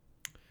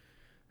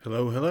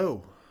Hello,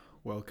 hello.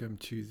 Welcome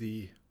to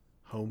the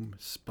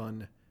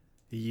Homespun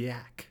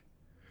Yak.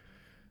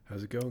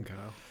 How's it going,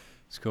 Kyle?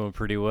 It's going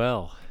pretty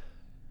well.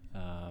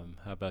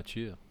 How about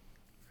you?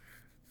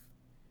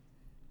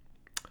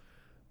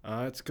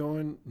 It's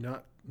going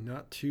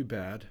not too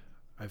bad.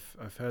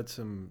 I've had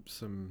some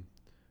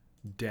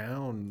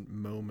down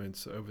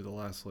moments over the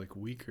last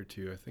week or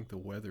two. I think the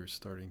weather's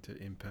starting to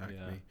impact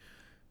Yeah. me.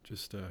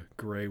 Just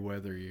gray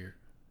weather here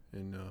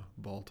in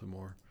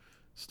Baltimore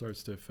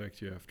starts to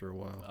affect you after a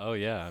while. Oh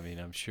yeah. I mean,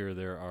 I'm sure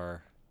there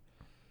are.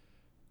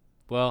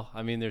 Well,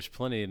 I mean, there's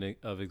plenty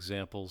of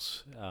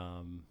examples.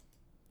 I'm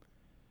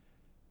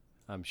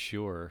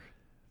sure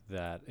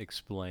that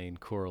explain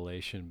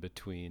correlation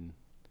between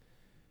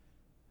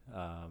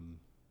um,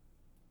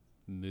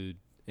 mood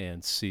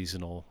and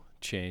seasonal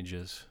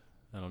changes.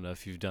 I don't know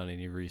if you've done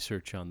any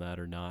research on that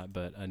or not,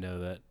 but I know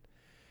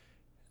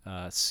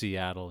that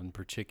Seattle in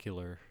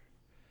particular,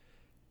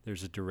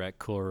 there's a direct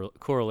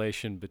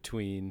correlation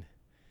between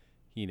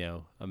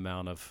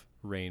amount of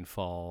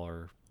rainfall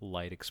or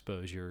light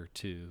exposure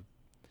to,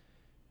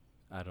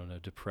 I don't know,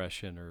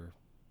 depression or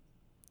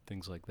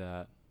things like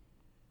that.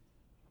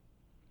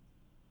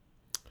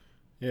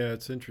 Yeah,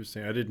 it's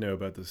interesting. I didn't know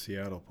about the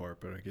Seattle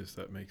part, but I guess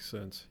that makes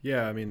sense.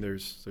 Yeah, I mean,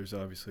 there's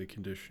obviously a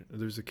condition.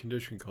 There's a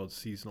condition called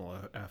seasonal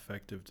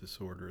affective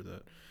disorder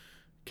that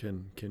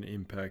can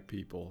impact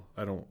people.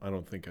 I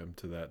don't think I'm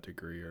to that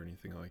degree or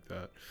anything like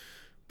that.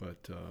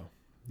 But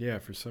yeah,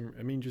 for some,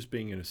 I mean, just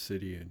being in a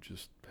city and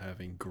just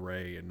having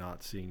gray and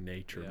not seeing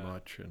nature Yeah.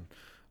 much and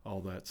all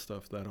that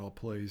stuff, that all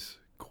plays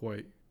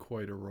quite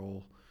a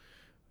role.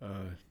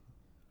 Uh,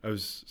 I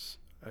was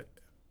I,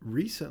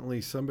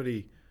 recently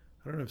somebody.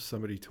 I don't know if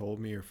somebody told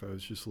me or if I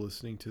was just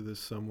listening to this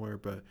somewhere,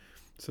 but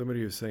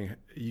somebody was saying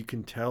you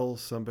can tell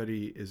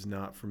somebody is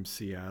not from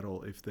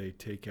Seattle if they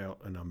take out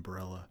an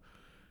umbrella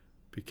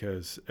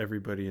because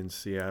everybody in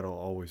Seattle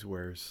always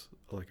wears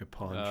like a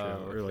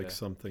poncho Oh, or like okay.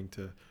 something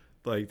to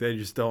they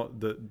just don't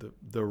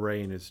the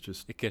rain is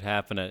just It could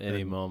happen at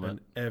any an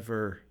moment.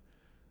 ever.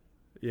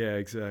 Yeah,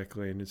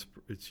 exactly, and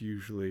it's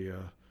usually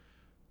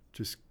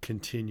just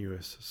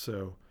continuous.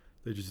 So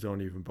they just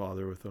don't even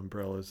bother with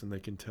umbrellas, and they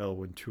can tell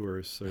when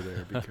tourists are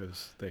there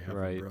because they have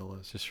Right.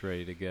 umbrellas. Just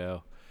ready to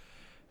go.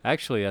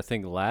 Actually, I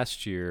think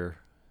last year,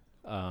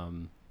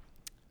 um,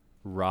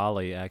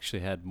 Raleigh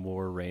actually had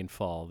more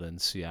rainfall than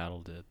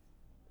Seattle did.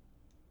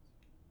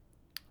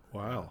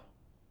 Wow,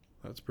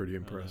 that's pretty I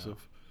know.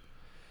 impressive.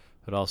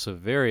 But also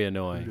very Who'd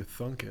annoying. have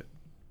thunk it?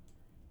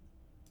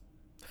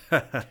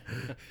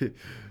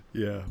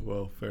 Yeah,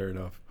 well, fair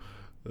enough.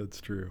 That's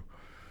true.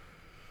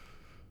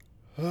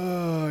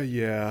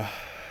 Yeah.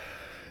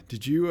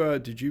 Did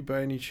you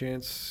by any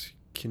chance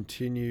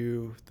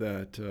continue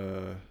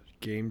that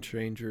Game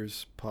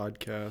Changers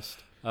podcast?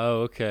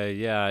 Oh, okay.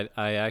 Yeah,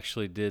 I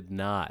actually did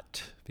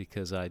not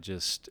because I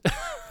just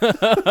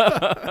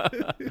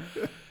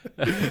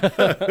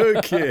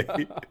Okay.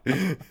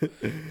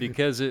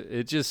 because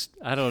it just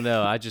I don't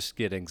know. I just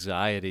get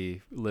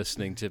anxiety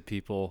listening to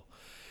people.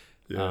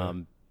 Yeah.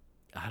 Um,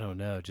 I don't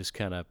know, just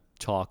kind of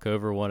talk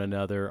over one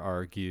another,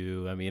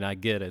 argue. I mean, I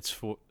get it's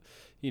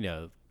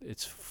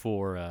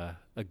for a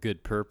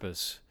good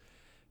purpose,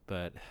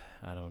 but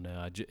I don't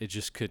know. It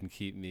just couldn't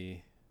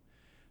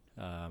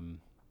um,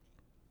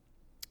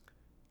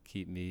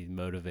 keep me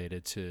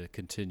motivated to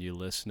continue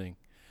listening.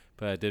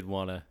 But I did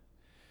want to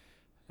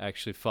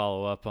actually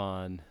follow up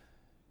on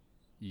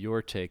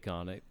your take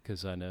on it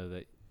because I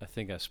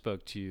think I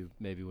spoke to you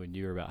maybe when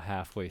you were about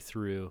halfway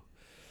through,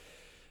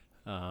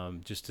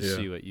 just to Yeah.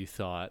 see what you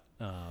thought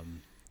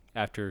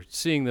after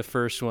seeing the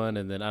first one,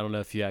 and then I don't know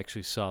if you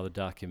actually saw the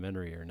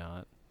documentary or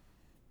not.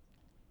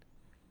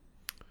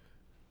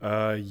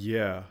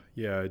 Yeah,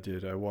 I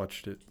did. I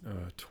watched it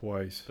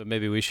twice. But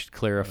maybe we should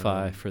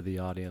clarify Um, for the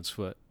audience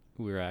what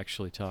we're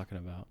actually talking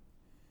about.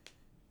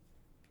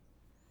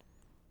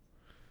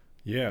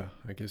 yeah,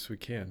 I guess we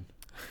can.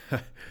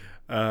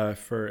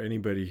 For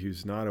anybody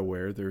who's not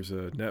aware, there's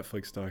a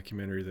Netflix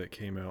documentary that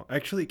came out.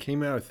 Actually, it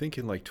came out I think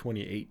in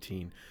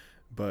 2018,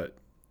 but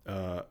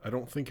I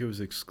don't think it was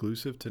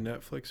exclusive to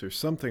Netflix or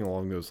something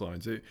along those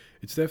lines.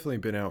 It's definitely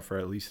been out for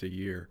at least a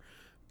year,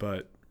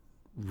 but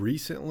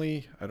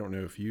recently, I don't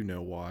know if you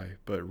know why,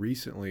 but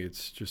recently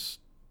it's just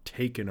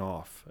taken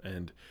off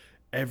and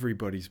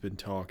everybody's been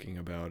talking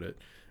about it,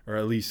 or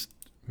at least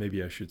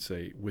maybe I should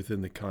say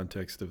within the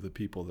context of the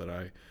people that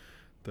I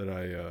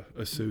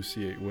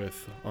associate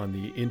with on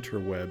the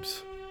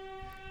interwebs.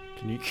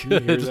 Can you hear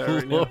Good that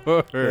right now?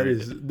 Lord.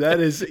 That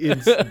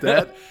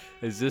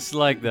Is this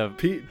like the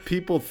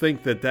people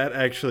think that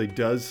actually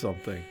does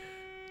something.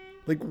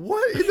 Like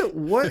what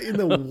in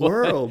the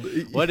world?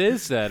 what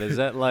is that? Is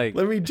that like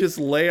Let me just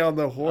lay on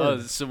the oh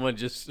horn. someone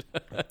just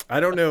I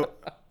don't know.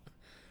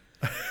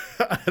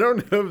 I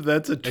don't know if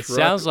that's a it truck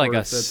sounds like or a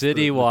if that's the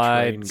train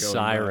citywide going by.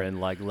 siren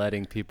like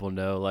letting people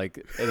know like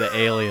the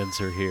aliens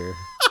are here.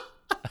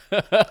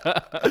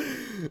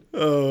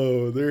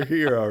 Oh, they're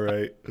here, all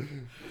right.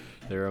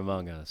 They're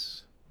among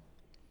us.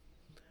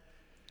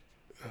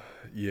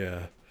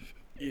 Yeah,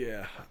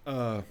 yeah.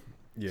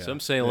 Yeah. Some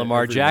say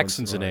Lamar Every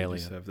Jackson's once an in a while you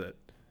just alien. have that.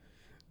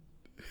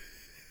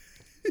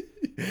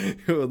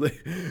 Well,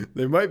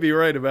 they might be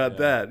right about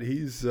that. They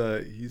he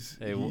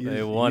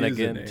won is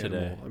again an today.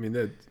 animal. I mean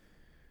that.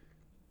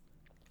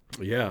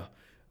 Yeah,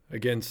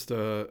 against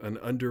an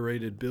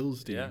underrated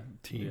Bills team.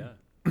 Yeah.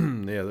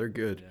 Yeah, they're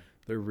good. Yeah.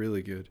 They're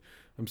really good.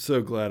 I'm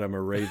so glad I'm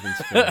a Ravens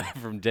fan.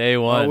 From day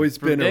one. Always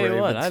From been a day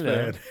Ravens one, I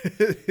know. fan.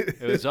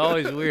 It was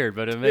always weird,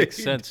 but it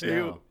makes sense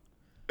now.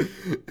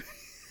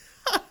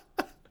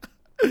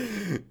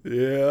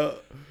 Yeah.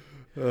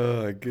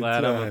 Good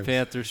Glad times. I'm a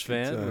Panthers Good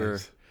fan. We're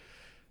times.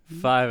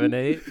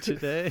 5-8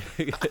 today.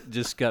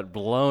 Just got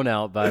blown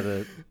out by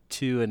the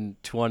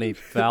 2-20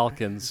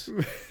 Falcons.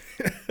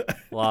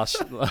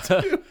 Lost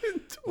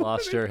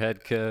our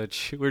head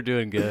coach. We're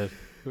doing good.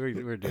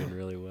 We're doing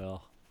really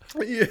well.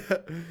 Yeah.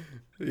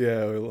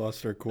 Yeah, we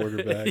lost our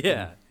quarterback.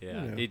 Yeah. you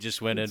know, He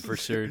just went in for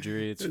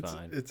surgery. It's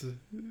fine. It's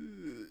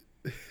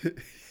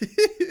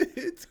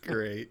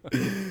great.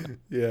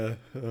 Yeah.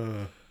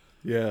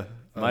 Yeah.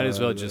 Might as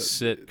well just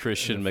the sit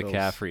Christian NFL's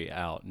McCaffrey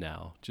out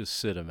now. Just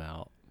sit him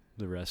out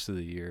the rest of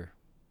the year.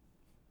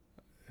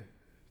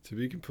 To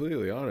be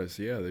completely honest,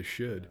 yeah, they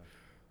should.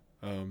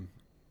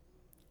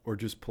 Or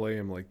just play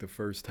him like the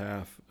first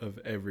half of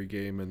every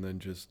game and then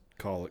just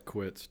call it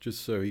quits,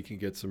 just so he can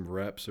get some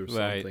reps or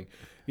Right. something.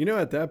 You know,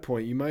 at that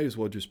point, you might as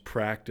well just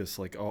practice.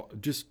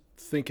 Just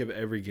think of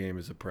every game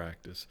as a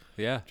practice.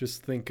 Yeah.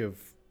 Just think of,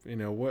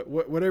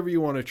 whatever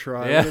you want to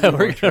try. Yeah, whatever you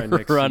we're wanna try gonna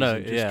next run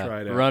season, just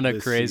try it out a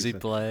this crazy season.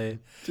 play.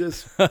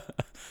 Just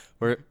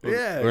We're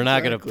yeah,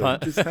 not gonna exactly.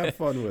 punt. Just have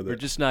fun with it. We're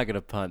just not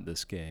gonna punt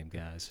this game,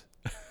 guys.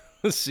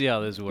 Let's see how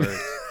this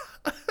works.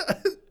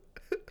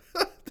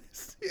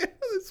 See how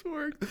this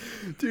works,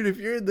 dude. If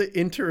you're the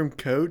interim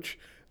coach,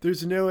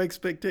 there's no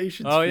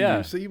expectations Oh, for yeah.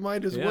 you, so you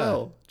might as Yeah.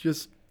 well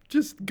just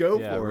go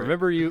Yeah, for it.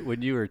 remember you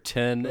when you were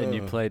 10 and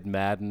you Ugh. played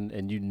Madden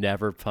and you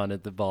never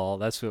punted the ball?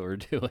 That's what we're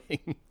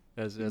doing.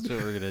 That's what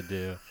we're gonna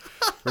do.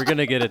 We're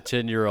gonna get a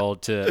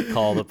 10-year-old to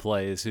call the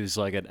plays who's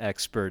like an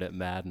expert at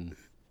Madden.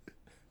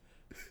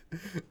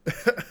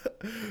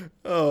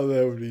 Oh,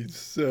 that would be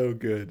so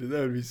good. That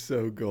would be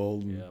so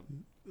golden. Yeah.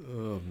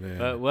 Oh man.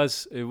 But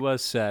it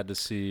was sad to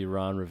see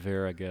Ron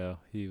Rivera go.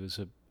 He was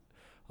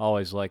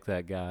always like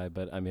that guy.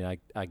 But I mean,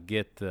 I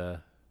get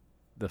the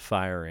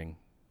firing,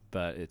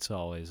 but it's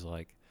always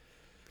like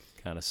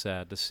kind of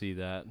sad to see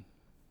that.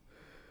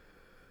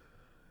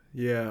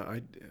 Yeah,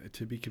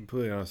 to be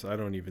completely honest, I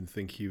don't even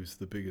think he was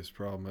the biggest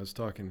problem. I was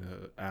talking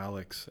to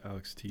Alex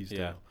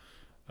Teasdale,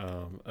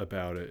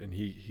 about it, and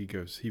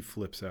he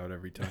flips out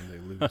every time they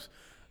lose.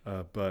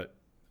 But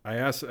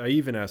I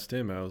even asked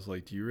him, I was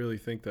like, do you really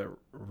think that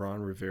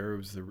Ron Rivera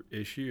was the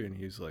issue? And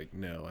he's like,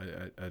 no,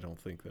 I don't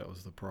think that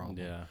was the problem.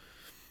 Yeah.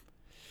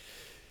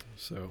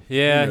 So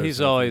Yeah, who knows he's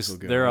how always things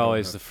will go. they're I don't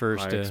always have the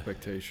first high to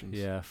expectations.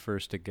 Yeah,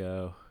 first to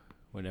go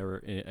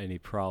whenever any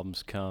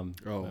problems come.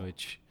 Oh.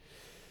 Which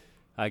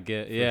I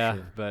get. For Yeah,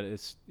 sure. but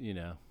it's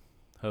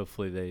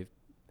hopefully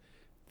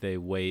they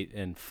wait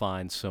and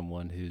find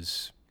someone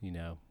who's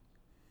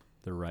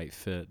the right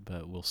fit.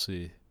 But we'll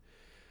see.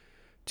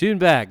 Tune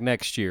back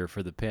next year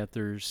for the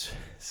Panthers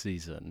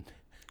season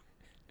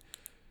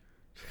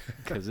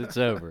because it's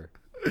over.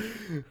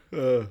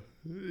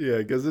 Yeah,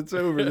 because it's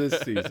over this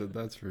season.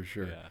 That's for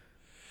sure. Yeah.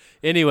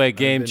 Anyway, I've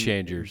game been-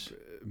 changers.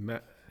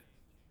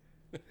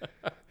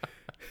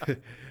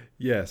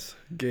 Yes,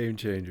 game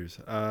changers.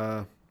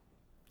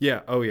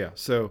 Yeah. Oh, yeah.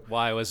 So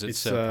Why was it it's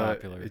so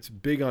popular? It's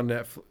big on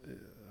Netflix.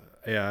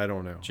 Yeah, I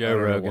don't know. Joe I don't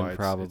know Rogan why it's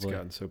probably.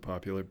 gotten so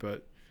popular,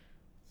 but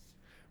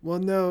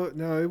no,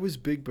 it was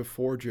big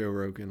before Joe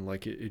Rogan.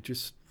 Like it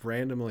just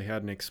randomly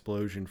had an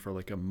explosion for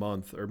like a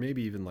month, or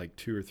maybe even like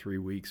 2 or 3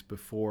 weeks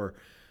before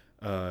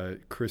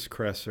Chris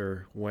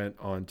Kresser went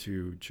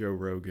onto Joe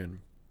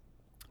Rogan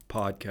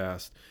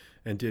podcast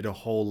and did a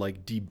whole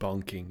like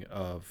debunking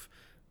of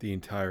the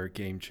entire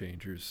Game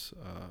Changers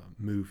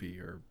movie,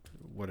 or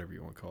whatever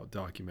you want to call it,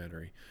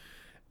 documentary.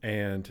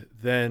 And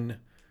then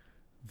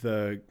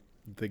the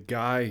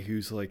guy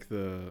who's like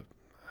the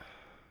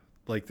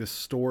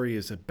story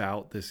is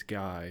about this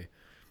guy,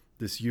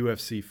 this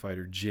UFC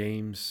fighter,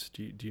 James.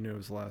 Do you know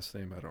his last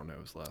name? I don't know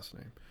his last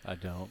name. I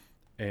don't.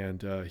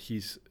 And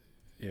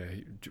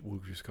we'll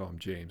just call him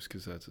James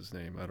because that's his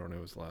name. I don't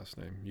know his last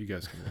name. You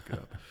guys can look it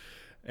up.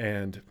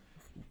 And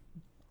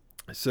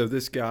so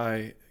this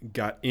guy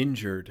got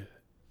injured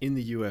in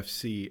the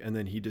UFC, and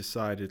then he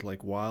decided,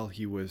 like, while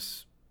he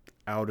was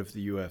out of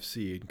the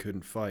UFC and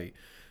couldn't fight,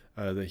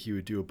 that he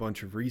would do a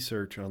bunch of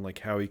research on like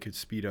how he could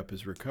speed up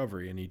his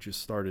recovery. And he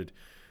just started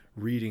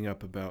reading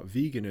up about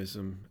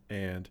veganism,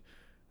 and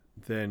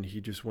then he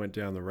just went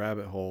down the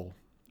rabbit hole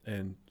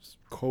and,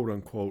 quote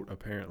unquote,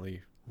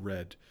 apparently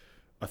read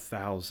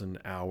 1,000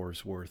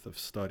 hours worth of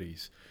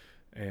studies,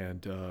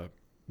 and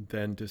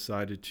then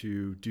decided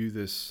to do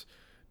this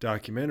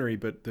documentary.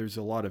 But there's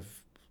a lot of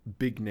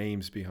big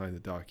names behind the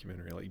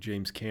documentary. Like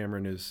James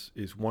Cameron is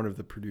one of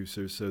the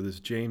producers. So this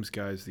James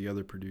guy is the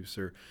other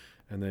producer.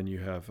 And then you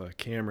have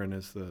Cameron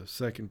as the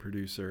second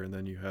producer. And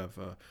then you have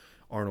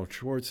Arnold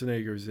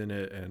Schwarzenegger's in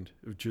it, and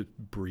just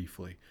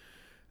briefly.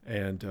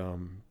 and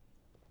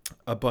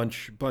a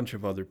bunch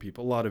of other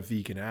people, a lot of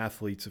vegan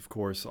athletes, of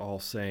course, all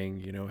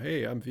saying,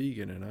 hey, I'm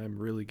vegan and I'm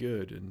really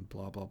good and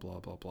blah blah blah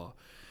blah blah.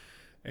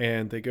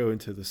 And they go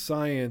into the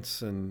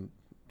science and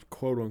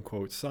quote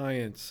unquote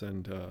science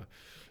and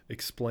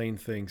explain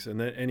things. And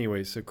then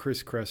anyway, so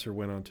Chris Kresser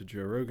went on to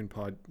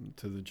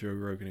the Joe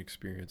Rogan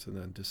Experience, and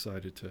then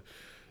decided to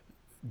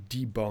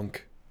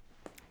debunk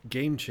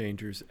Game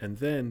Changers. And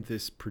then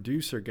this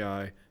producer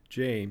guy,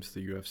 James,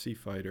 the UFC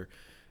fighter,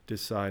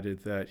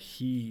 decided that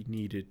he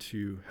needed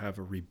to have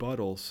a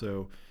rebuttal.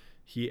 So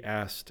he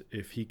asked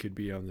if he could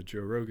be on the Joe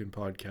Rogan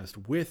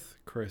podcast with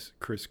Chris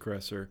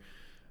Kresser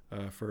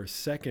for a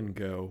second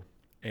go.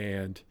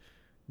 And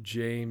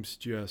James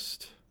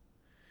just,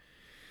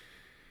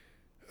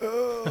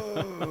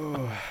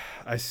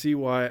 I see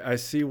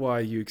why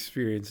you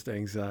experienced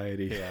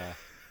anxiety. Yeah.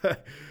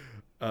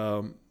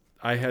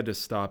 I had to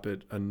stop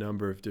it a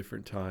number of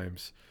different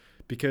times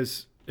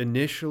because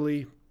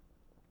initially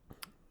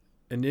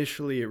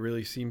it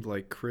really seemed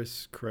like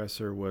Chris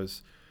Kresser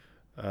was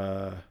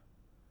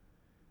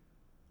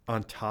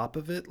on top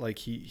of it. Like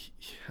he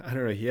I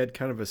don't know, he had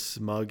kind of a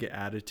smug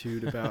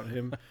attitude about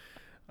him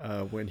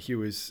when he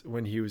was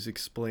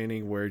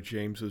explaining where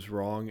James was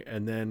wrong.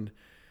 And then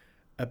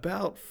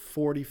about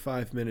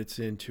 45 minutes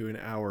into an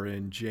hour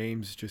in,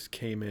 James just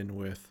came in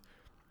with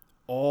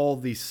all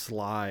these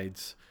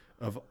slides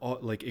of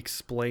like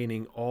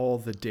explaining all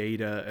the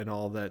data and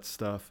all that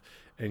stuff.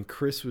 And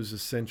Chris was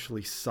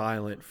essentially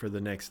silent for the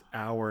next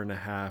hour and a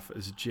half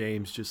as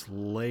James just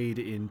laid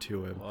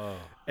into him. Whoa.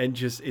 And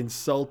just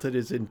insulted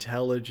his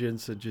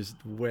intelligence and just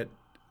went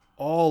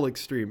all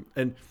extreme.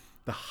 And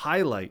the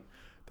highlight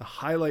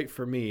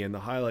for me and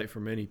the highlight for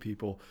many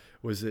people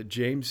was that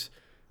James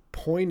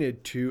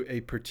pointed to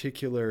a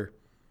particular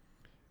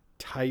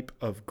type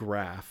of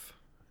graph.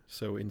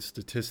 So in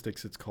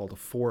statistics, it's called a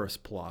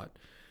forest plot.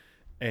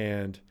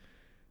 And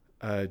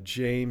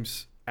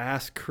James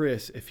asked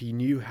Chris if he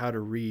knew how to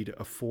read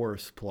a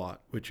forest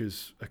plot, which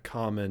is a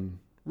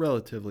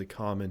relatively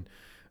common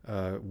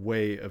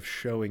way of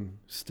showing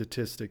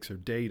statistics or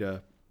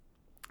data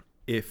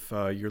if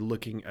you're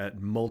looking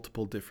at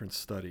multiple different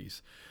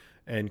studies.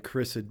 And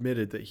Chris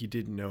admitted that he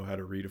didn't know how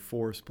to read a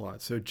forest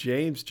plot. So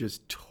James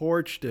just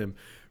torched him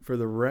for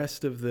the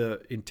rest of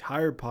the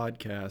entire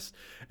podcast.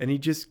 And he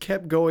just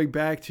kept going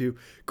back to,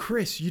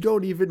 Chris, you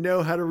don't even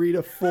know how to read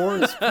a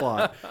forest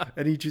plot.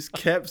 And he just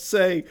kept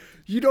saying,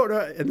 you don't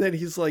know. And then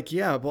he's like,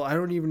 yeah, well, I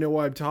don't even know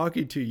why I'm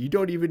talking to you. You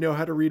don't even know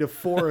how to read a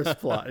forest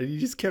plot. And he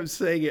just kept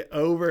saying it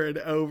over and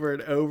over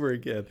and over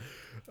again.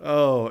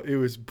 Oh, it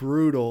was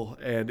brutal,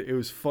 and it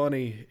was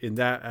funny in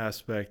that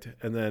aspect.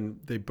 And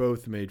then they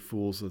both made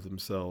fools of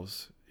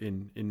themselves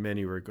in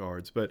many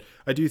regards. But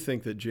I do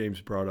think that James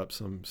brought up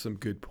some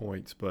good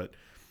points. But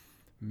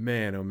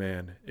man, oh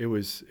man, it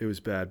was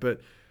bad.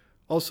 But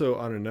also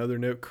on another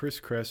note,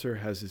 Chris Kresser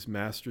has his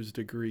master's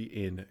degree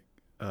in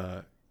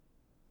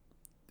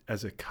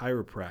as a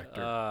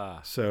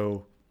chiropractor.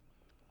 So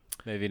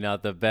maybe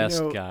not the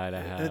best guy to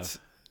have.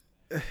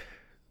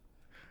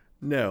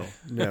 No,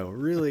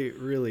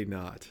 really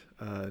not.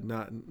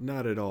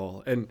 Not at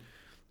all. And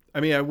I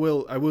mean, I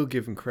will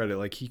give him credit.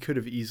 Like, he could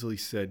have easily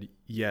said,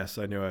 yes,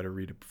 I know how to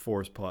read a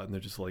forest plot, and they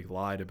just like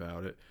lied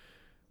about it,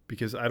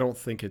 because I don't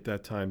think at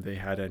that time they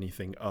had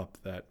anything up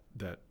that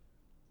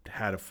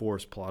had a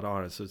forest plot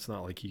on it. So it's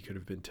not like he could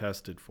have been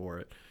tested for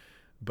it.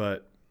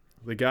 But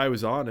the guy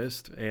was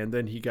honest, and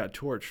then he got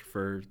torched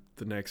for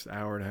the next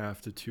hour and a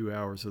half to 2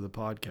 hours of the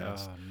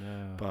podcast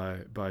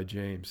by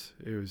James.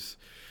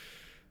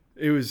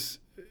 It was,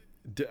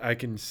 I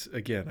can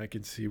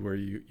see where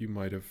you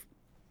might have,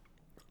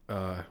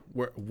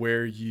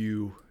 where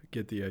you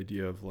get the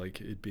idea of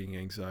like it being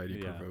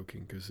anxiety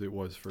provoking, because it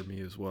was for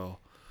me as well.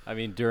 I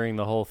mean, during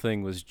the whole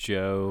thing, was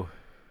Joe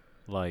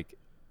like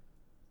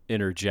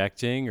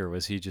interjecting, or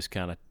was he just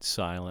kind of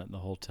silent the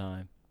whole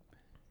time?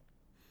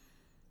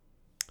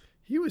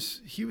 He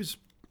was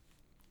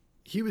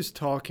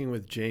talking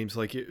with James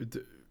like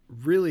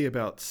really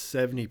about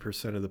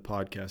 70% of the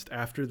podcast.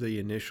 After the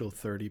initial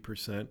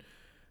 30%,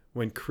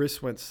 when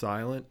Chris went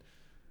silent,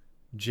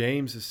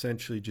 James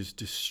essentially just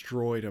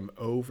destroyed him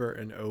over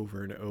and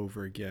over and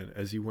over again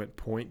as he went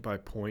point by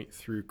point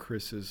through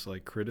Chris's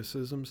like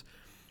criticisms.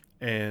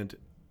 And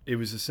it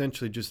was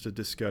essentially just a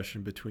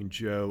discussion between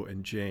Joe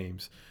and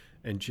James.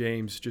 And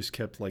James just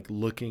kept like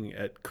looking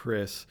at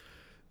Chris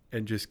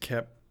and just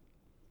kept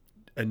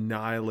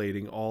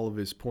annihilating all of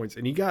his points.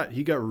 And he got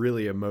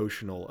really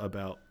emotional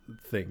about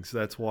things.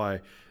 That's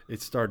why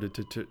it started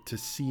to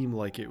seem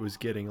like it was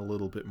getting a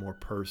little bit more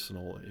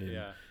personal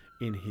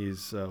in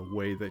his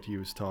way that he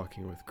was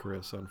talking with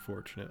Chris,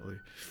 unfortunately.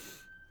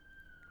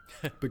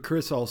 But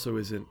Chris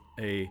also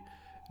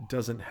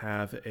doesn't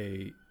have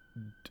a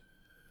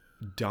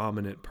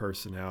dominant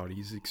personality.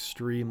 He's an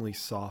extremely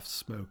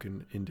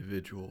soft-spoken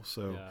individual.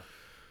 So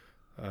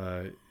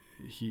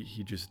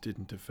he just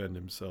didn't defend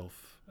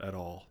himself at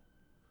all.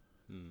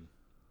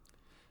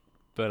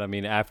 But I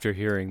mean, after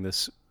hearing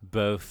this,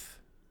 both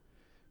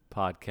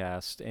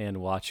podcast and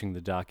watching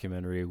the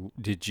documentary,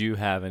 did you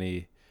have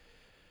any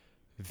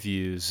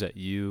views that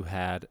you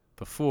had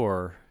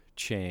before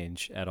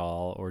change at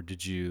all, or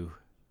did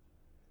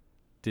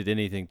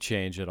anything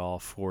change at all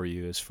for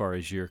you as far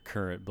as your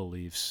current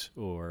beliefs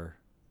or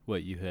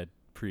what you had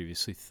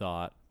previously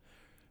thought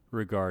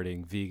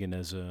regarding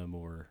veganism,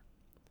 or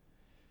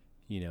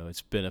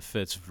its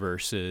benefits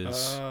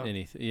versus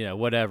anything,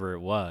 whatever it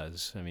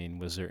was? I mean,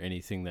 was there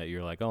anything that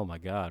you're like, oh my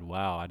God,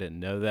 wow, I didn't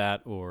know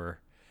that,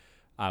 or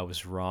I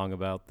was wrong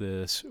about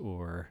this,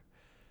 or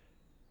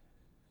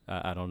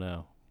I don't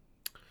know.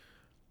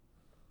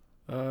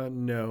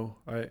 No,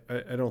 I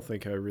don't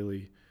think I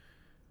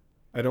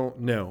don't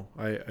know.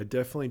 I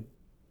definitely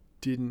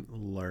didn't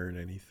learn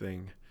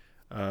anything.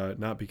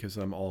 Not because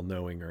I'm all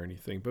knowing or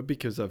anything, but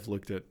because I've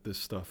looked at this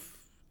stuff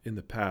in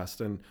the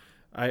past. And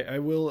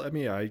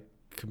I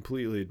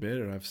completely admit,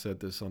 and I've said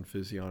this on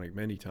Physionic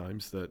many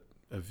times, that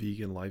a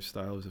vegan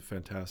lifestyle is a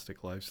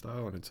fantastic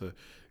lifestyle, and it's a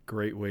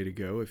great way to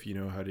go if you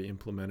know how to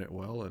implement it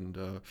well.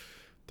 And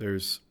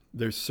there's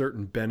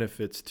certain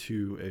benefits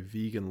to a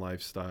vegan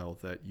lifestyle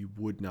that you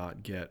would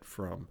not get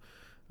from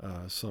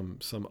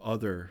some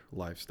other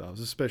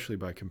lifestyles, especially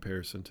by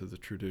comparison to the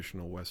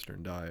traditional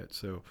Western diet.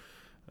 So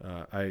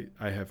I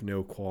have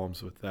no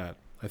qualms with that.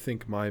 I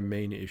think my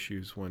main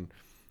issues when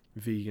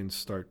vegans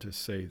start to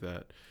say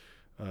that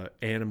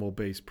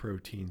animal-based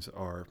proteins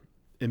are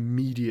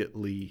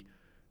immediately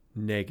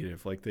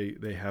negative, like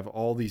they have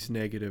all these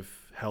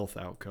negative health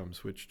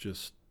outcomes, which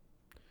just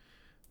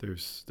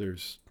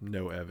there's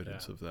no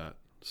evidence of that.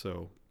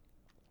 So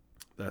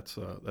that's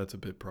a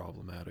bit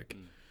problematic.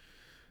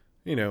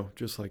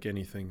 Just like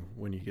anything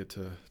when you get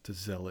to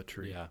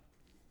zealotry. Yeah.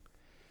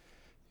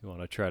 You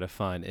want to try to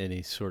find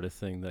any sort of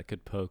thing that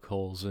could poke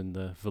holes in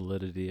the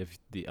validity of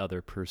the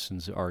other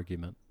person's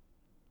argument.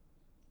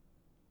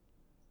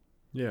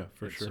 Yeah,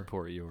 for sure.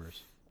 Support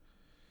yours.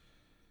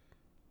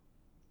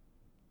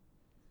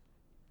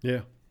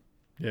 Yeah,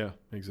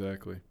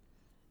 exactly.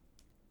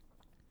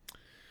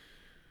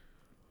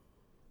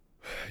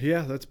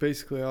 Yeah, that's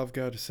basically all I've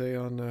got to say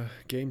on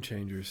Game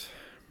Changers.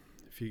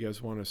 If you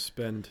guys want to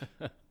spend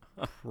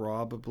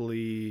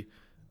probably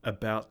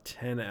about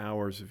 10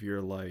 hours of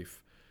your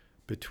life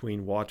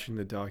between watching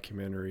the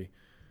documentary,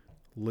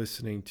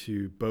 listening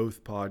to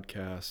both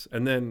podcasts,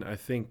 and then I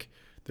think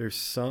there's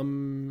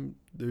some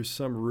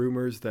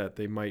rumors that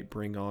they might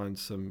bring on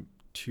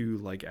two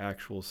like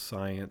actual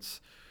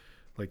science,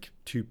 like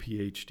 2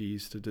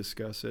 PhDs to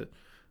discuss it.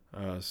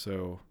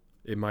 So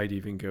it might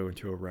even go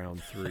into a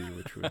round 3,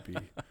 which would be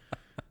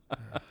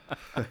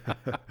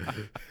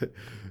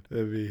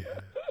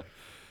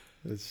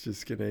it's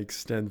just going to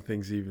extend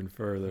things even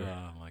further.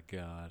 Oh my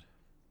God.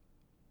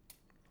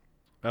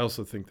 I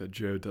also think that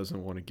Joe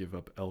doesn't want to give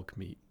up elk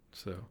meat.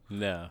 So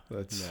no,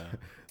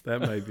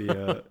 that might be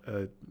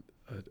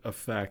a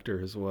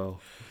factor as well.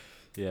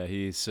 Yeah,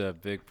 he's a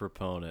big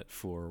proponent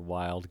for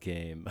wild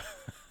game.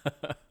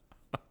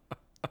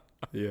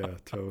 Yeah,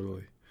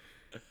 totally.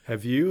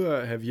 Have you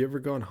ever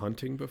gone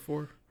hunting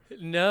before?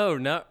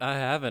 No, I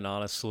haven't,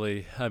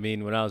 honestly. I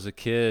mean, when I was a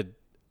kid,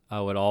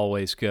 I would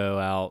always go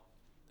out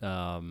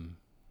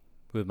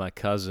with my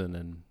cousin,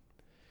 and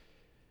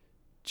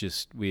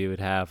we would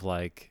have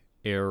like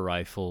air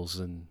rifles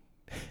and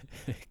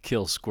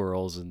kill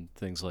squirrels and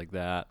things like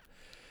that.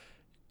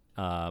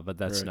 But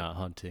that's right. not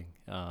hunting.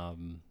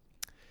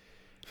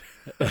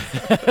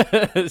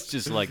 It's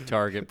just like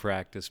target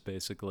practice,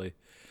 basically,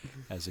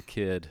 as a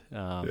kid.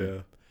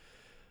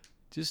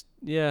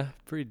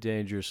 Pretty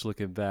dangerous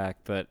looking back.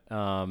 But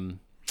no,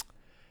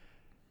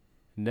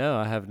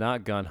 I have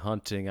not gone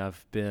hunting.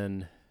 I've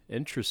been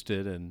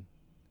interested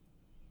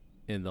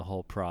in the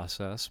whole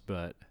process,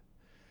 but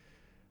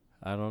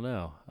I don't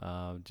know.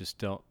 I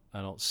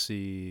don't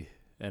see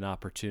an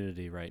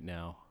opportunity right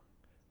now.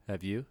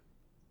 Have you?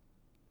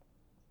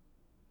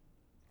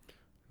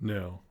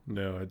 No,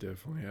 I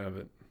definitely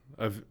haven't.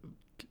 I've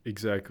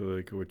exactly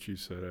like what you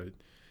said.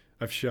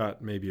 I've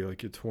shot maybe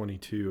like a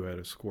 22 at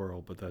a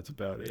squirrel, but that's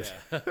about it.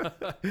 Yeah.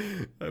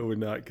 I would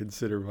not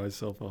consider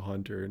myself a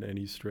hunter in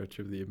any stretch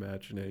of the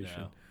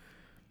imagination. No.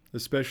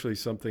 Especially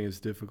something as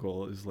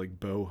difficult as like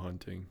bow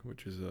hunting,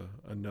 which is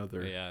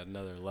another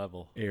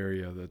level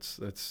area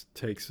that's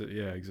takes it.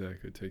 Yeah,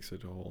 exactly. It takes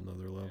it to a whole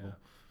nother level. Yeah.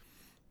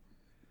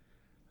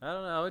 I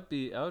don't know.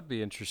 I would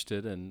be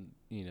interested in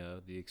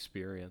the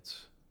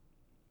experience.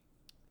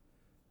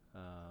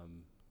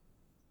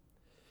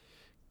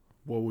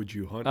 What would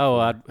you hunt? Oh,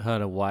 I'd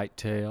hunt a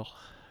whitetail,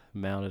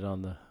 mounted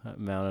on the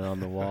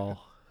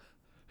wall.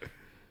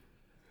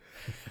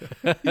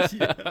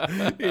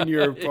 Yeah, in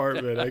your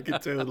apartment, I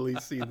could totally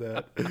see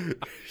that.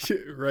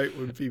 Right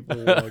when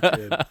people walk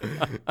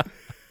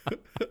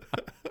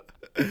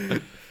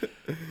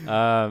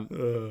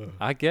in.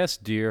 I guess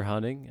deer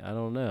hunting. I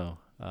don't know.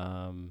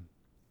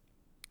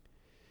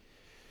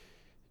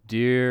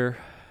 Deer,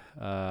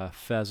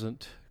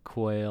 pheasant,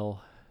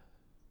 quail,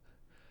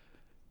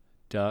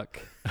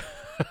 duck.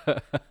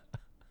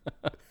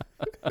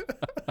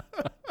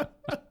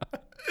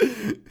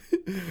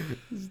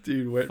 This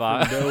dude went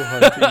from no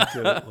hunting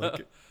to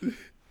like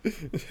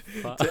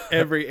To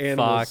every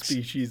animal Fox.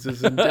 species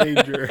is in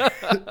danger.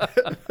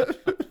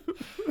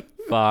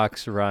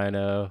 Fox,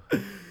 rhino.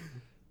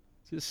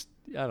 Just,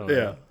 I don't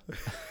know.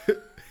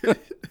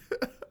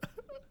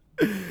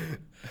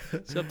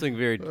 Something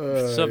very,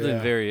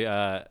 very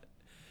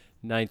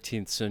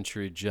 19th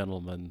century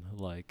gentleman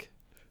like.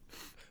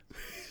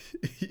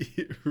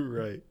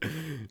 Right.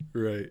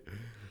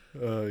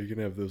 You can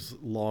have those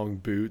long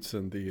boots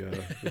and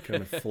the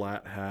kind of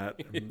flat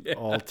hat, and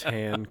all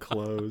tan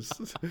clothes.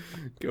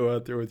 Go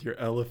out there with your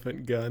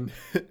elephant gun.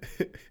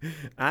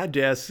 I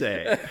just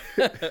say.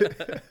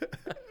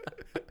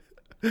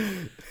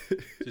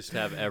 Just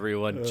have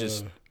everyone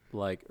just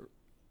like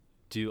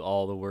do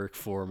all the work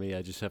for me.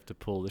 I just have to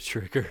pull the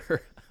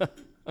trigger.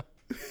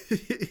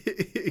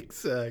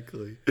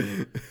 Exactly.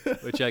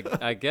 Which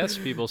I guess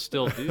people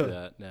still do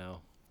that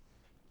now.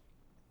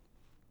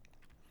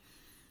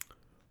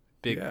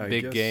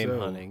 Big game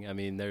hunting. I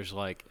mean, there's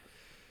like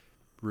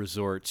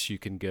resorts you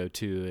can go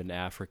to in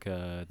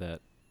Africa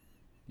that,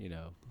 you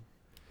know,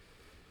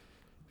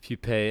 if you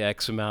pay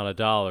X amount of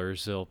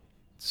dollars, they'll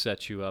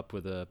set you up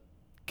with a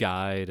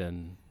guide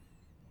and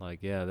like,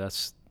 yeah,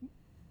 this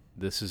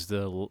is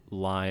the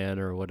lion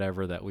or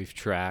whatever that we've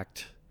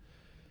tracked,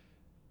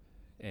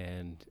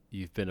 and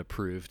you've been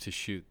approved to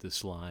shoot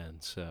this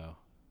lion. So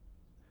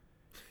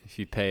if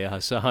you pay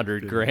us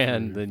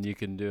 $100,000, then you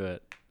can do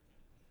it.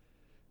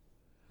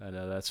 I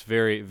know that's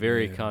very,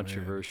 very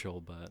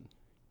controversial, but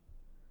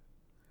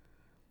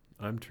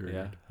I'm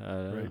triggered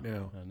right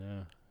now. I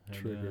know.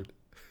 Triggered.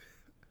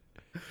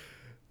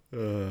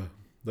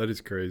 That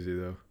is crazy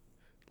though.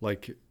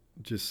 Like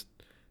just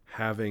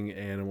having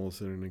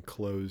animals in an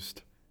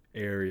enclosed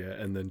area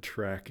and then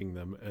tracking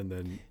them and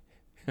then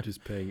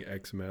just paying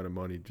X amount of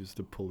money just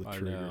to pull the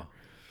trigger. I know.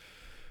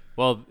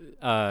 Well,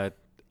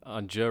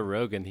 on Joe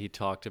Rogan, he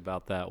talked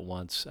about that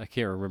once. I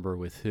can't remember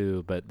with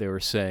who, but they were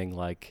saying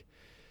like,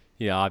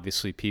 you know,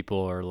 obviously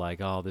people are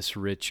like, oh, this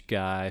rich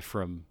guy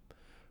from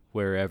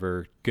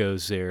wherever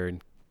goes there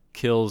and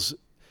kills,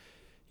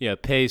 you know,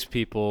 pays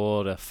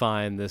people to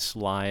find this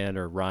lion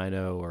or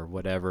rhino or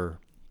whatever,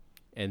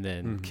 and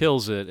then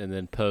kills it and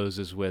then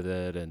poses with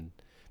it and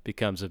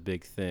becomes a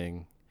big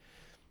thing.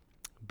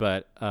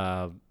 But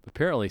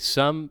apparently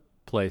some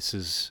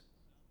places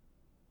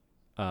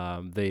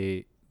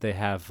they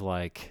have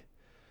like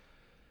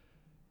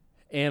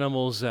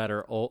animals that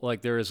are old.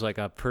 Like there is like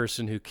a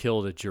person who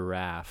killed a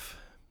giraffe,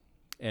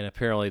 and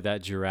apparently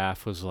that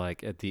giraffe was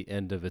like at the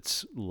end of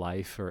its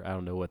life, or I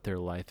don't know what their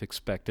life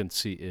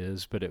expectancy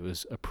is, but it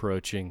was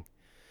approaching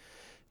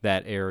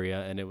that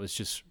area, and it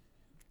was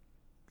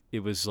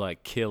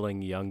like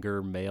killing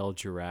younger male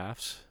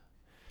giraffes.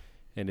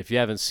 And if you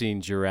haven't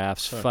seen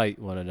giraffes fight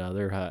one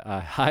another,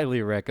 I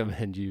highly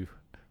recommend you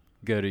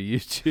go to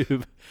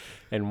YouTube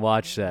and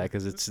watch that,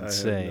 because it's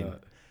insane.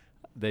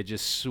 They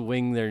just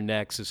swing their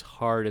necks as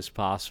hard as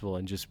possible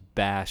and just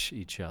bash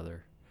each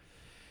other.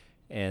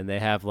 And they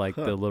have like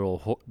the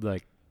little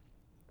like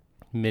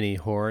mini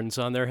horns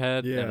on their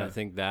head, and I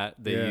think that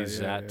they use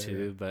that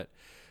too. Yeah. But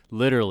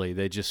literally,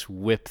 they just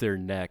whip their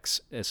necks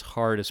as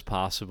hard as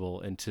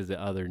possible into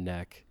the other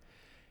neck.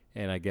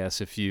 And I guess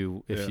if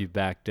you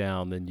back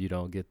down, then you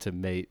don't get to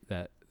mate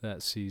that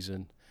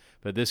season.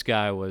 But this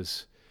guy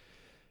was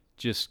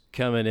just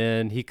coming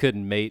in. He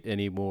couldn't mate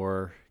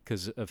anymore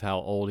because of how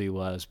old he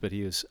was, but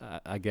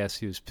I guess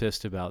he was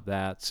pissed about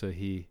that, so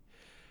he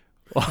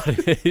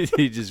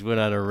just went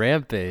on a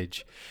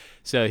rampage.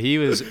 So he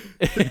was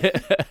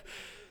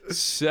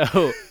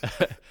so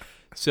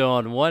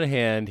on one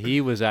hand,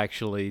 he was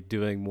actually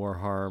doing more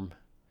harm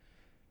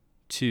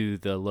to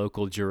the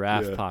local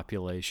giraffe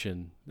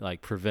population,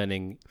 like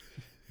preventing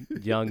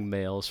young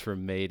males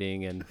from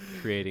mating and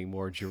creating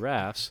more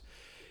giraffes.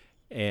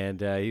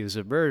 And he was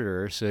a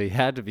murderer, so he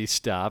had to be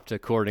stopped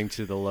according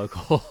to the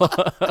local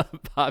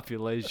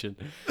population.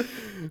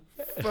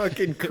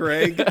 Fucking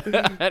Craig.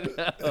 I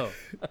know.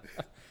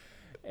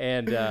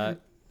 And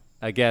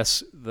I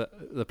guess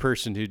the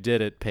person who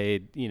did it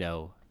paid, you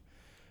know,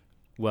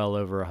 well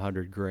over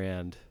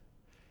 $100,000,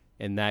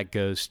 and that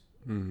goes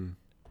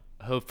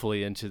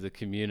hopefully into the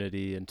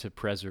community, into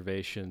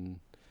preservation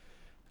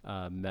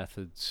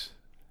methods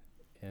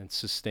and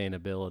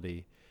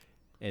sustainability,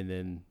 and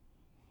then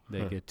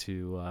they get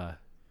to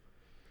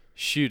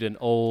shoot an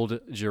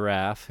old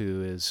giraffe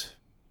who is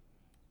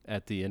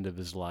at the end of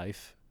his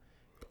life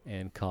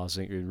and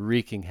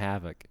wreaking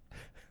havoc.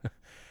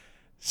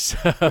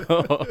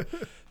 So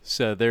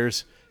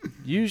there's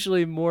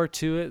usually more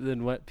to it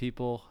than what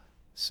people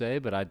say,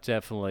 but I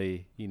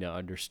definitely, you know,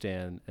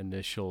 understand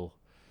initial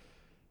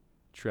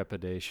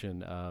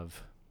trepidation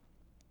of,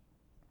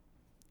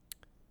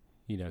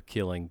 you know,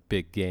 killing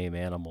big game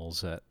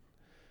animals that,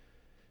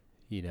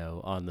 you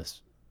know,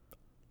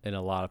 in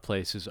a lot of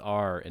places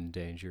are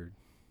endangered.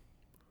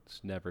 It's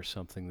never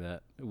something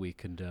that we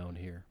condone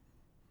here.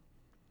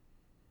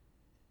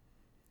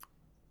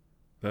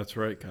 That's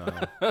right,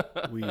 Kyle.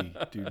 We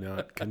do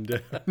not condone.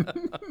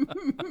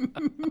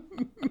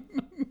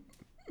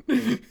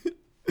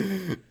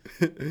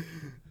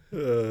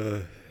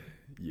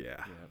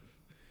 Yeah.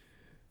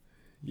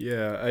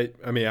 Yeah,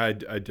 I mean, I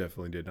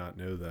definitely did not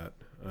know that.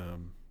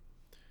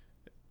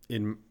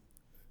 In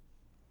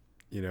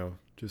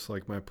just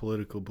like my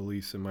political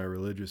beliefs and my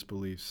religious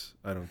beliefs,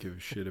 I don't give a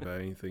shit about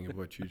anything of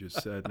what you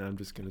just said, and I'm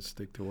just gonna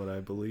stick to what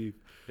I believe.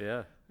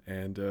 Yeah.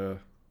 And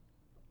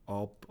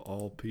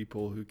all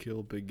people who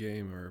kill big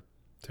game are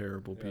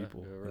terrible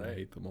people, You're and I right.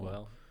 hate them all.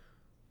 Well,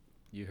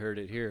 you heard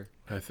it here.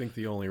 I think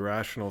the only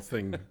rational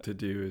thing to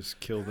do is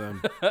kill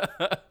them.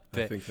 I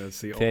think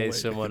that's the pay only.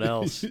 someone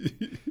else.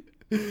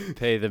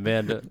 Pay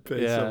the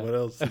Pay someone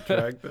else to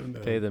track them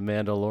down. Pay the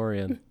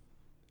Mandalorian.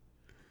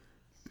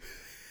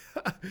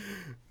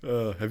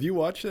 Have you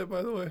watched that,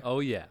 by the way? Oh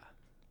yeah.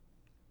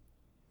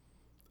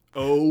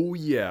 Oh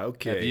yeah.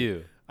 Okay. Have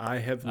you? I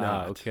have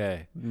not.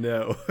 Okay.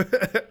 No.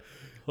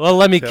 Well,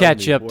 let me Tell catch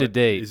me, you up to what-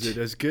 date. Is it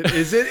as good?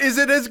 Is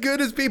it as good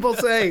as people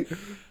say?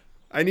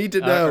 I need to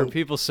know. Are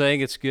people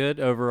saying it's good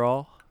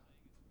overall?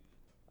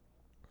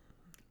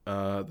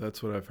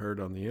 That's what I've heard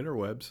on the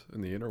interwebs.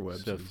 And the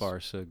interwebs. So far,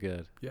 so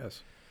good.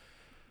 Yes.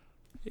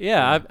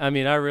 Yeah, I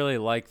mean, I really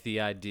like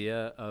the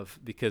idea of,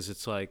 because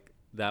it's like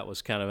that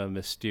was kind of a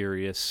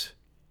mysterious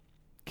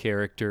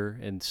character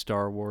in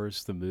Star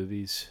Wars, the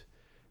movies.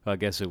 Well, I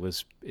guess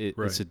it's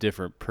Right. a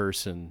different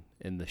person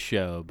in the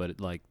show, but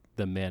like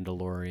the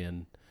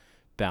Mandalorian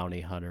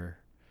bounty hunter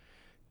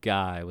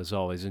guy was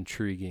always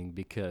intriguing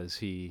because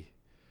he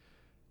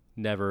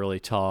never really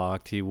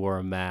talked. He wore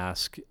a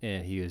mask,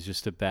 and he was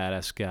just a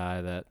badass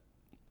guy that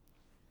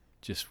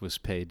just was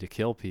paid to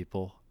kill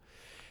people.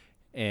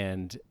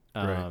 And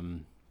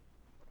Right.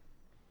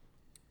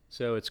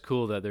 so it's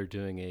cool that they're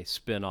doing a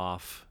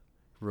spin-off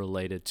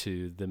related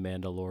to the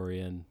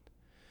Mandalorian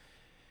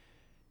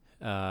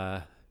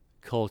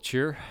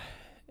culture.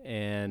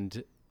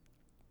 And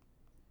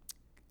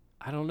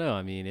I don't know.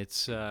 I mean,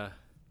 it's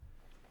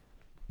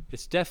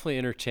definitely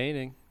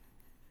entertaining,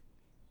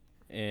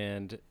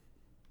 and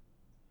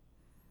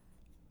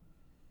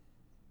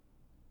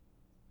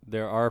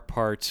there are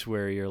parts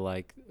where you're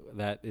like,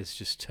 that is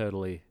just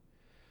totally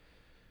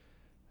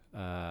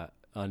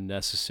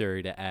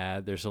unnecessary to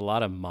add. There's a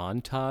lot of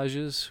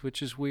montages,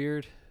 which is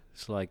weird.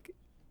 It's like,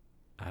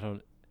 I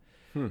don't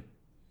know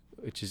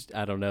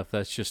if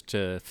that's just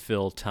to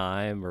fill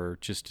time or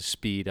just to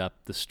speed up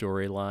the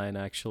storyline,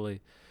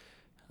 actually.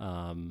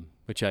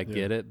 Which I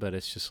get it, but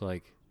it's just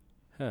like,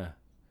 I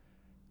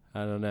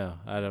don't know.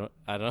 I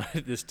don't.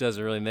 This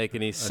doesn't really make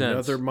any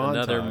sense. Another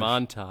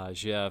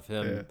montage, yeah, of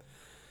him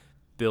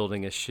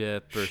building a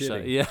ship or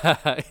something.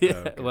 Yeah, yeah. Oh,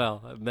 okay.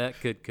 Well, that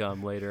could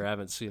come later. I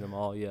haven't seen them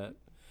all yet.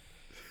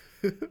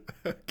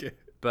 Okay.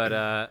 But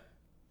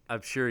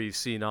I'm sure you've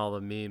seen all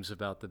the memes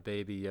about the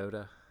baby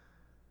Yoda.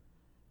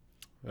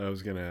 I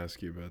was gonna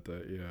ask you about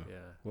that. Yeah. Yeah.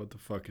 What the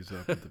fuck is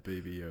up with the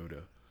baby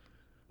Yoda?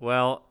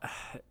 Well,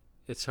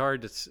 it's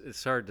hard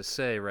to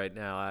say right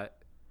now.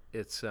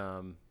 It's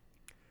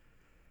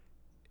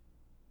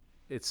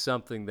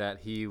something that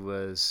he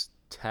was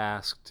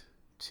tasked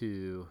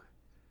to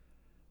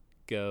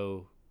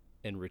go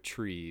and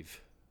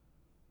retrieve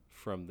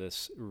from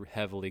this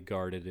heavily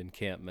guarded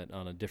encampment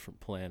on a different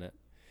planet.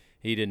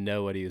 He didn't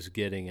know what he was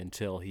getting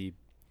until he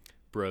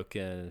broke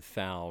in and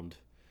found,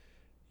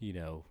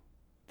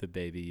 the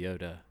baby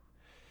Yoda,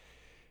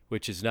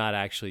 which is not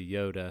actually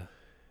Yoda.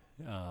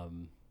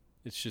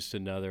 It's just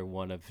another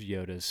one of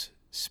Yoda's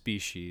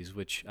species,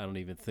 which I don't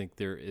even think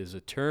there is a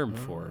term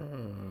for,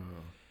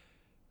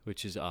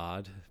 which is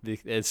odd.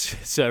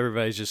 So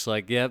everybody's just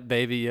like, yep,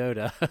 baby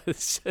Yoda.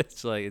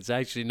 It's like, it's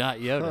actually not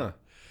Yoda. Huh.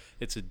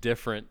 It's a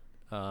different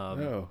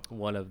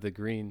one of the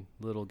green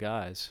little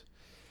guys.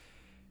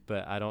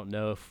 But I don't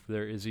know if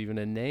there is even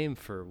a name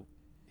for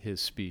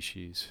his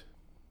species.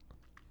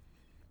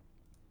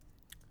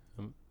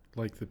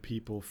 Like the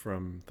people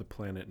from the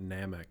planet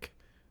Namek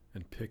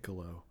and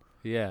Piccolo.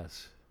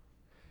 Yes.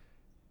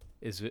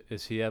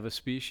 Is he have a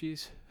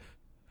species?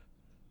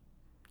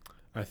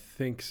 I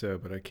think so,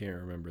 but I can't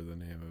remember the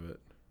name of it.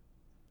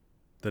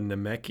 The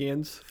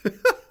Namekians?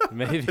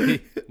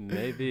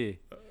 Maybe.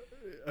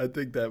 I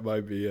think that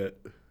might be it.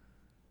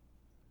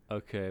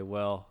 Okay,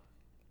 well,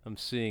 I'm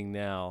seeing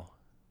now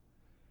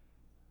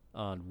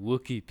on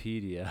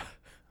Wikipedia,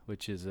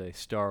 which is a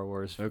Star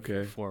Wars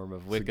form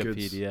of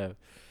Wikipedia.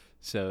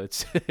 So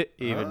it's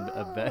even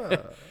a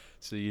better.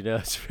 So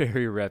it's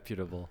very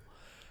reputable.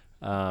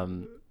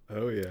 Oh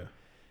yeah.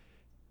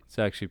 It's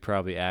actually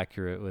probably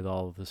accurate with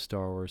all of the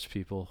Star Wars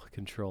people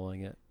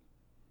controlling it.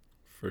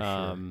 For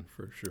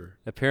sure.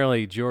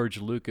 Apparently, George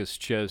Lucas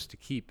chose to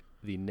keep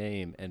the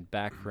name and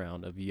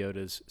background of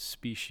Yoda's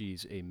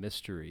species a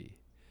mystery.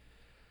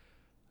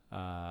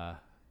 On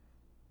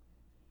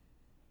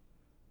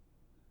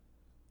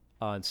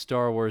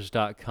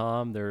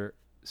StarWars.com, their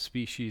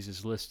species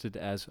is listed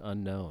as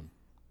unknown.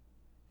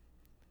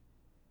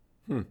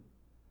 Do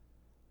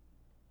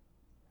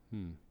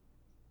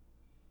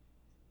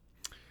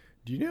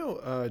you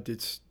know?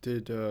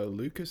 Did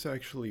Lucas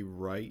actually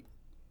write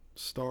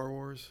Star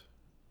Wars?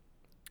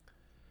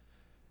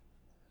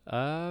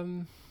 I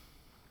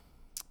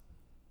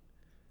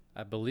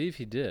believe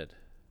he did.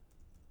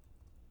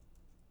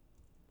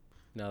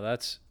 Now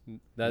that's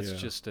That's Yeah.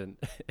 just an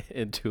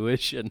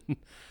intuition.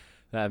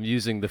 I'm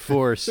using the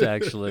Force,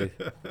 actually.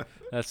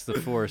 That's the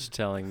Force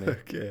telling me.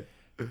 Okay.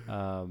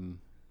 Um,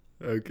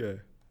 Okay.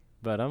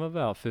 but I'm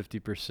about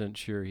 50%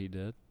 sure he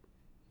did.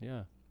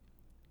 Yeah.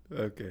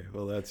 Okay.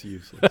 Well, that's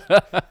useless.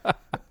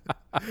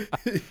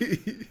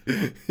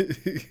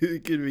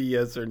 It could be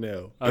yes or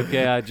no.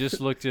 Okay, I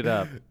just looked it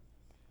up.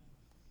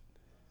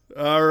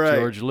 All right.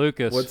 George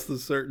Lucas. What's the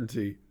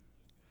certainty?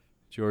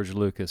 George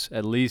Lucas.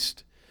 At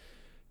least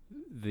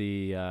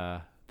the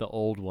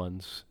old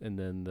ones, and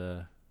then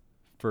the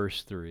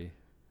first three.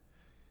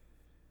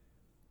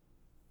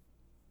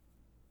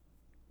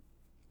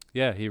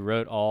 Yeah, he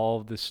wrote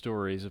all of the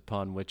stories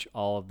upon which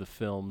all of the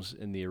films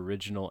in the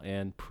original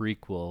and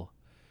prequel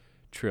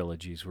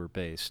trilogies were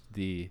based.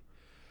 The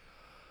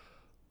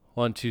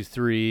 1, 2,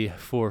 3,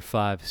 4,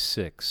 5,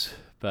 6.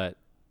 But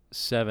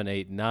 7,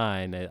 8,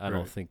 9, I don't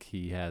Right. think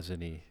he has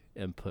any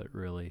input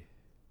really,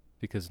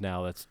 because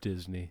now that's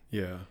Disney.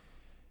 Yeah.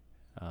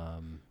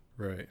 Um,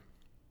 Right.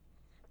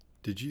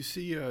 Did you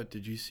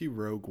see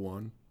Rogue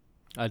One?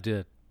 I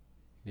did.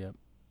 Yep.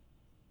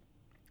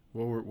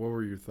 What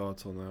were your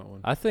thoughts on that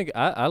one? I think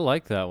I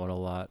like that one a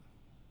lot,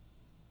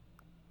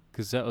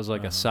 because that was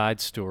like a Uh-huh. side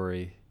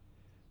story,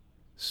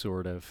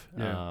 sort of,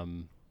 Yeah.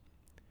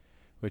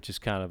 which is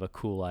kind of a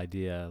cool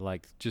idea.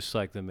 Like just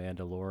like the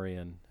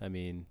Mandalorian. I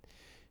mean,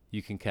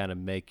 you can kind of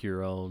make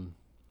your own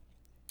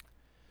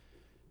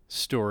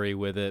story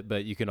with it,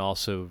 but you can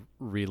also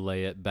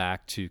relay it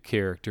back to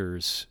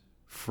characters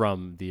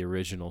from the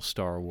original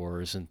Star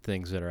Wars and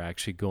things that are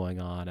actually going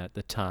on at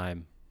the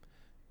time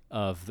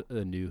of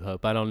A New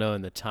Hope. I don't know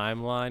in the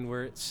timeline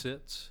where it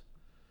sits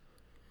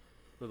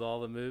with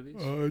all the movies.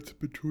 It's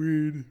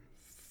between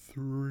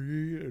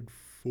 3 and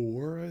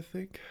 4, I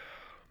think.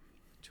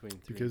 Between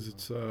three Because and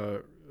it's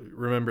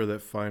remember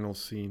that final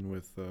scene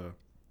with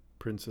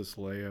Princess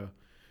Leia.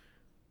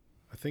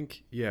 I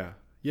think yeah,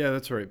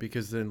 that's right.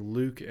 Because then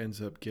Luke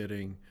ends up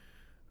getting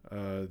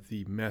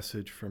the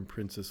message from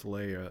Princess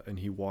Leia, and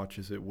he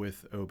watches it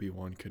with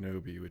Obi-Wan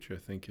Kenobi, which I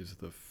think is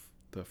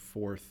the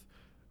fourth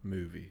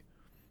movie.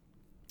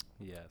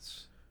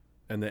 Yes.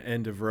 And the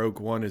end of Rogue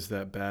One is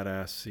that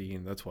badass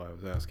scene. That's why I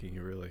was asking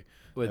you, really.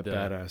 With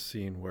That badass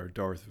scene where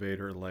Darth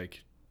Vader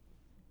like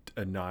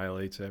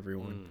annihilates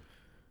everyone.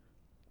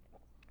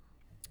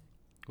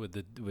 with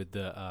the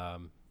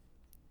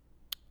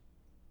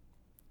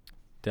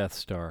Death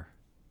Star.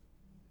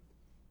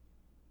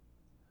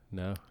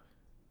 No.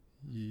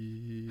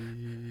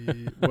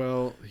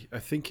 Well, I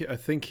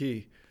think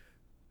he.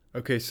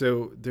 Okay,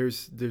 so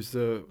there's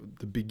the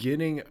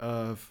beginning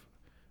of,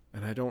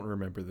 and I don't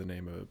remember the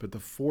name of it, but the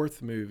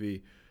fourth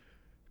movie,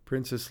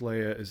 Princess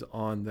Leia is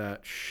on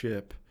that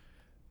ship,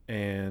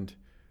 and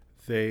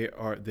they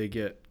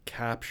get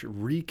recaptured.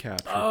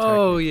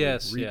 Oh, technically,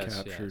 yes,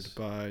 recaptured yes.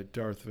 by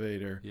Darth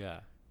Vader, Yeah.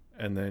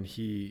 and then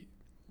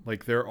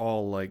they're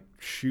all like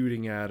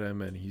shooting at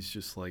him, and he's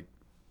just like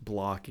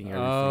blocking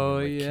everything, Oh,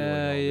 and, like,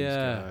 killing all these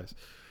yeah. guys.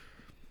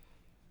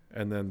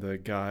 And then the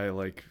guy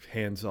like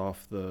hands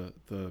off the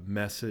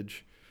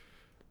message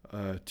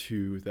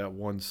to that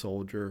one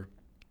soldier,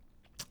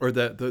 or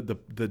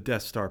the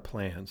Death Star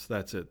plans.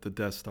 That's it, the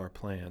Death Star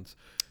plans,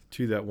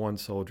 to that one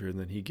soldier, and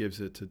then he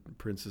gives it to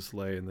Princess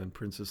Leia, and then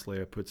Princess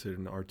Leia puts it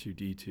in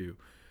R2D2,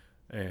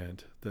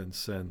 and then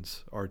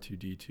sends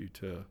R2D2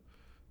 to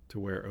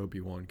where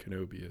Obi-Wan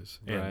Kenobi is,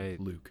 and Right.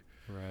 Luke.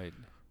 Right.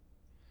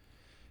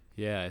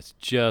 Yeah, it's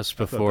just I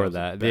thought before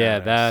that was a that. Yeah,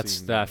 badass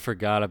scene, I though.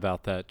 forgot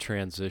about that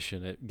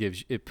transition.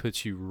 It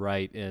puts you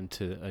right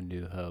into A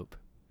New Hope.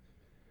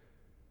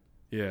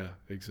 Yeah,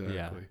 exactly.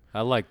 Yeah,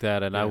 I like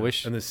that, and I Yeah.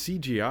 wish. And the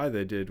CGI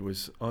they did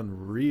was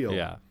unreal.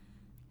 Yeah.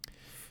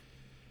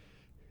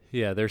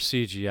 Yeah, their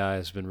CGI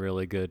has been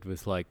really good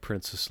with like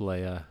Princess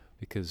Leia,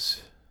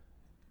 because,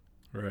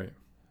 Right.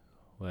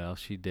 well,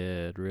 she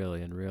did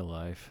really in real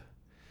life.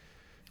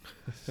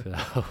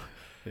 So,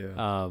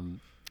 Yeah.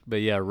 but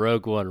yeah,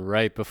 Rogue One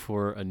right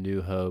before A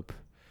New Hope,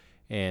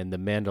 and The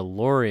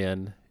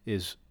Mandalorian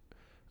is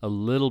a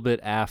little bit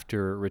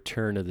after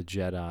Return of the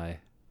Jedi,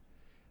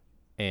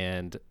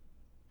 and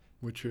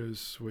Which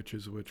is which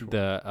one?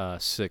 the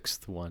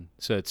sixth one.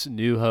 So it's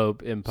New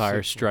Hope,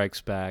 Empire Sixth one.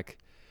 Strikes Back,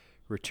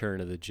 Return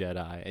of the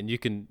Jedi, and you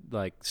can,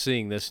 like,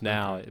 seeing this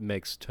now, Okay. it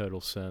makes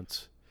total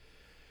sense.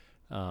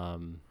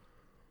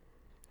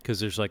 Because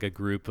there's like a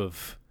group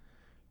of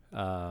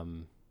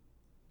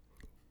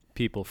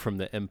people from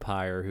the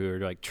Empire who are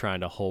like trying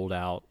to hold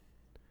out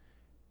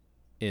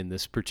in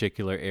this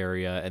particular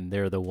area, and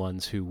they're the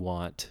ones who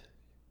want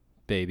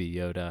Baby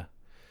Yoda,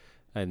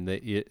 and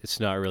it's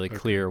not really Okay.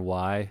 clear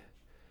why,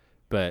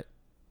 but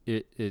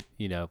it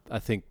I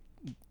think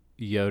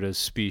Yoda's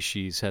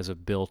species has a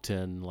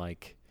built-in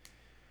like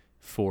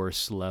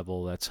force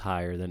level that's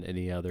higher than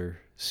any other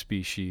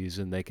species,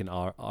 and they can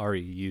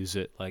already use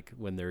it like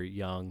when they're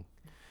young,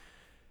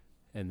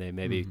 and they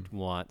maybe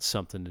want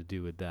something to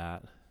do with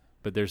that.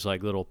 But there's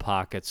like little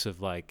pockets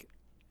of like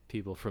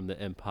people from the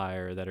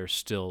Empire that are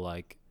still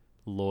like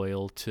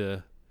loyal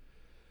to,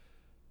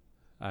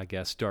 I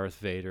guess, Darth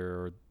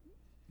Vader or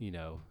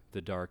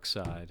the dark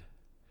side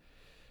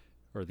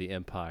or the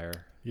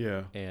Empire.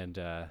 Yeah. And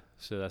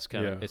so that's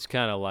kind of Yeah. it's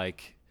kind of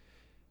like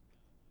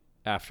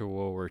after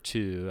World War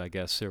II, I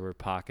guess there were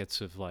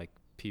pockets of like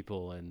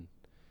people in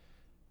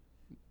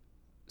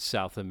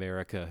South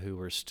America who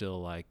were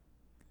still like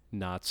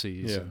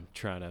Nazis Yeah. and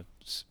trying to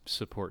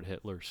support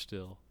Hitler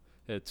still.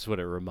 It's what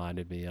it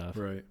reminded me of.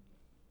 Right.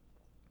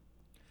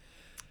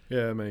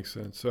 Yeah, that makes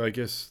sense. So I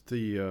guess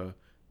the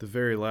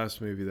very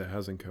last movie that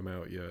hasn't come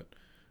out yet,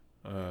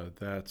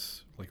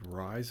 that's like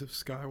Rise of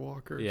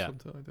Skywalker or Yeah.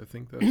 something. I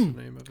think that's the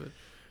name of it.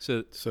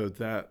 So So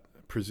that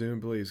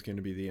presumably is going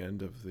to be the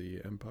end of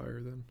the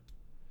Empire then.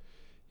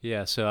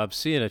 yeah, so I'm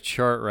seeing a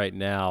chart right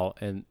now,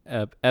 and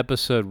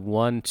episode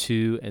 1,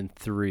 2, and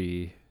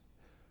 3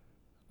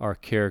 are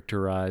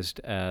characterized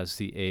as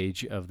the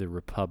Age of the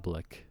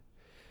Republic,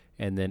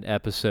 and then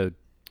episode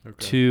Okay.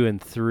 2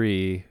 and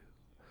 3,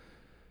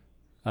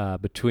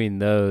 between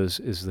those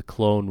is the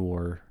Clone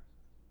War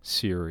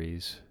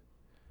series.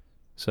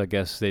 So I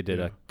guess they did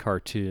Yeah. a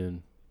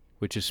cartoon,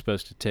 which is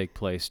supposed to take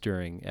place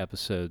during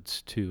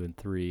episodes 2 and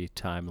 3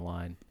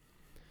 timeline.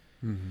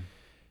 Mm-hmm.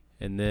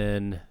 And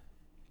then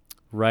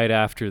right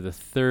after the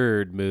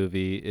third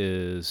movie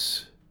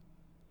is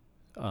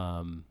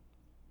the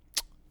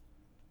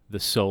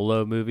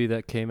Solo movie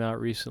that came out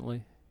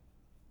recently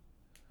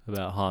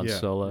about Han Yeah,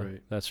 Solo.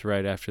 right. That's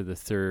right after the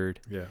third.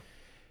 Yeah.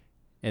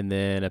 And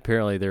then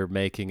apparently they're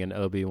making an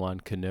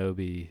Obi-Wan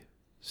Kenobi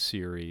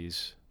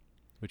series,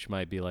 which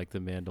might be like The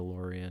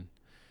Mandalorian,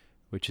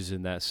 which is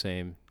in that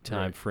same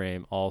time Right.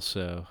 frame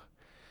also.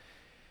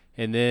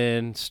 And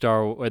then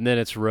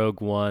it's Rogue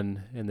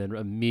One, and then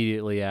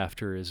immediately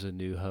after is A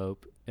New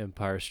Hope,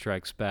 Empire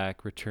Strikes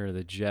Back, Return of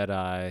the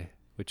Jedi,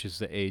 which is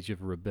the Age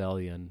of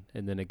Rebellion,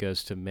 and then it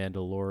goes to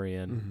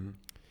Mandalorian, Mm-hmm.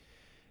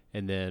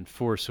 and then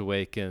Force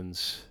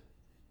Awakens,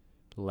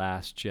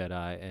 Last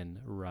Jedi, and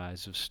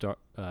Rise of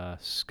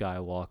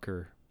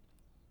Skywalker.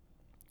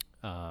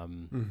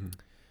 Mm-hmm.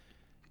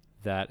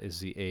 That is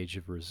the Age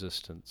of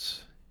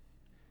Resistance.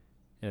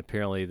 And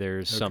apparently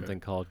there's Okay. something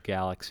called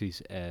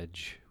Galaxy's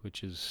Edge,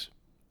 which is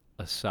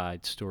a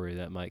side story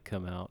that might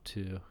come out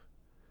too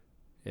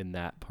in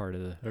that part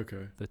of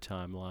Okay. the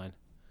timeline.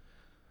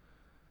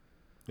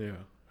 Yeah.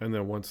 And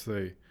then once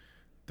they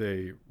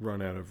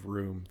run out of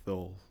room,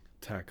 they'll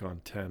tack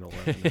on 10,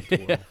 11, and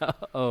 12. Yeah.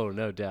 Oh,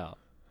 no doubt.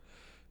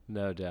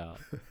 No doubt.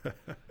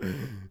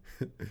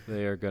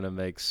 They are going to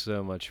make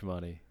so much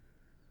money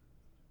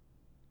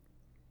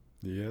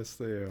Yes,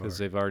 they are. because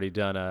they've already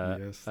done a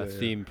Yes, they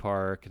theme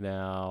park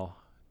now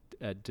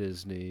at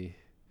Disney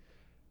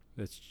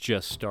that's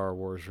just Star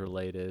Wars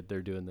related.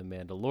 They're doing The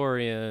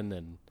Mandalorian,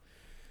 and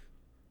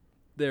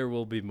there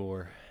will be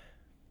more.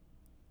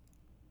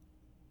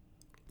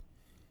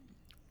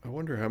 I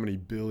wonder how many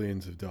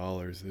billions of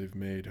dollars they've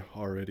made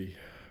already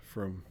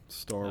from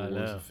Star I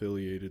Wars know.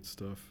 affiliated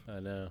stuff. I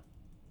know.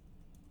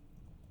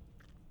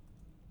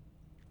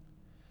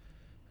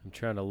 I'm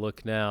trying to look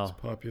It's now. a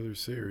popular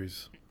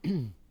series.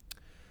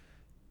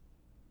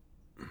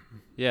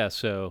 Yeah,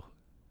 so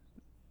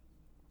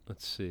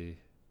let's see.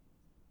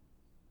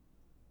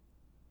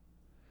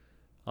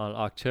 On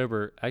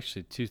October,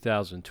 actually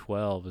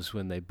 2012 is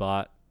when they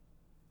bought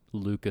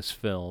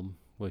Lucasfilm,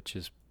 which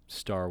is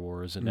Star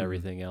Wars and Mhm.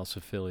 everything else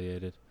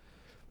affiliated,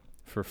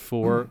 for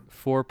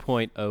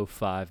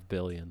 4.05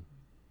 billion,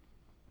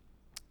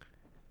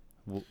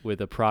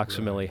 with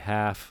approximately Right.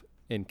 half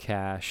in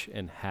cash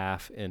and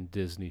half in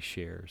Disney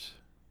shares,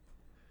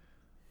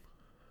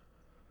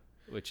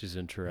 which is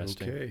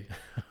interesting. Okay.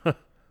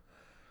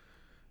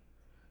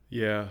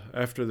 Yeah,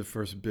 after the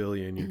first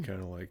billion, you're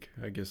kind of like,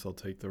 I guess I'll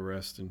take the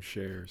rest in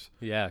shares.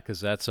 Yeah,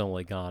 because that's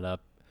only gone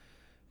up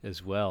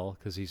as well.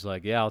 Because he's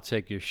like, yeah, I'll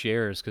take your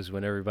shares, because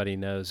when everybody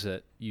knows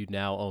that you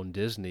now own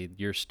Disney,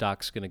 your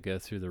stock's going to go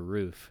through the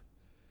roof.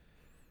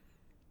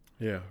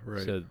 Yeah,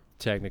 right. So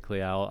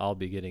technically, I'll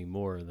be getting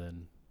more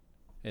than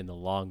in the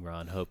long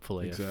run.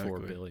 Hopefully, at 4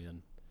 Exactly.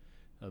 billion,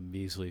 a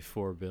measly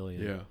 4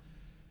 billion. Yeah.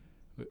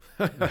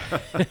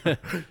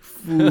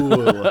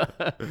 Fool.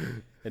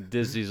 And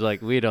Disney's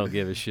like, we don't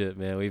give a shit,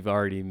 man. We've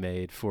already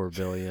made 4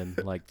 billion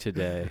like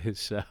today.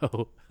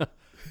 So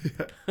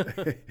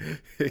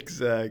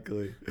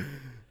Exactly.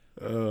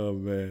 Oh,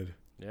 man.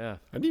 yeah,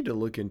 I need to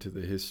look into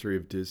the history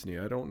of Disney.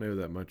 I don't know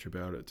that much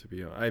about it, to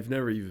be honest. I've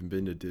never even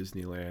been to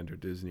Disneyland or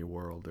Disney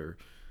World or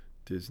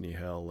Disney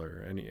Hell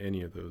or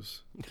any of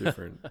those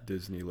different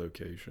Disney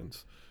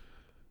locations.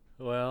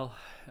 well,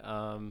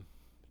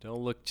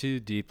 don't look too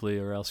deeply,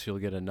 or else you'll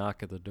get a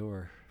knock at the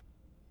door.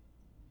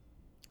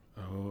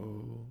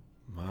 Oh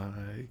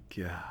my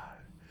God.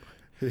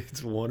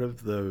 It's one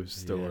of those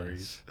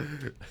stories.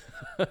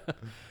 Yes.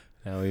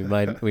 Now we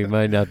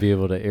might not be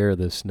able to air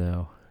this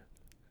now.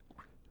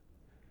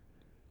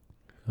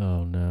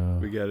 Oh no.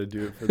 We got to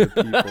do it for the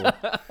people.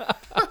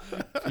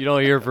 If you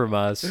don't hear from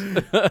us,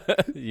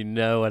 you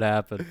know what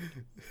happened.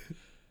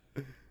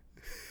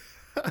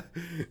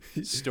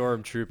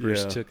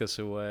 Stormtroopers Yeah. took us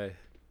away.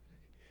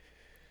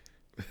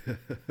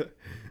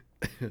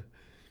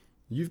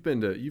 You've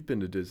been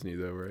to Disney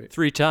though, right?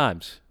 3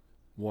 times.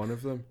 One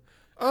of them.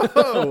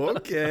 Oh,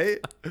 okay.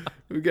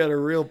 We got a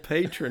real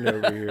patron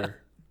over here.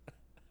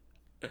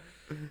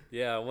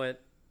 Yeah, I went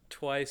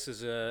twice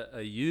as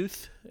a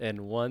youth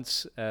and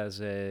once as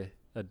a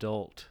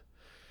adult.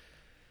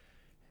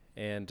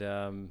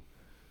 And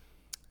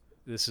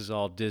this is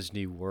all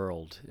Disney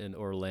World in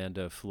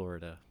Orlando,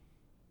 Florida.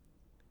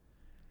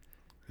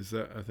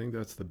 I think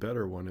that's the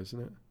better one, isn't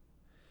it?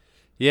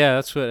 Yeah,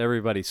 that's what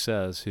everybody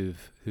says who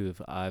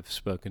I've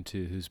spoken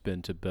to who's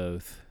been to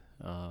both.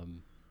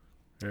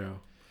 Yeah.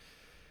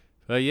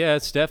 But yeah,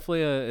 it's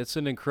definitely it's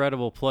an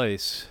incredible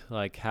place.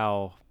 Like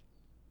how,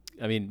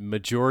 I mean,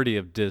 majority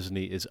of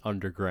Disney is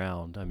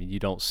underground. I mean, you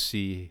don't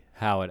see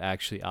how it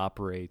actually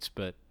operates,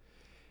 but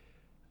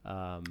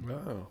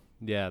Oh.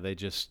 yeah,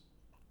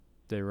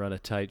 they run a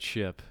tight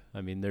ship.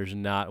 I mean, there's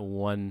not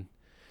one.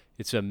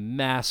 It's a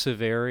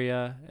massive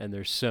area, and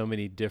there's so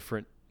many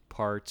different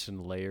parts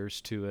and layers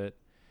to it.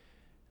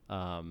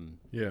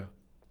 Yeah.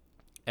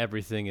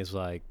 Everything is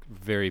like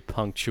very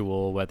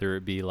punctual, whether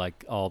it be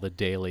like all the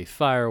daily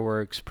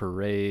fireworks,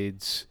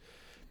 parades,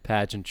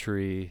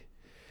 pageantry.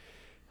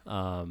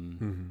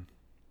 Mm-hmm.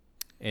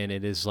 And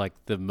it is like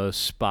the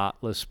most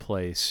spotless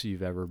place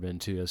you've ever been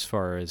to, as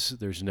far as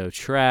there's no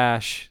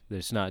trash,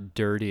 there's not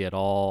dirty at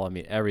all. I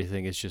mean,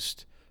 everything is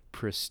just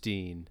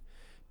pristine.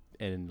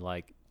 And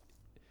like,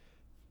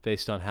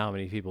 based on how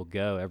many people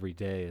go every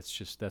day,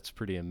 that's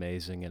pretty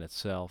amazing in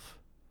itself.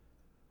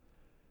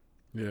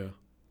 Yeah.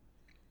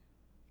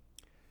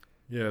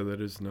 Yeah,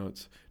 that is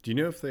nuts. Do you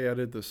know if they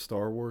added the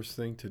Star Wars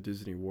thing to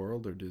Disney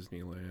World or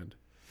Disneyland?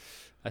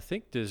 I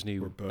think Disney.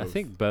 Or both? I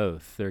think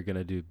both. They're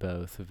gonna do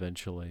both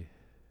eventually.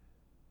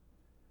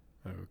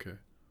 Oh, okay.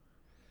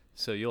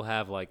 So you'll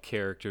have like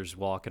characters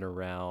walking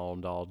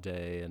around all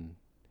day, and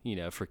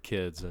for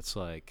kids, that's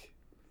like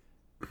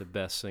the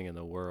best thing in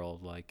the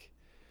world. Like,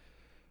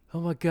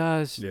 oh my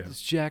gosh, Yeah.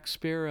 it's Jack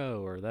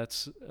Sparrow, or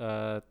that's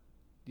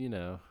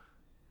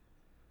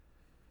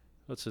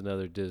what's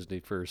another Disney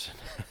person?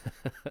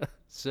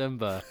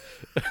 Simba.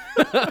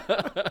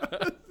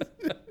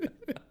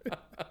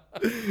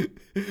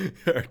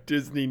 Our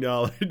Disney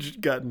knowledge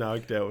got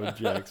knocked out with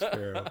Jack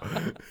Sparrow.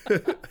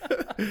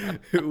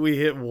 We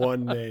hit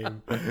one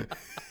name.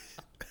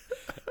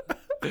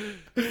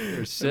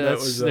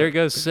 There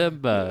goes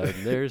Simba.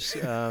 And there's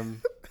dude,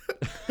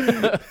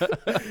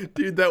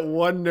 that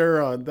one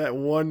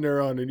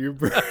neuron in your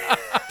brain.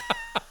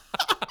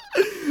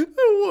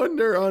 One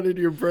neuron in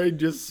your brain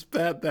just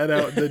spat that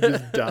out and then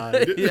just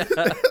died. Yeah.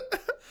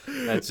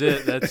 That's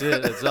it.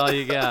 That's all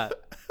you got.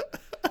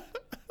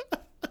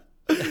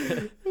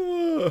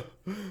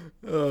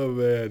 Oh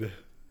man.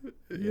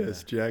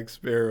 Yes, Jack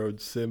Sparrow and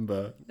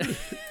Simba.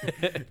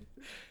 And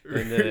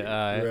the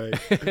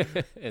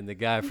Right. and the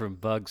guy from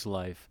Bug's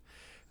Life,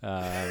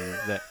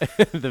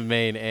 the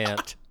main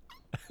ant.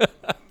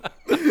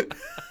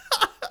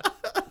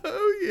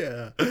 Oh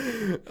yeah.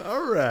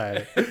 All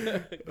right.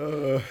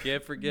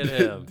 Can't forget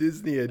him.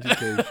 Disney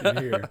education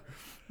here.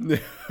 No,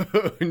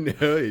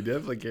 you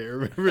definitely can't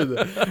remember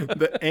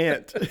the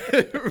ant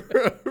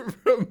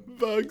from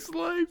Bug's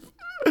Life.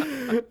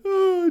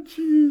 Oh,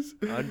 jeez.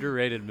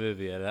 Underrated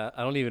movie. And I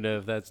don't even know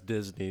if that's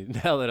Disney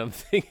now that I'm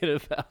thinking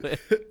about it.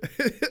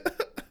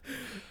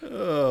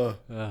 Oh,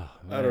 Oh,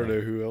 I don't man.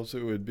 know who else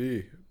it would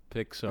be.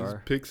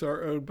 Pixar. Is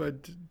Pixar owned by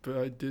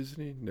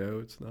Disney? No,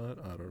 it's not.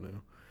 I don't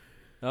know.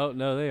 Oh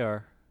no, they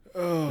are.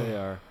 Oh, They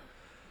are.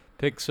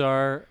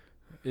 Pixar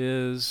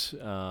is.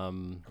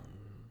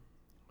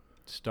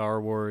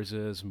 Star Wars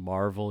is.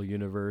 Marvel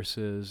Universe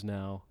is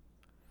now.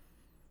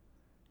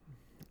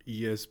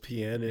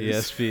 ESPN is.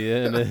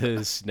 ESPN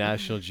is.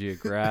 National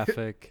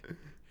Geographic.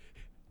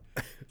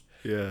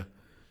 Yeah.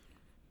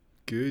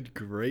 Good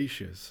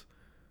gracious.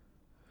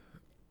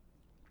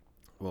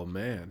 Well,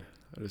 man,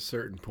 at a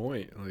certain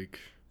point, like,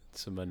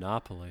 It's a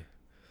monopoly.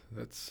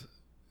 it's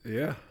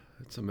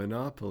a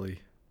monopoly.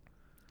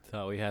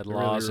 Thought we had It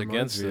laws really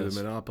reminds against me of this.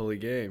 the Monopoly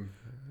game.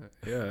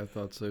 Yeah, I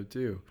thought so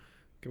too.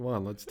 Come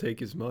on, let's take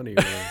his money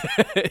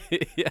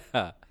away.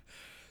 Yeah.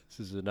 This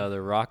is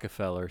another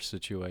Rockefeller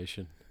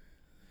situation.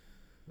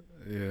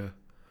 Yeah.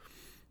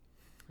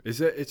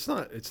 It's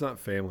not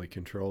family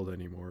controlled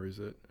anymore, is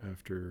it?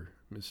 After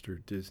Mr.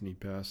 Disney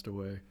passed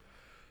away.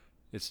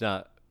 It's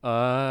not.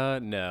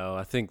 No.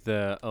 I think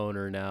the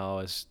owner now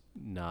is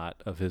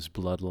not of his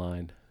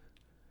bloodline.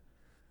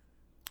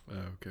 Oh,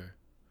 okay.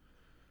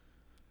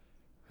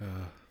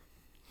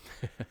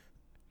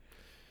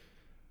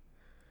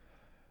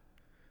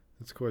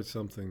 That's quite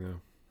something,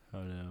 though.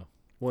 Oh no.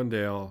 One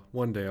day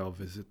I'll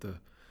visit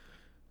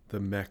the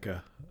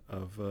mecca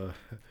of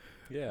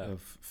Yeah.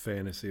 of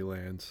fantasy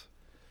lands.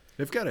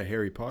 They've got a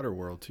Harry Potter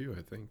world too,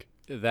 I think.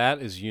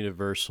 That is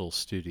Universal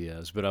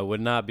Studios, but I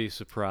would not be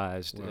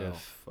surprised Well, if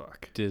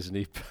fuck.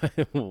 Disney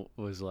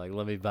was like,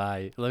 "Let me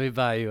buy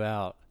you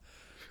out."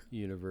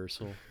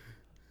 Universal.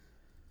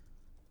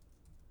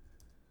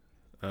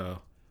 Oh,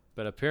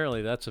 But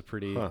apparently that's a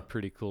pretty Huh.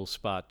 pretty cool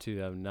spot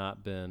too. I've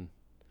not been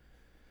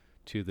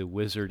to the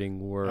Wizarding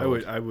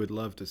World. I would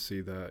love to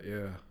see that.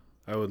 Yeah,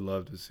 I would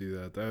love to see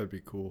that. That would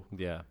be cool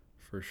Yeah.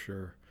 for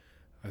sure.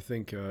 I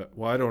think.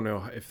 Well, I don't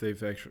know if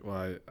they've actually.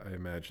 Well, I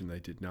imagine they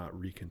did not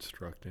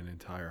reconstruct an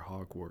entire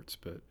Hogwarts,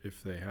 but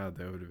if they had,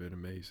 that would have been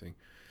amazing.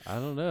 I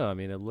don't know. I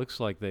mean, it looks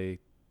like they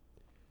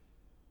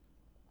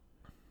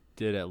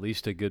did at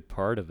least a good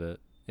part of it,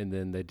 and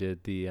then they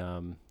did the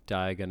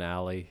Diagon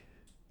Alley,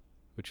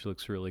 which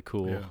looks really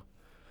cool.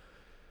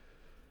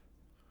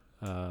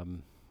 Yeah.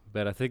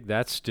 But I think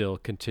that's still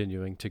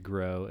continuing to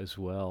grow as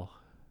well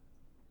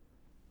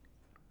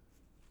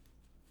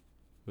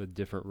with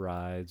different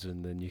rides,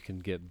 and then you can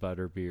get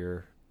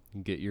butterbeer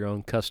and get your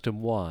own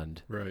custom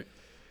wand. Right.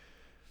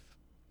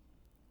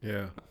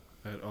 Yeah.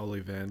 At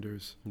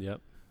Ollivander's.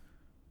 Yep.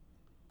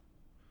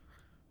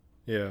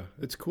 Yeah,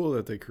 it's cool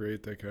that they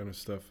create that kind of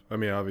stuff. I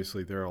mean,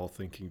 obviously, they're all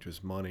thinking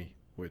just money,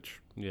 which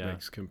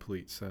makes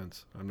complete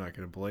sense. I'm not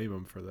going to blame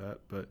them for that,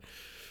 but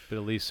at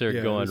least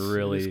they're going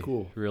really,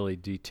 cool. really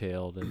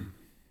detailed and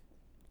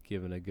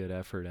giving a good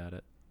effort at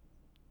it.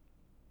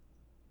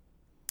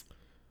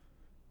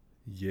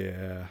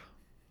 Yeah,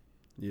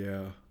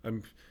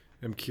 I'm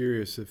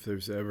curious if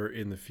there's ever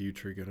in the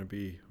future going to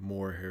be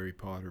more Harry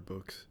Potter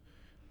books.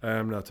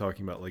 I'm not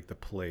talking about like the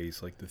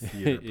plays, like the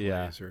theater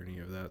plays or any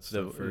of that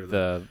stuff, or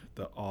the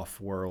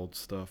off-world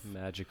stuff,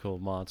 magical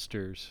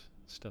monsters,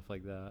 stuff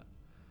like that.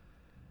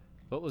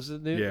 What was the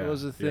new? What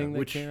was the thing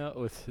that came out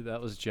with? That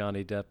was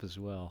Johnny Depp as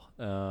well.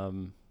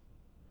 Oh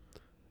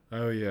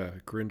yeah,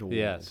 Grindelwald.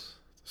 Yes,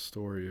 the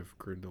story of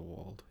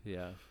Grindelwald.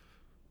 Yeah,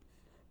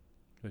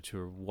 which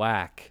were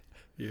whack.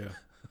 Yeah,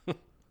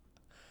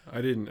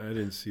 I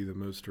didn't see the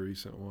most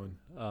recent one.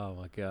 Oh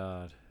my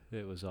God,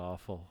 it was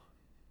awful.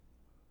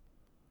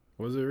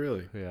 Was it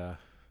really? Yeah.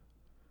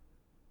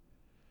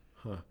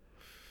 Huh.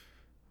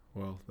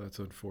 Well, that's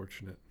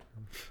unfortunate.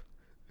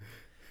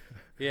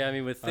 Yeah, I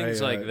mean, with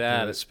things like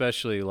that,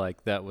 especially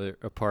like that were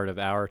a part of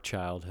our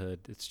childhood,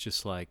 it's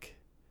just like,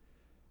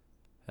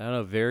 I don't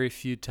know, very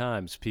few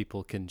times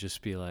people can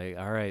just be like,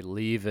 all right,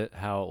 leave it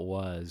how it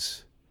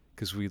was,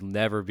 because we'll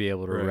never be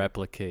able to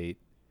replicate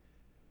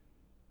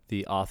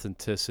the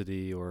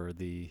authenticity or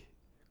the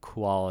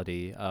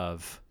quality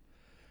of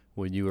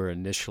when you were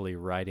initially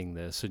writing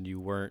this and you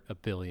weren't a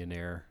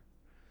billionaire.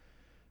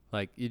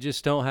 Like, you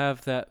just don't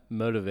have that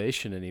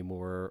motivation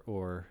anymore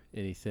or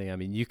anything. I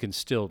mean, you can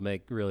still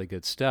make really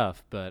good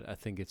stuff, but I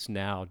think it's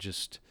now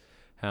just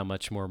how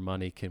much more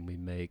money can we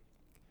make,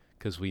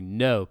 because we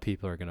know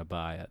people are going to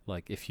buy it.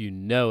 Like, if you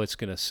know it's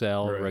going to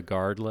sell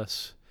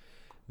regardless,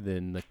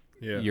 then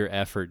your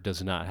effort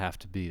does not have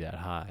to be that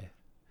high.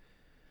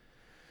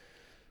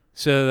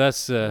 So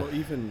that's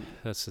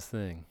that's the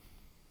thing.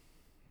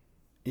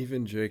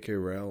 Even J.K.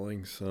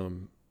 Rowling,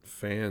 some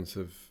fans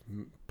have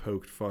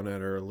poked fun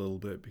at her a little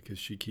bit because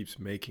she keeps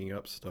making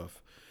up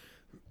stuff,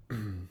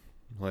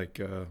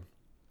 like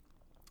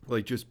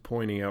just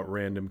pointing out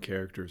random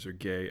characters are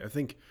gay. I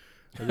think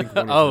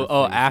one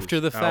of after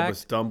the fact,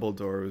 Albus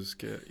Dumbledore was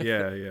gay.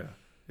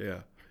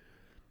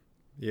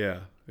 Yeah,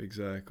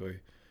 exactly.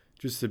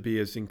 Just to be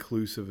as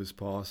inclusive as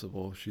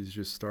possible, she's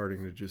just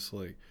starting to just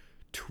like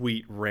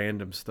tweet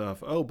random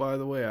stuff. Oh, by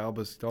the way,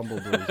 Albus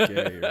Dumbledore is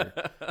gay, or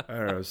I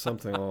don't know,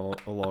 something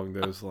along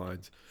those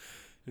lines.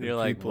 And you're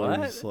like, what?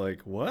 Are just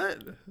like,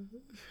 what?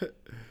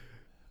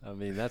 I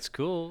mean, that's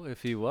cool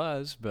if he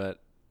was, but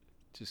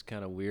just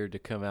kind of weird to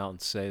come out and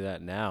say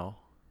that now.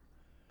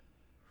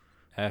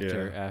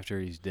 After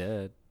he's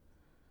dead.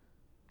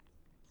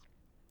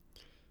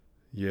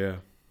 Yeah.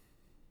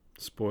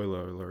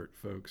 Spoiler alert,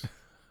 folks.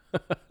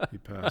 He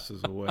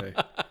passes away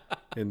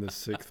in the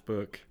 6th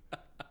book.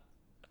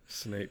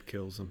 Snape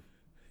kills him.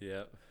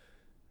 Yep.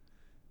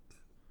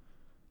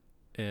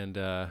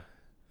 And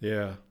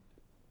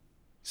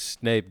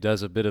Snape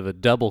does a bit of a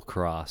double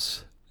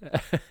cross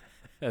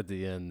at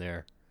the end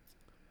there.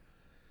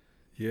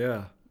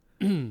 Yeah.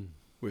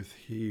 With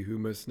he who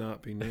must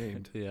not be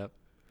named. Yep.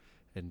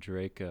 And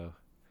Draco.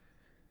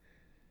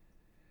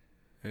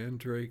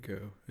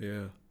 Yeah.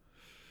 Wow.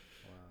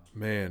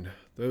 Man,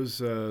 those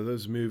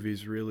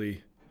movies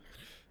really,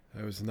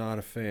 I was not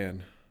a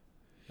fan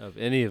of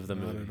any of the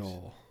movies. Not at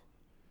all.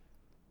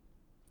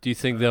 Do you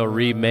think they'll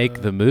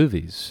remake the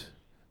movies?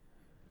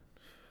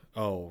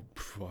 Oh,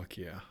 fuck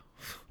yeah.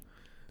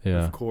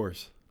 Yeah. Of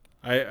course.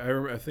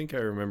 I think I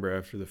remember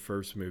after the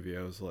first movie,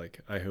 I was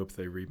like, I hope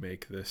they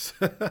remake this.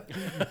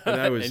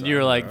 And you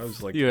were like, I was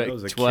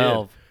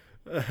 12.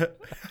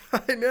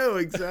 I know,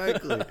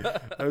 exactly.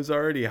 I was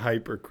already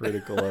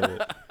hypercritical of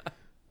it.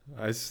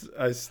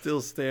 I still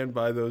stand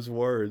by those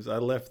words. I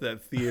left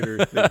that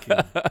theater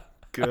thinking,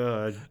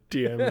 God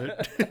damn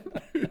it.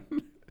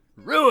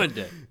 Ruined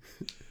it.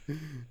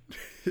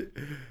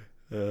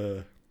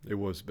 It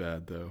was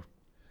bad though.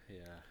 Yeah.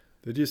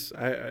 They just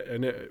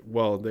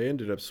they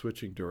ended up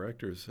switching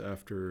directors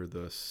after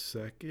the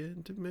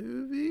second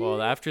movie.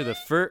 Well, after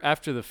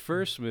the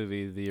first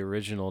movie, the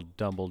original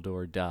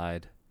Dumbledore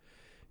died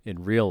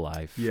in real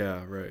life.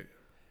 Yeah, right.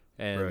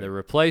 And the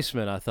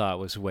replacement I thought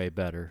was way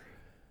better,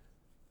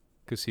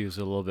 because he was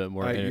a little bit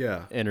more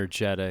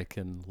energetic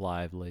and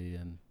lively,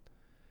 and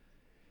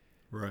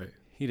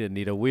he didn't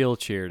need a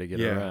wheelchair to get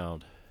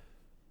around.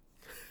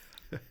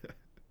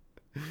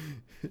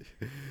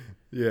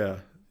 Yeah,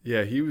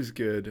 yeah, he was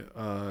good.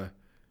 And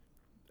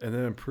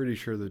then I'm pretty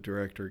sure the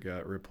director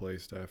got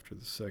replaced after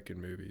the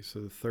second movie. So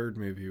the third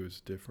movie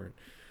was different.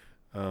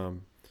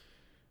 Um,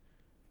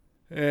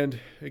 and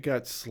it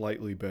got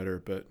slightly better,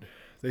 but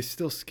they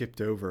still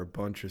skipped over a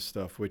bunch of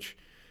stuff, which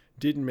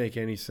didn't make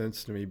any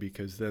sense to me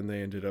because then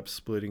they ended up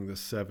splitting the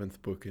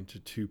seventh book into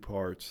two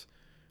parts.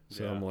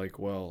 So Yeah. I'm like,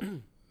 well,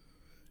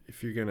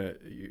 if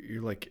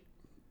you're like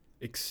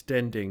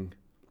extending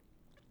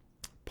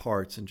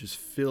parts and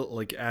just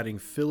like adding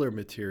filler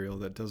material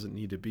that doesn't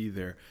need to be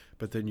there,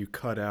 but then you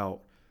cut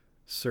out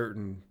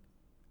certain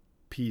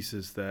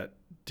pieces that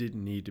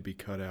didn't need to be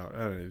cut out. I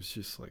don't know. It was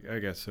just like, I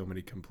got so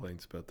many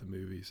complaints about the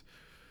movies.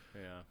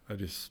 Yeah.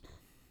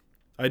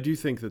 I do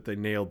think that they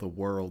nailed the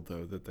world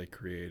though that they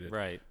created.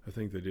 Right. I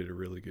think they did a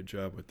really good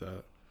job with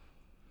that.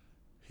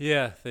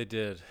 Yeah, they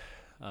did.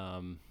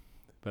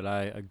 But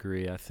I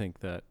agree. I think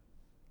that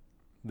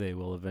they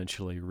will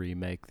eventually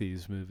remake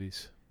these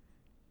movies.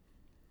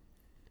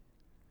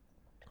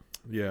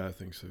 Yeah, I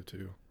think so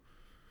too.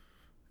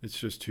 It's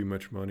just too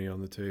much money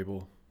on the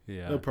table.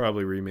 Yeah. They'll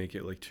probably remake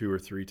it like 2 or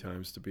 3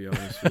 times, to be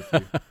honest with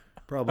you.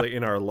 Probably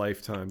in our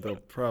lifetime, they'll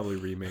probably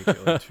remake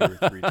it like 2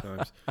 or 3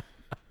 times.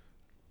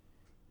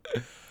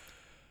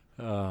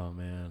 Oh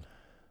man.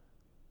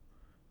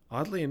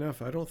 Oddly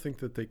enough, I don't think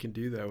that they can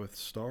do that with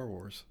Star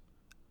Wars.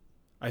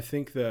 I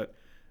think that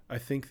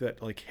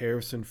like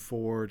Harrison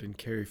Ford and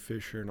Carrie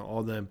Fisher and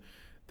all them,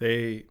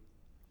 they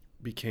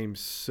became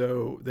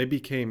so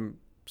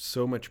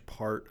much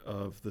part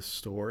of the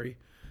story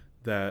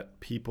that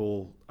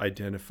people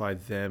identify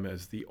them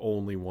as the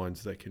only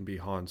ones that can be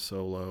Han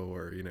Solo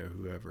or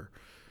whoever.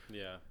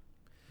 Yeah.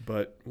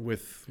 But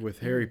with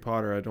Harry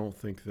Potter, I don't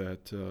think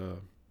that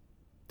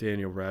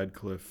Daniel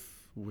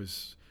Radcliffe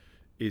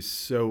is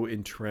so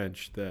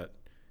entrenched that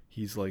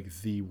he's like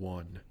the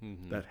one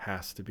that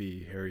has to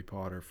be Harry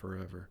Potter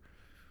forever.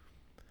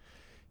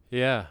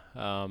 Yeah.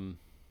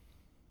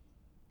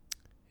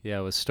 Yeah,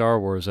 with Star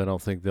Wars, I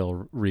don't think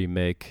they'll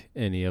remake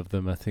any of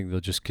them. I think they'll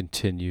just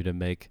continue to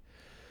make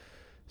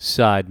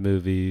side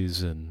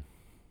movies and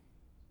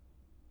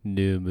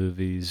new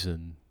movies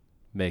and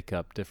make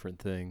up different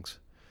things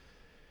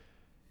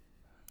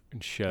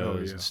and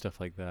shows and stuff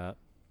like that.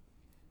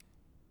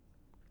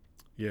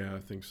 Yeah, I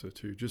think so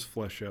too. Just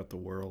flesh out the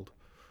world.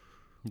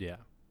 Yeah.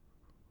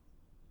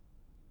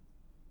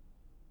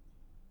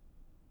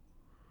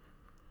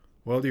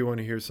 Well, do you want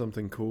to hear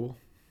something cool?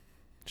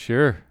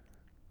 Sure.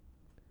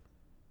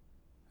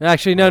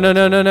 Actually, no. I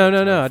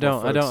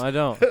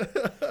don't.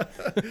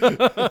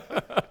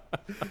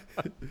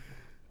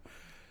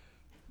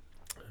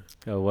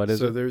 Oh, what is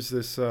so it?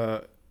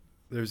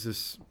 there's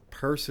this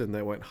person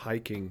that went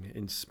hiking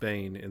in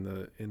Spain in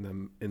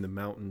the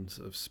mountains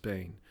of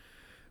Spain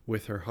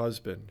with her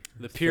husband,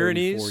 The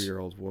Pyrenees?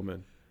 34-year-old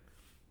woman.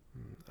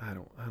 I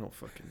don't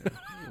fucking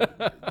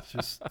know.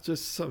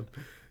 just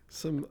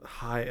some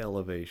high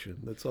elevation.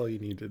 That's all you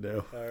need to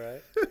know. All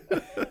right.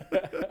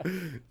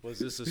 Was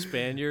this a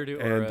Spaniard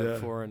or a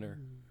foreigner?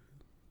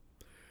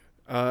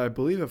 I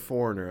believe a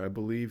foreigner. I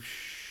believe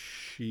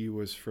she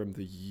was from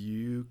the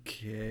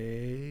UK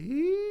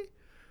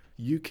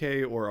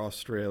or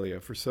Australia.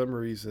 For some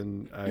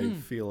reason, I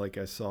feel like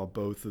I saw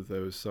both of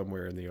those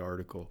somewhere in the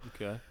article.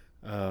 Okay.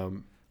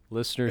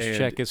 Listeners,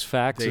 check his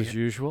facts as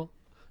usual.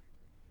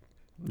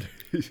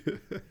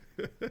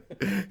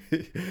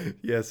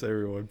 Yes,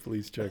 everyone,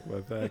 please check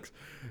my facts.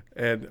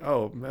 And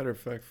matter of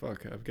fact,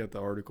 I've got the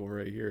article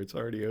right here. It's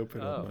already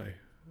open on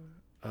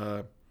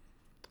my.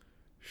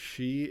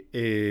 She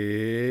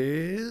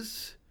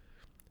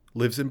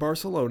lives in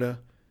Barcelona.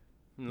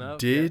 No.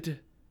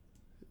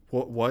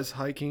 Was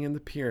hiking in the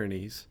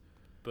Pyrenees.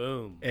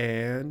 Boom.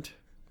 And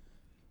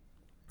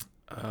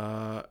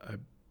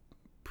I'm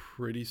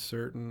pretty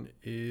certain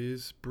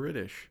is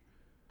British.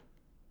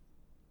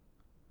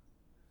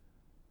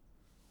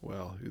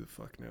 Well, who the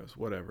fuck knows?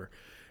 Whatever.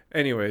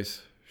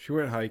 Anyways, she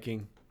went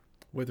hiking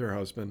with her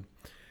husband.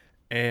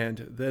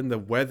 And then the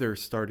weather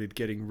started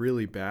getting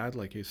really bad.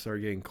 Like it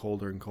started getting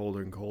colder and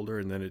colder and colder.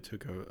 And then it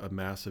took a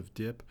massive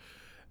dip.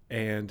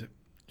 And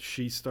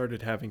she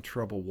started having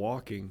trouble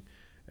walking.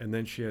 And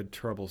then she had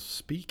trouble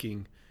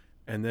speaking.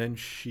 And then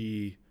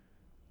she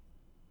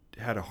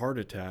had a heart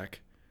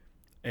attack.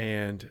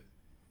 And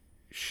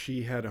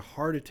she had a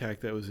heart attack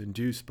that was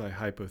induced by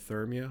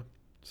hypothermia.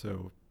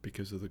 So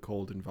because of the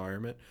cold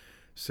environment.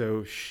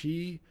 So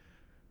she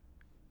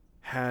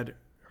had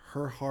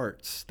her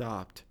heart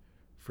stopped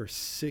for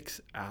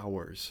 6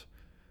 hours,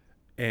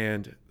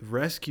 and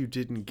rescue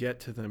didn't get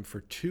to them for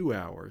 2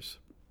 hours.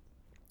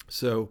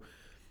 So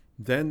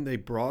then they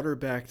brought her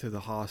back to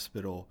the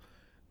hospital.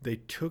 They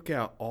took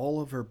out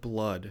all of her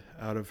blood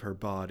out of her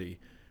body,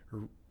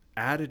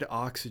 added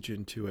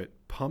oxygen to it,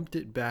 pumped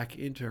it back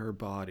into her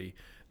body,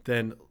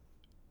 then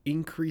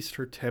increased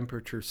her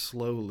temperature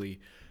slowly,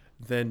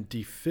 then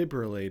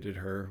defibrillated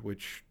her,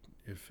 which,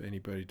 if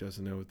anybody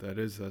doesn't know what that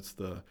is, that's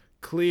the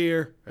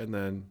clear, and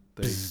then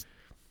they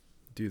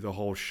do the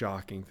whole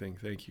shocking thing.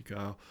 Thank you,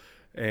 Kyle.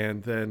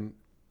 And then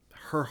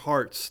her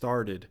heart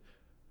started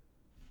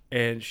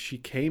and she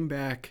came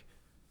back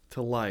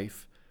to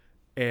life,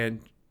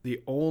 and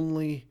the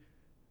only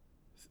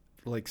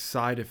like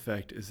side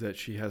effect is that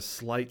she has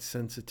slight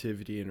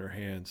sensitivity in her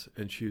hands,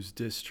 and she was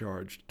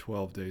discharged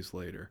 12 days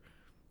later,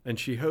 and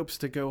she hopes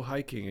to go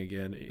hiking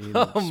again in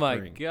Oh spring. my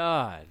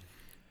God.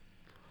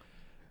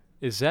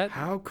 Is that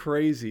How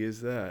crazy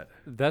is that?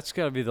 that's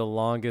got to be the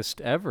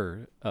longest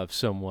ever of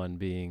someone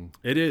being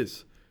It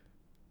is.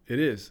 It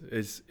is.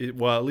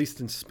 Well, at least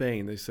in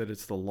Spain, they said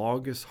it's the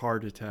longest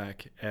heart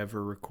attack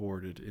ever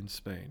recorded in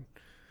Spain.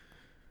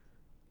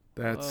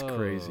 That's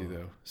crazy, Whoa.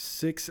 though.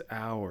 6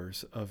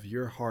 hours of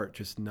your heart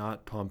just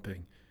not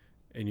pumping,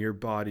 and your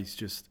body's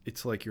just,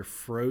 it's like you're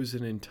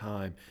frozen in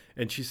time.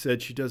 And she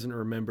said she doesn't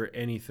remember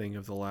anything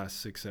of the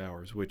last 6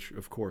 hours, which,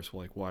 of course,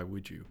 like, why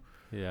would you?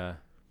 Yeah.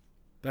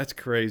 That's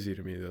crazy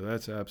to me, though.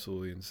 That's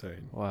absolutely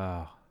insane.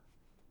 Wow.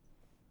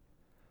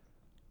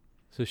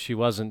 So she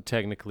wasn't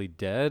technically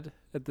dead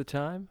at the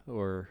time,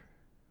 or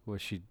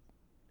was she?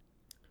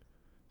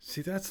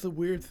 See, that's the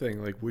weird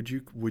thing. Like, would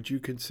you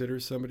consider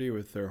somebody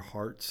with their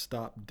heart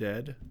stopped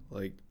dead,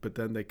 like, but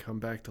then they come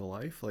back to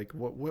life? Like,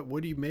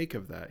 what do you make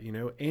of that? You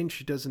know, and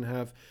she doesn't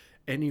have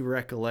any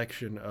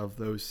recollection of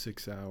those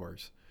 6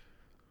 hours.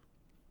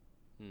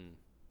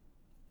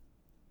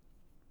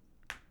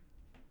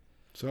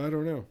 So I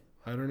don't know.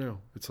 I don't know.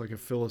 It's like a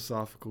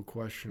philosophical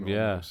question.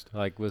 Yeah. Almost.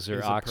 Like, was there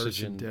Is a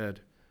oxygen? person dead?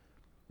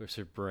 Was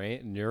her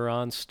brain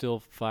neurons still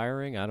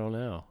firing? I don't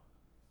know.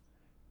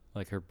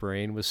 Like her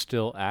brain was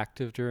still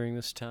active during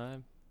this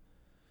time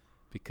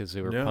because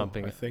they were No,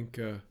 pumping I it. think.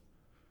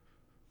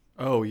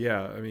 Oh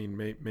yeah, I mean,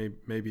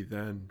 maybe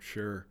then,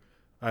 sure.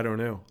 I don't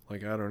know.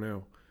 Like, I don't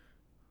know.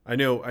 I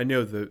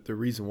know the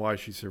reason why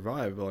she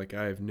survived, but like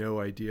I have no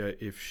idea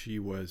if she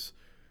was,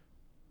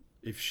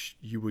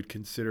 you would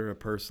consider a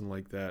person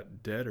like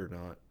that dead or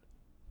not.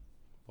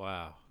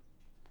 Wow.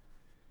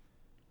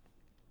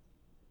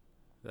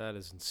 That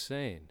is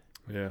insane.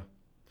 Yeah.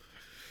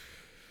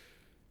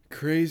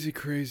 Crazy,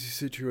 crazy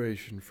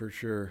situation for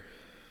sure.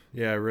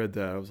 Yeah, I read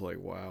that. I was like,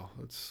 wow,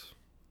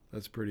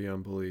 that's pretty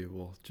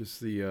unbelievable.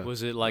 Just the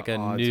Was it like the a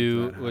odds of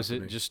new? that Was it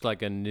happening. just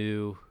like a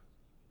new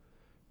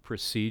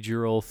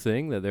procedural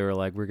thing that they were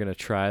like, we're gonna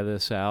try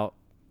this out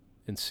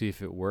and see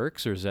if it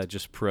works, or is that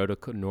just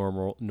protocol,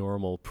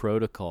 normal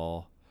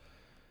protocol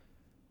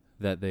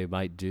that they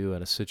might do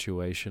in a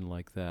situation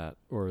like that,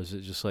 or is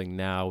it just like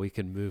now we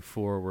can move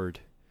forward,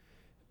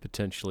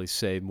 potentially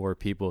save more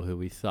people who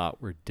we thought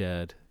were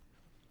dead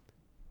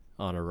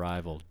on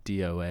arrival?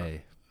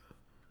 DOA.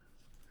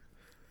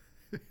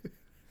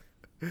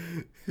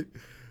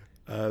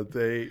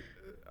 They,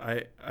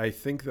 I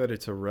think that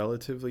it's a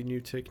relatively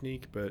new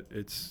technique, but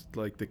it's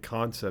like the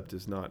concept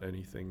is not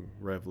anything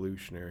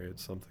revolutionary.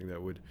 It's something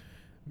that would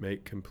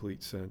make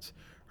complete sense.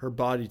 Her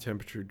body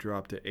temperature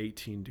dropped to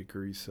 18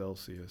 degrees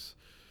Celsius.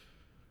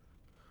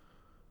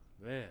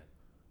 Man.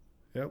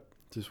 Yep,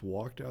 just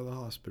walked out of the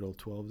hospital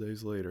 12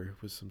 days later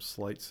with some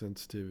slight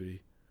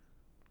sensitivity.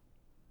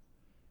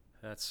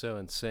 That's so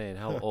insane.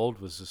 How old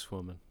was this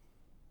woman?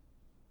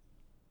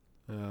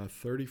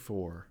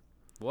 34.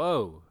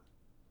 Whoa.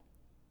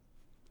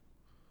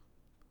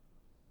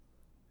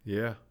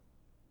 Yeah.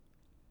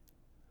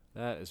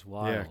 That is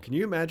wild. Yeah. Could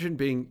you imagine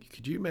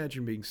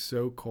being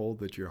so cold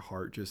that your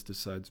heart just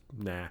decides,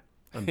 nah,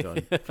 I'm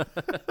done.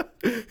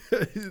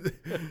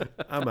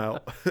 I'm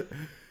out.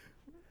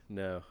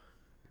 No.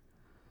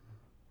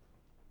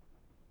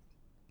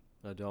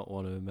 I don't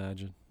want to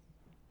imagine.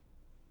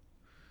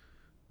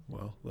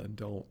 Well, then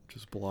don't.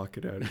 Just block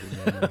it out of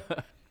your memory.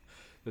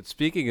 But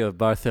speaking of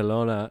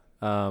Barcelona,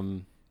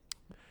 Oh,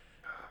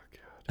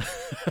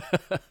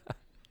 God.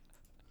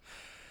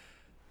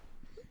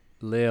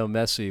 Leo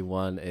Messi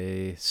won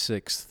a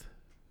 6th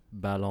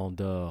Ballon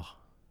d'Or.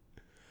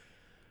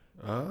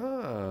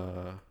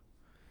 Ah,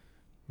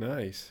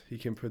 nice. He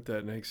can put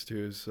that next to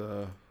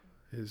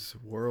his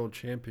world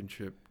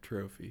championship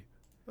trophy.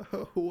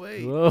 Oh,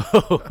 wait. Whoa.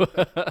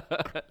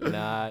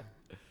 Not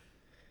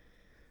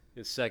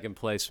his second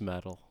place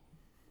medal.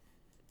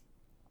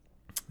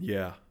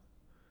 Yeah.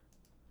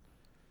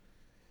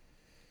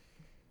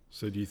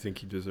 So do you think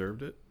he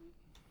deserved it?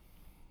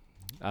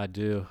 I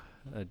do.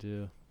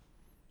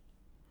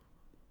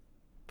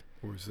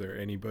 Or was there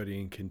anybody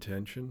in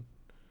contention?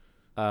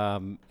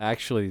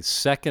 Actually,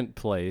 second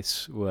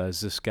place was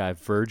this guy,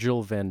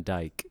 Virgil van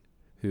Dijk,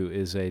 who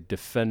is a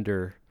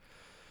defender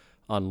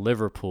on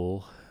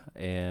Liverpool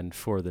and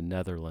for the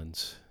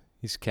Netherlands.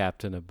 He's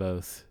captain of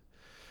both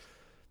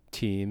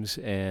teams,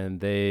 and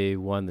they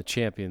won the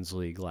Champions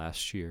League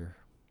last year.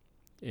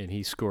 And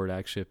he scored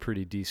actually a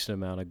pretty decent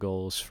amount of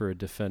goals for a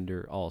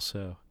defender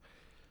also.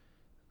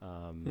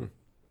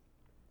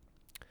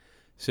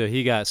 So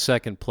he got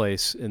second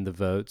place in the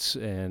votes,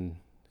 and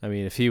I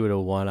mean, if he would have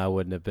won, I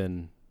wouldn't have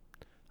been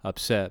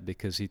upset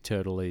because he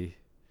totally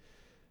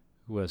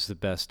was the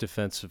best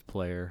defensive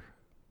player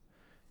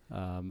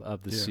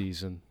of the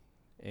season.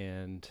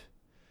 And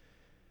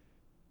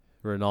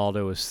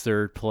Ronaldo was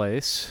third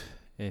place,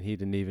 and he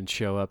didn't even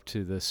show up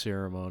to the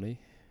ceremony.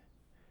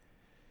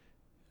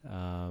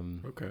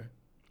 Okay.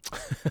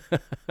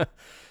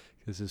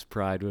 because his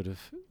pride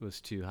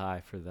was too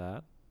high for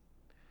that.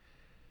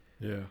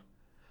 Yeah.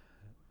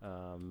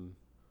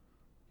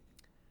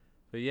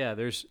 But yeah,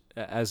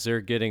 as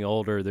they're getting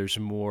older, there's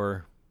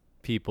more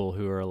people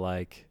who are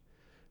like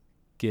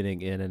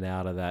getting in and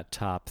out of that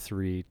top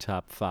 3,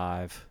 top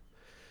 5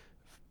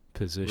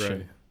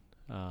 position.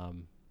 Right.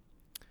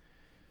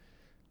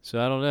 So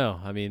I don't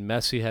know. I mean,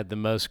 Messi had the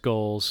most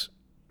goals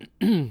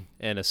and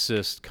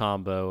assist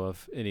combo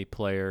of any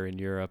player in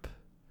Europe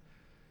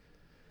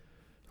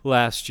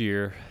last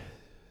year.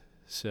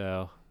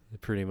 So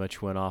it pretty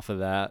much went off of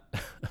that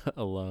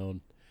alone.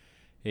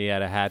 He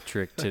had a hat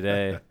trick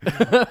today.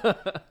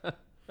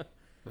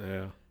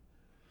 Yeah.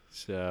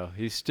 So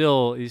he's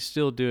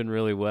still doing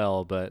really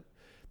well, but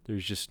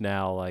there's just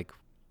now like,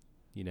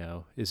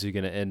 is he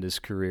going to end his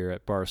career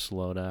at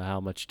Barcelona? How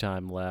much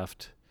time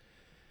left?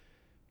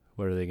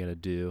 What are they going to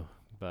do?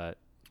 But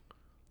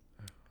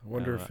I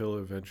wonder if he'll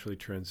eventually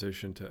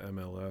transition to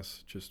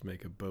MLS, just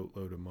make a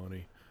boatload of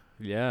money.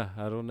 Yeah,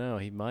 I don't know.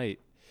 He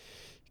might.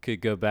 He could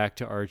go back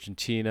to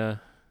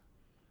Argentina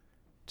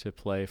to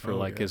play for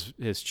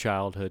his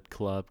childhood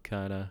club,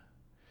 kind of.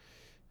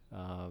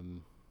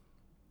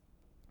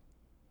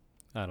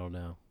 I don't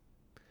know.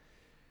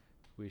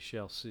 We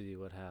shall see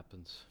what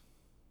happens.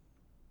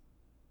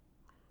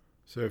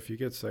 So if you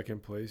get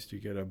second place, do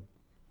you get a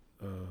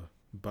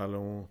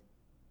Ballon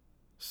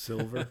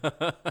Silver?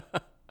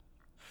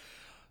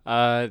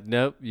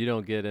 Nope, you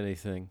don't get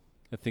anything.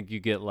 I think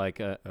you get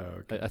like I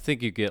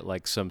think you get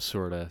like some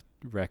sort of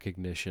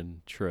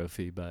recognition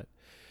trophy, but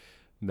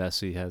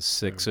Messi has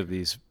 6 of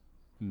these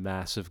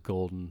massive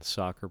golden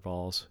soccer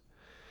balls.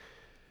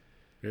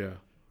 Yeah.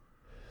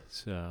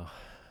 So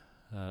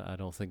I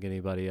don't think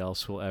anybody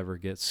else will ever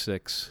get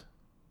 6,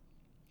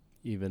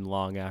 even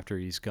long after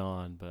he's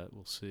gone, but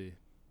we'll see.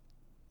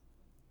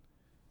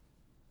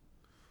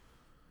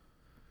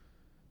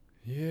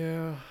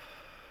 Yeah.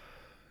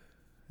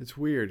 It's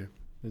weird.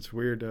 It's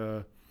weird.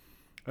 I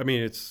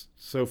mean, it's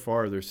so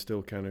far they're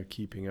still kind of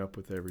keeping up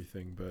with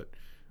everything, but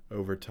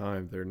over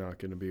time they're not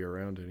going to be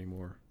around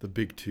anymore. The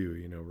big two,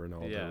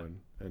 Ronaldo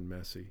and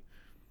Messi.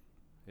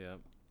 Yeah.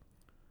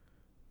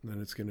 Then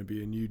it's going to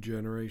be a new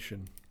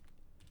generation.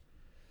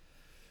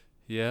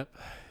 Yep.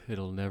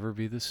 It'll never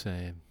be the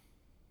same.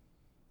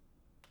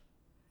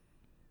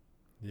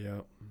 Yeah.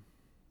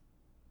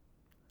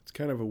 It's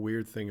kind of a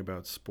weird thing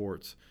about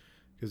sports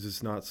because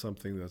it's not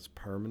something that's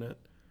permanent.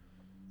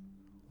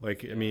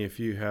 Like, I mean, if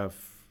you're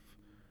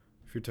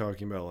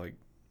talking about like,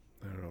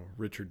 I don't know,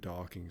 Richard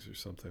Dawkins or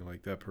something,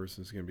 like that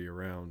person's going to be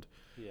around.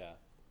 Yeah.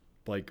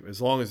 Like,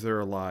 as long as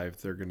they're alive,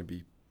 they're going to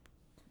be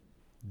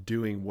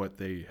doing what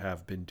they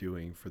have been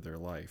doing for their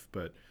life.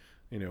 But,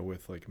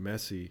 with like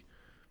Messi,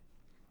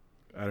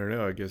 I don't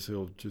know, I guess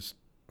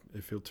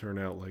if he'll turn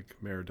out like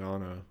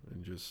Maradona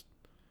and just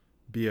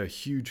be a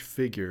huge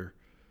figure,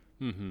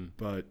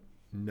 but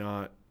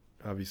not,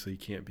 obviously he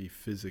can't be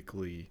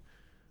physically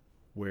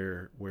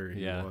where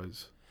he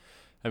was.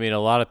 I mean, a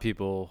lot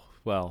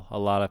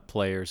of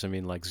players, I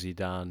mean, like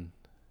Zidane,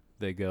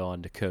 they go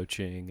on to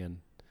coaching and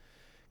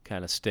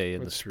kind of stay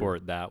in the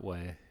sport that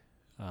way,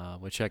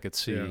 which I could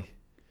see. Yeah.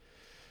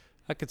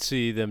 I could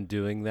see them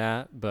doing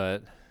that,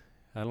 but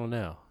I don't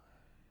know.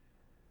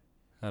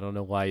 I don't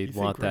know why you'd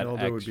want that.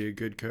 Ronaldo would be a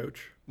good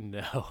coach?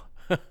 No.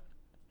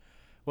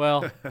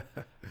 Well,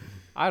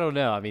 I don't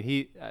know. I mean,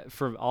 he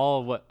from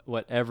all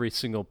what every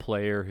single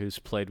player who's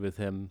played with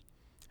him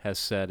has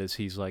said is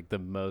he's like the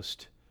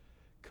most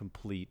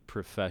complete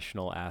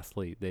professional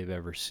athlete they've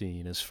ever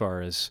seen, as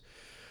far as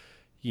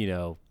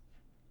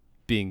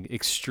being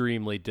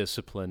extremely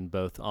disciplined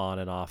both on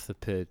and off the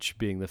pitch,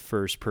 being the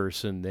first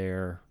person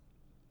there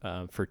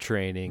for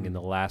training and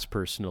the last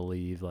person to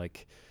leave,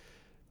 like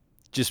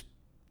just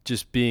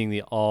being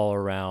the all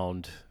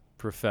around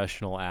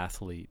professional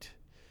athlete.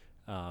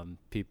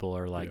 People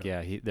are like,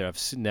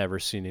 I've never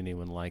seen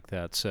anyone like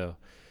that. So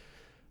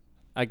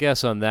I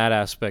guess on that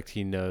aspect,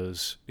 he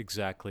knows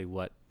exactly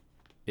what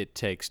it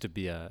takes to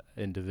be a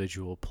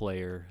individual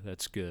player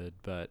that's good.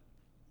 But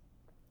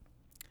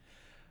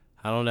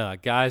I don't know.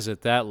 Guys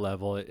at that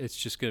level, it's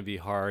just going to be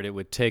hard. It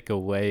would take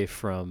away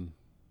from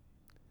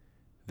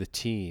the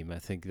team. I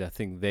think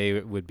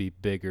they would be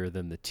bigger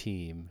than the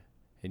team,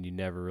 and you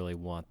never really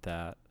want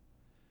that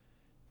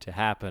to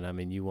happen. I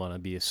mean, you want to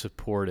be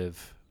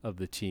supportive of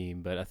the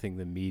team, but I think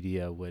the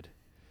media would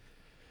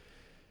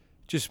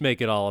just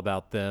make it all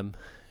about them,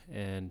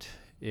 and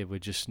it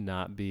would just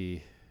not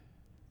be.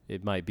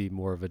 It might be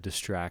more of a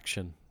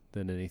distraction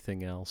than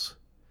anything else.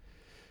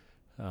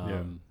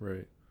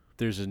 Right.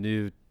 There's a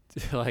new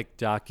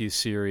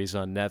docu-series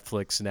on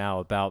Netflix now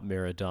about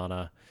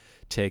Maradona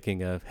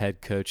taking a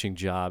head coaching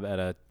job at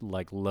a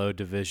low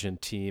division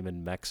team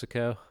in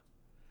Mexico.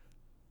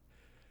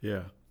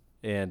 Yeah.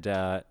 And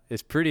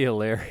it's pretty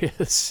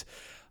hilarious.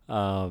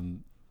 But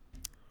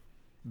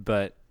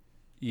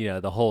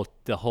the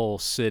whole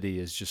city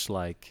is just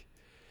like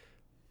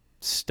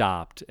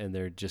stopped, and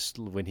they're just,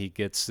 when he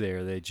gets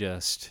there, they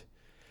just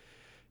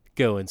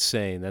go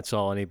insane. That's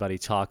all anybody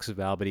talks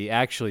about. But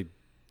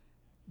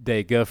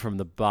they go from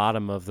the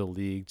bottom of the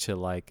league to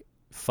like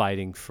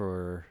fighting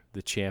for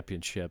the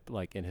championship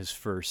like in his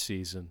first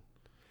season.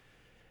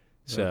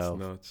 That's So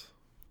nuts.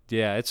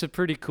 yeah, it's a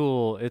pretty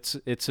cool. It's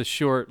a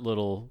short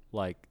little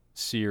like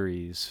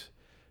series,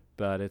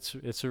 but it's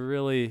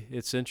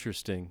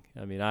interesting.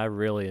 I mean, I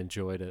really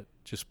enjoyed it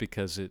just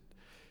because it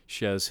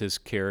shows his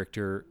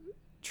character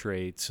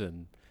traits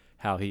and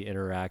how he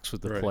interacts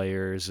with the Right.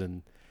 players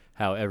and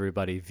how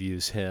everybody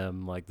views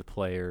him. Like the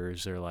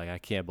players are like, I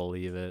can't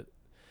believe it.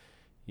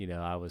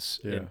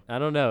 Yeah. I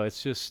don't know.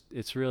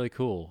 It's really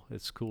cool.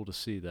 It's cool to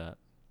see that.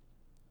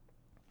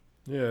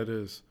 Yeah, it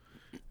is.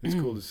 It's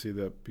cool to see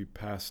that be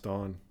passed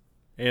on,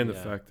 and the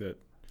Yeah. fact that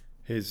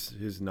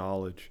his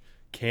knowledge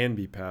can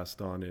be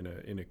passed on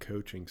in a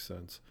coaching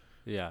sense.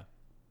 Yeah.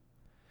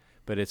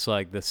 But it's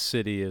like the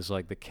city is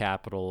like the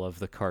capital of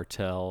the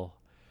cartel,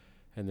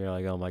 and they're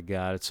like, oh my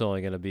God, it's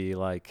only going to be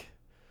like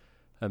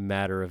a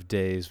matter of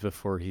days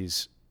before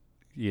he's,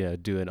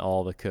 doing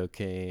all the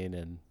cocaine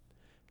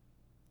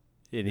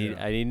Yeah.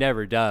 and he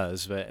never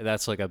does, but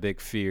that's like a big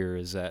fear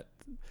is that,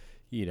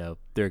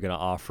 they're going to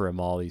offer him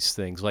all these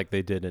things like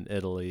they did in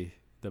Italy,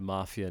 the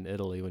mafia in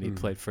Italy when he Hmm.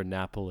 played for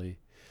Napoli.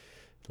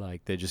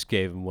 Like they just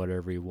gave him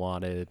whatever he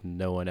wanted and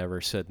no one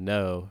ever said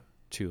no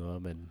to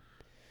him. And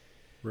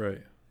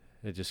Right.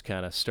 it just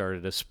kind of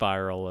started a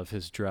spiral of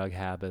his drug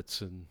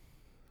habits. And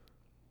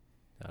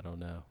I don't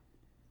know,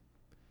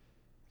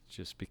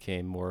 just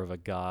became more of a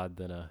god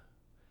than a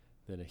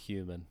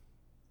human.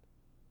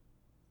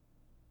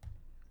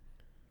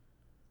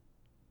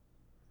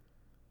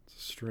 It's a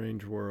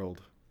strange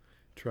world,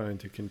 trying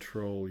to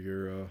control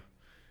your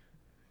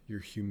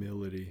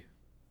humility,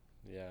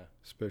 Yeah.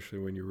 especially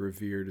when you're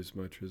revered as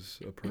much as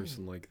a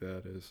person like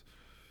that is.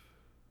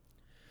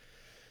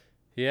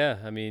 Yeah,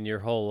 I mean, your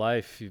whole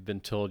life you've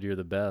been told you're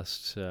the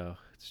best, so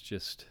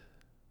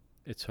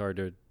it's hard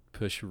to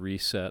push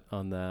reset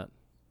on that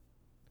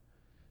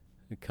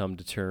and come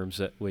to terms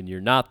that when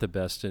you're not the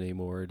best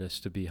anymore,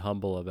 just to be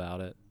humble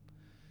about it.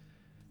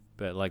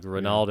 But like Yeah.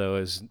 Ronaldo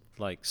is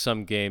like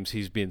some games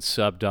he's being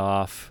subbed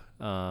off.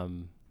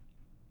 Some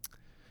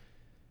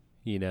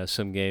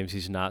games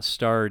he's not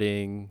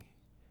starting,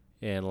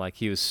 and like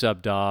he was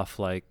subbed off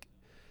like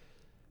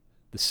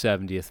the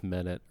 70th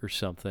minute or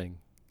something,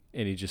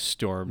 and he just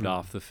stormed Hmm.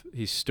 off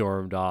he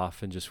stormed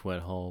off and just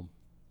went home.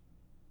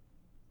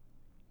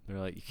 They're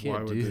like, you Why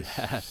can't would do they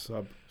that.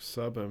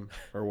 sub him,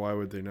 or why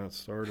would they not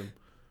start him?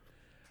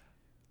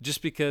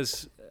 Just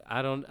because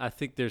I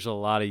think there's a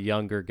lot of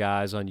younger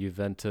guys on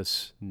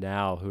Juventus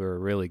now who are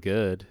really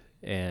good,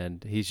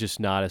 and he's just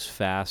not as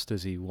fast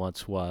as he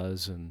once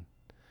was. And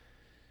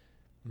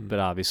Hmm. but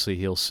obviously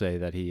he'll say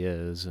that he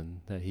is,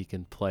 and that he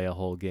can play a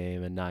whole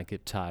game and not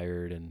get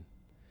tired. And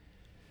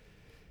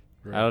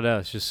I Right. don't know,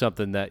 it's just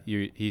something that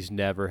he's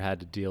never had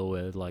to deal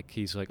with. Like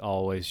he's like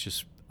always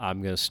just,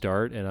 I'm gonna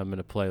start and I'm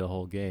gonna play the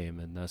whole game,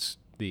 and that's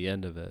the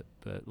end of it.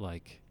 But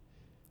like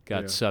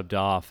got Yeah. subbed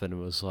off, and it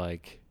was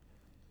like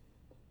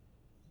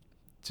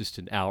just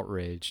an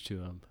outrage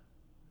to him.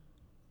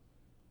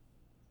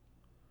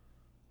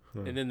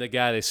 Huh. And then the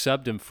guy they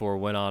subbed him for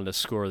went on to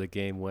score the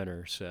game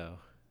winner, so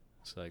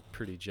it's like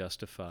pretty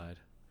justified.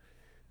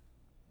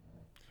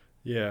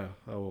 Yeah.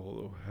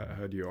 Oh, well,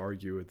 how do you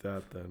argue with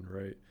that then,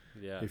 right?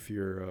 Yeah. If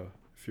you're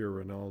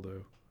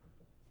Ronaldo.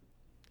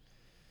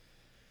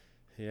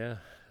 Yeah,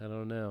 I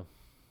don't know.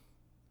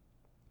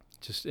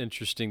 Just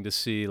interesting to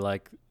see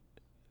like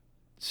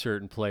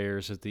certain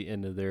players at the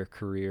end of their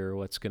career,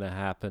 what's going to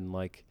happen,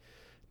 like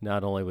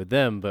not only with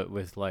them but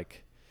with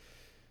like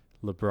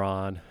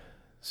LeBron.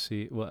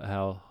 See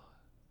how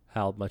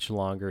much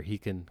longer he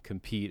can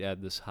compete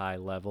at this high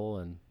level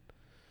and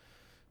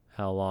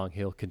how long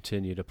he'll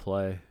continue to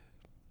play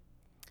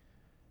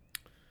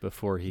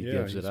before he Yeah,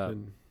 gives it up.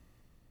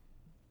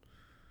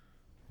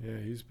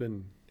 He's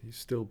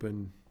still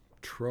been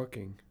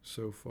trucking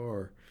so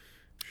far,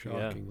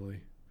 Yeah.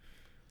 shockingly.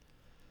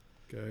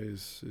 Guy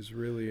is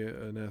really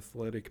an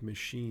athletic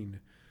machine.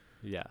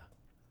 Yeah.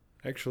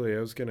 Actually, I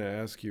was going to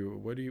ask you,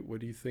 what do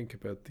you think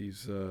about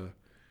these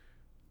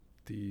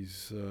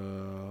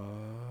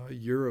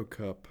Euro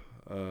Cup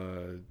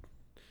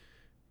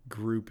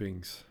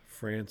groupings?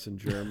 France and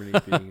Germany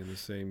being in the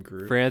same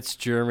group, France,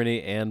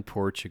 Germany, and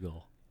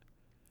Portugal.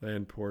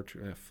 and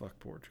Portugal. Fuck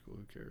Portugal.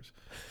 Who cares?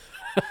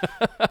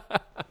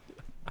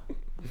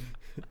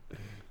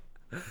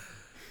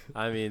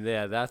 I mean,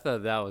 yeah, I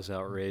thought that was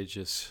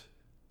outrageous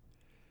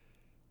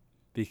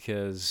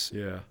because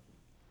Yeah.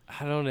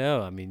 I don't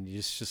know. I mean,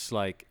 it's just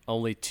like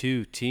only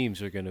two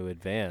teams are going to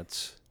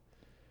advance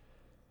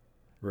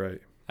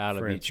Right. out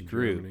of France each and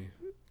group. Germany.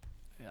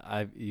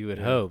 You would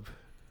Yeah. hope.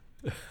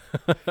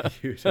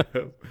 You'd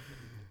hope.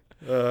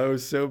 I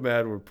was so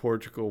mad when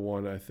Portugal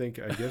won. I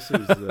guess it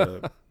was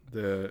the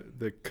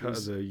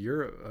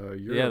Euro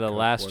Yeah, the Cup,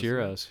 last wasn't it?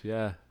 Euros.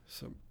 Yeah.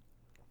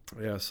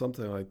 Yeah,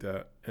 something like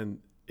that. And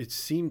it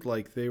seemed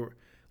like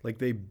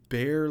they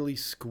barely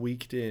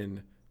squeaked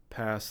in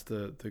past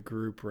the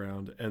group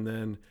round, and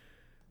then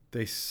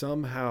they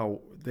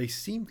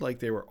seemed like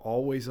they were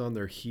always on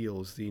their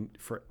heels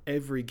for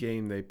every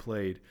game they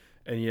played,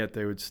 and yet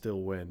they would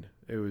still win.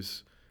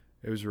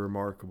 It was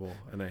remarkable,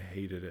 and I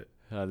hated it.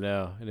 I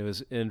know, and it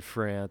was in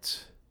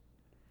France,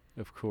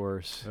 of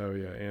course. Oh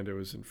yeah, and it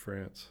was in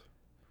France.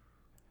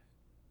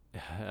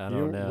 I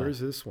don't know. Where's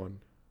this one?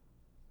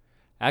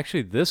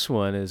 Actually, this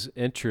one is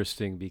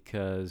interesting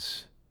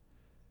because,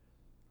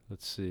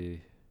 let's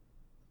see,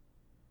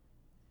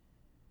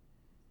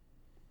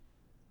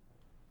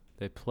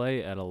 they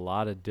play at a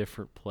lot of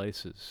different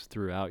places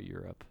throughout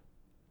Europe.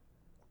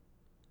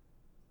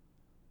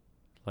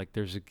 Like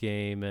there's a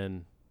game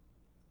in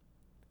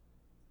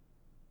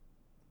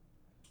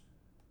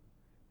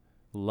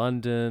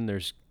London.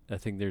 I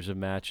think there's a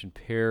match in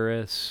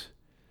Paris.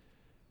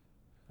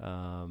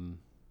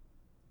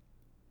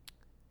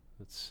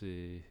 Let's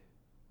see.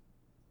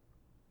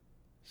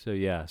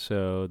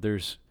 So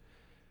there's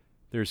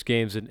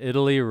games in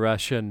Italy,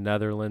 Russia,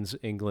 Netherlands,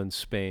 England,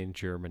 Spain,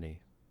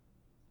 Germany.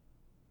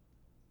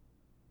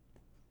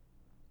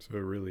 So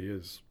it really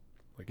is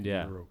like a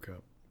Yeah. Euro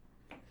Cup.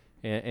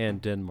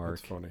 And Denmark.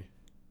 That's funny.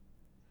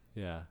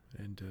 Yeah.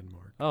 And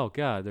Denmark. Oh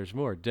God, there's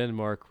more.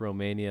 Denmark,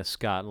 Romania,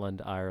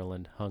 Scotland,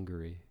 Ireland,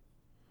 Hungary.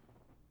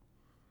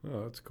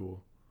 Oh, that's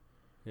cool.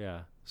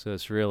 Yeah. So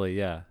it's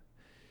really,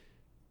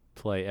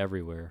 play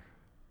everywhere.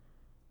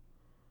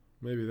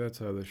 Maybe that's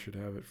how they should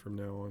have it from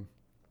now on.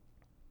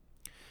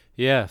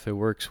 Yeah, if it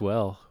works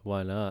well,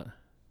 why not?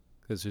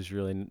 Because there's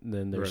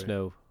Right.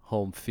 no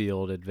home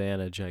field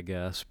advantage, I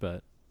guess.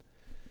 But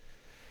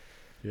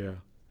Yeah.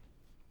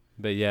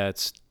 yeah,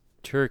 it's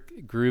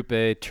Group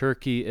A: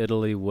 Turkey,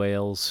 Italy,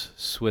 Wales,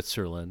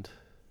 Switzerland.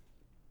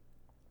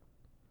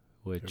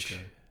 Which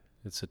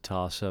it's a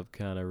toss-up,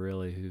 kind of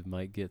really, who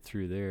might get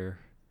through there.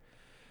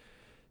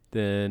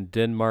 Then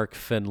Denmark,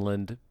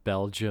 Finland,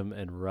 Belgium,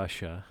 and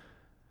Russia.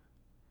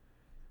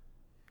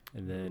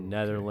 And then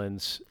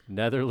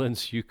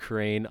Netherlands,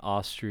 Ukraine,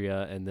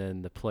 Austria, and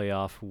then the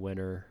playoff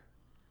winner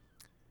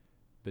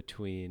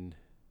between,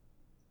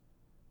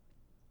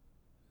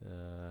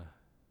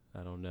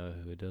 I don't know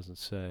who, it doesn't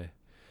say.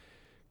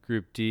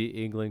 Group D: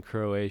 England,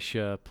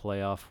 Croatia,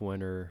 playoff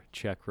winner,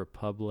 Czech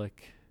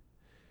Republic.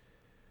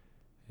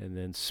 And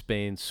then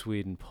Spain,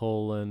 Sweden,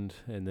 Poland,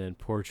 and then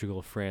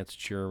Portugal, France,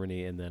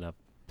 Germany, and then a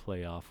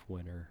playoff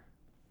winner.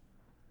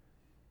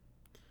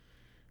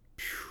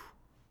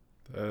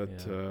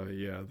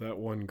 That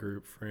one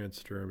group,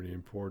 France, Germany,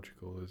 and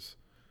Portugal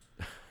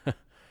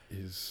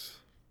is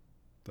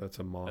that's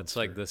a monster. That's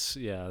like this.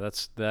 Yeah,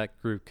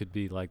 that group could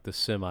be like the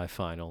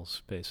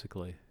semifinals,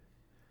 basically.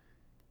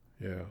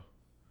 Yeah.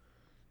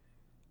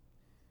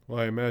 Well,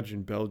 I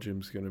imagine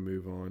Belgium's going to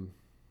move on.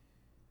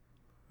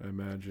 I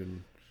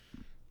imagine.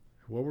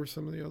 What were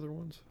some of the other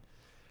ones?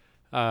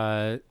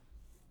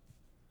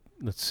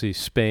 Let's see: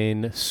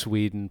 Spain,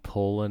 Sweden,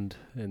 Poland,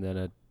 and then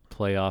a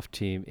playoff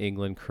team: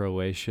 England,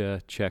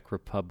 Croatia, Czech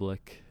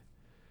Republic.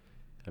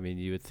 I mean,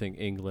 you would think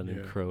England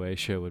and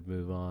Croatia would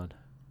move on.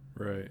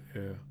 Right,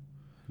 yeah.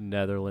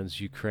 Netherlands,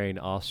 Ukraine,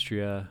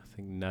 Austria. I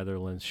think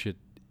Netherlands should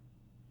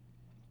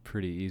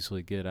pretty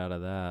easily get out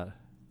of that.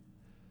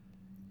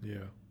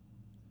 Yeah.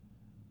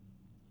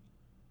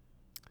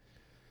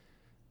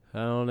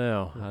 I don't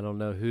know. I don't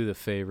know who the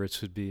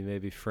favorites would be.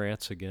 Maybe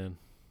France again.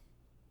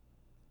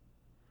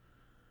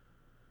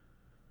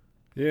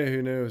 Yeah,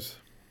 who knows?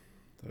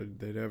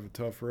 They'd have a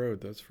tough road,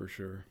 that's for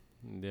sure.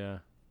 Yeah.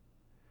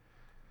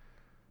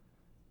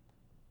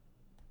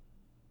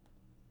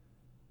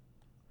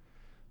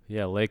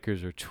 Yeah,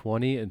 Lakers are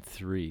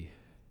 20-3.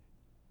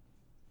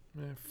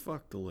 Man,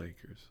 fuck the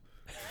Lakers.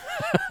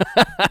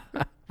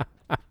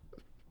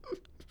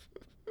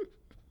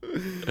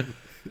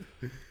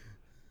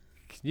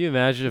 Can you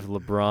imagine if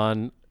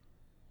LeBron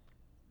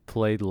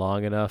played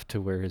long enough to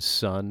where his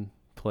son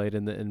played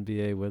in the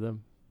NBA with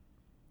him?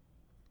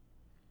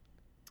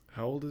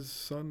 How old is his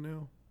son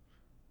now?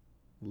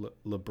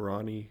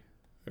 LeBronny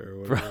or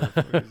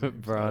whatever.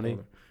 Bronny.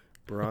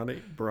 Bronny.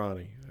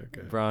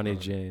 Okay. Bronny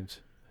James.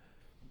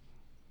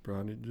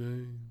 Bronny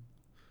James.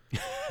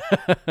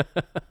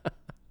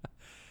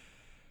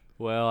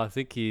 Well, I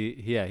think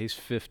he's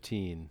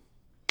 15.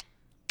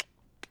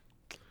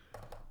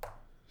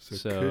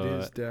 So could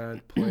his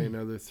dad play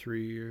another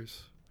 3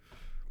 years?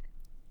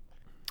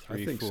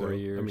 3, I think 4 so.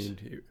 years. I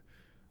mean,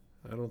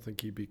 I don't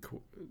think he'd be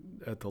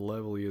at the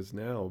level he is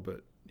now,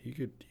 but he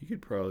could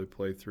probably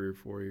play 3 or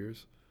 4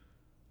 years.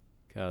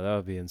 God, that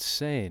would be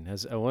insane.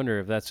 I wonder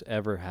if that's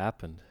ever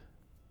happened.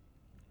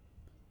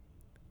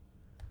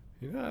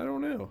 I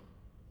don't know.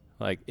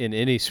 Like in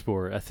any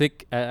sport. I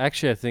think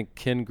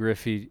Ken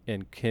Griffey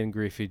and Ken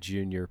Griffey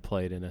Jr.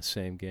 played in the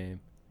same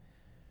game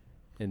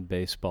in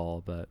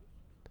baseball, but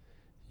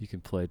you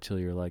can play till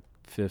you're like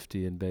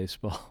 50 in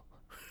baseball.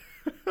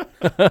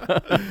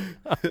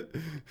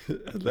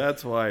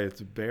 That's why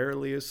it's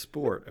barely a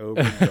sport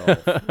over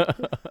golf.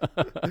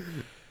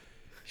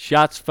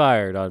 Shots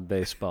fired on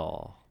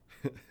baseball.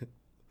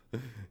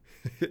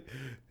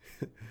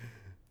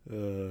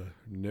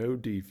 No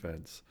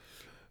defense.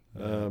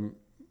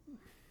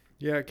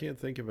 Yeah, I can't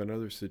think of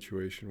another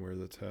situation where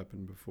that's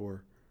happened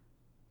before.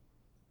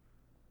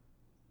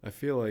 I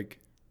feel like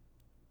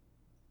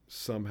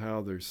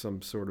somehow there's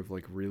some sort of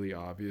like really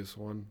obvious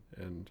one,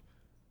 and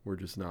We're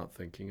just not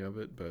thinking of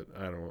it, but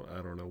I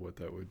don't know what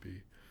that would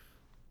be.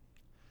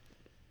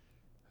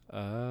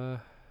 No,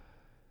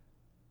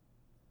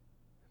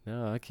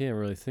 I can't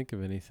really think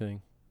of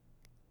anything.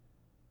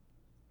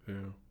 Yeah.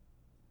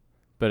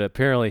 But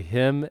apparently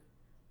him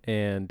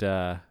and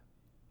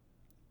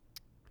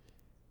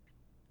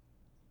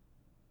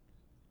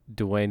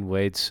Dwayne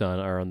Wade's son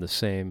are on the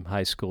same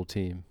high school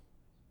team.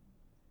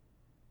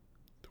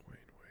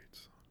 Dwayne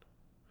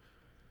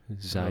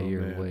Wade's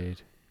Zaire man.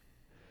 Wade.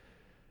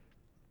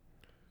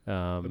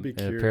 I'd be And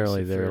curious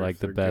apparently if they're like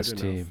the good best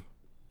enough. team.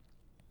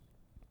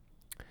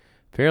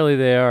 Apparently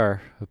they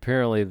are.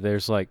 Apparently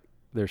there's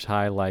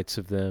highlights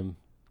of them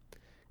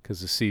because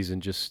the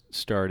season just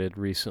started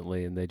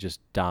recently and they just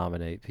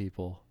dominate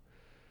people,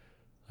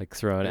 like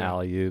throwing Yeah.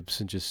 alley-oops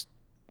and just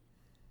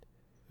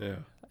Yeah.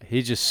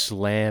 he's just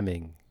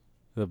slamming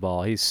the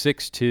ball. He's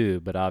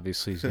 6'2", but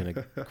obviously he's going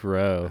to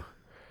grow.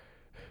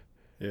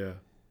 Yeah.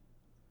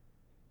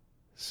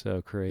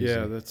 So crazy.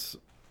 Yeah, it's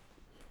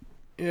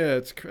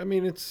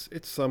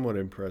somewhat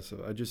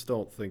impressive. I just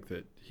don't think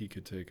that he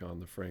could take on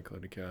the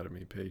Franklin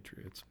Academy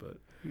Patriots, but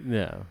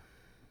No.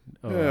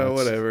 yeah, that's-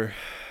 whatever.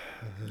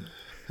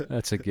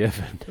 That's a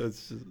given.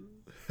 That's just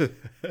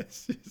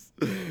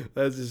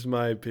that's just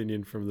my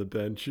opinion from the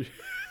bench.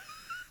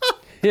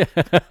 Yeah.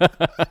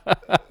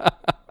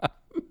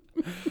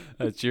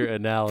 That's your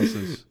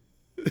analysis.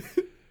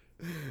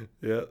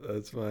 Yeah,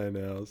 that's my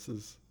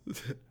analysis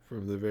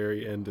from the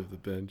very end of the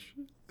bench.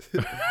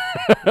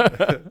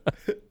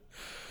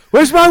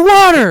 Where's my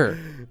water?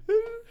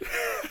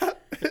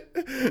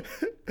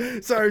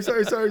 Sorry.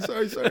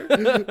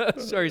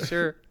 Sorry,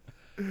 sir.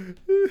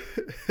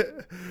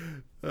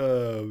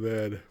 Oh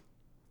man.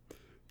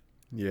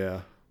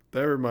 Yeah.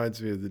 That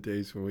reminds me of the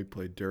days when we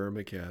played Durham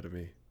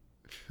Academy.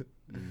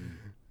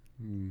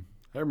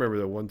 I remember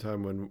that one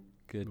time when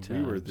Good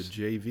we were the times.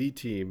 JV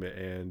team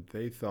and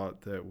they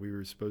thought that we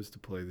were supposed to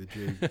play the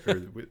JV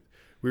or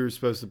we were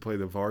supposed to play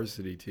the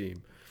varsity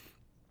team.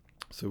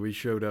 So we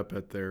showed up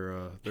at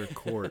their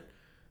court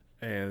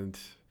and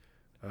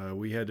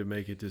we had to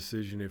make a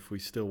decision if we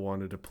still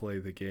wanted to play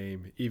the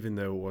game, even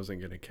though it wasn't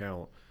going to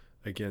count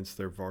against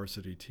their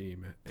varsity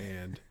team.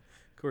 And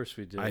Of course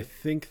we did. I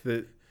think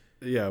that,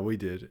 yeah, we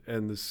did.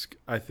 And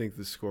I think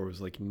the score was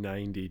like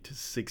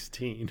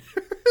 90-16.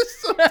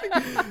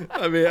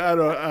 I mean, I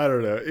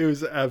don't know. It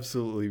was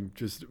absolutely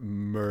just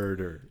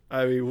murder.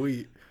 I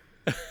mean,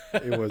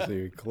 it wasn't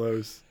even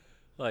close.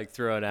 like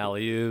throwing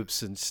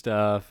alley-oops and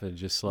stuff and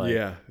just like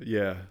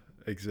Yeah,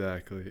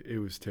 exactly. It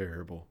was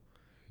terrible.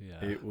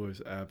 yeah. It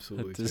was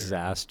absolutely terrible.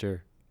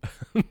 Disaster.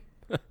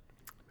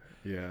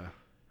 Yeah.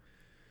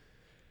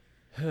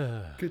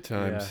 Good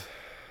times.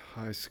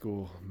 High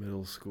school,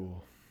 middle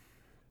school,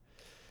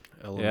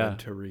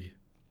 elementary.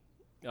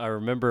 I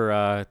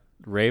remember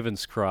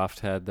Ravenscroft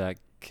had that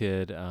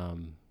kid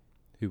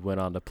who went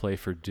on to play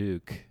for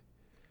Duke.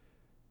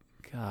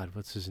 God,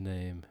 what's his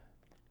name?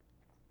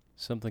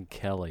 Something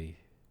Kelly.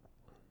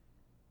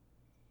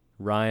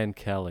 Ryan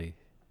Kelly,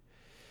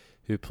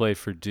 who played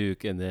for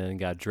Duke and then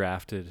got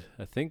drafted,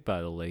 I think,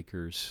 by the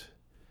Lakers.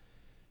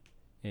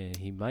 And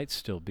he might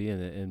still be in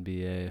the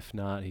NBA. If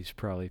not, he's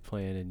probably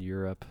playing in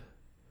Europe.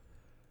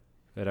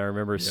 But I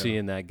remember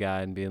seeing that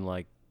guy and being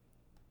like,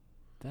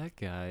 that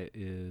guy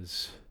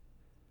is...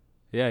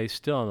 Yeah, he's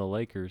still on the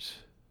Lakers.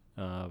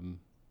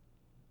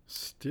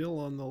 Still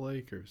on the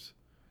Lakers.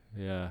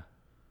 Yeah.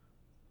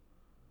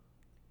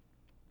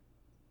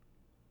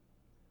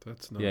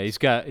 That's nuts. Yeah, he's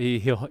got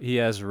he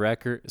has a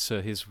record.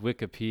 So his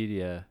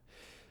Wikipedia,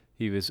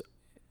 he was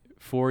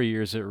 4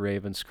 years at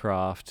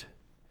Ravenscroft,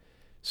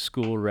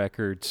 school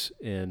records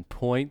in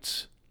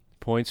points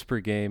per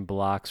game,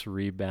 blocks,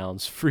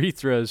 rebounds, free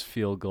throws,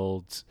 field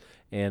goals,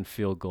 and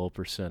field goal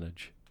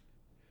percentage.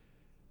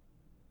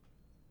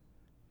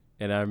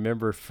 And I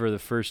remember for the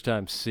first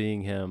time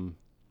seeing him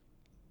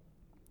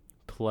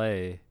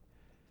play, it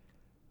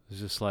was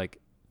just like,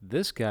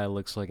 this guy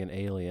looks like an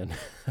alien.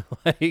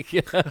 Like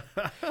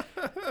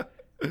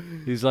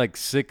he's like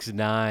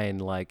 6'9",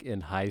 like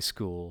in high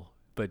school,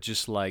 but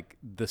just like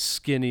the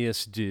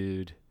skinniest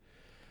dude.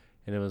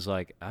 And it was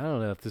like, I don't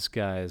know if this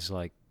guy is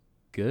like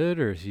good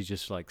or is he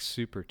just like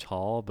super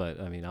tall, but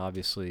I mean,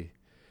 obviously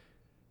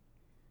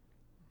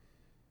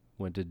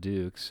went to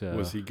Duke, so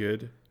Was he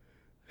good?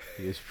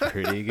 he was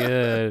pretty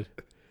good.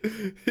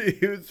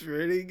 He was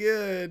pretty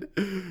good.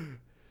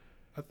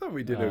 I thought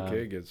we did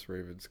okay against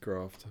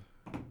Ravenscroft.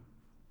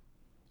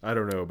 I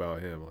don't know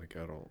about him. Like,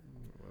 I don't,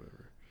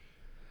 whatever.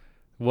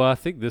 Well, I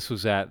think this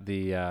was at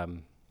the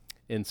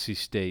NC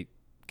State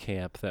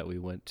camp that we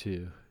went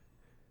to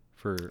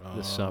for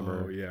the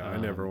summer. Oh, yeah. I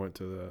never went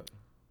to that.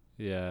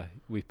 Yeah,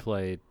 we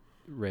played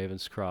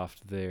Ravenscroft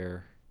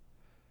there.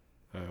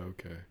 Oh,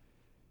 okay.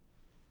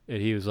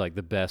 And he was like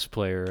the best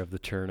player of the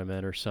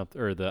tournament or something,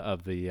 or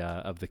of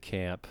the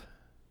camp.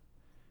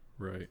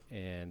 Right.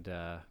 And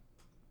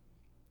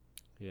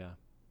yeah,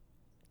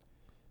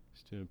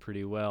 he's doing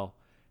pretty well.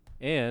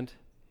 And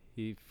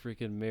he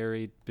freaking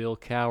married Bill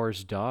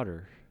Cowher's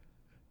daughter,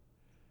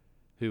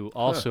 who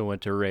also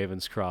went to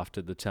Ravenscroft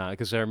at the time.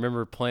 Because I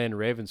remember playing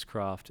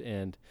Ravenscroft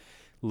and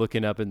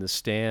looking up in the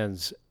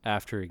stands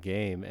after a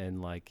game,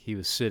 and like he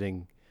was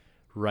sitting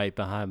right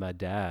behind my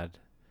dad,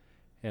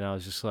 and I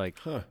was just like,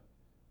 Huh.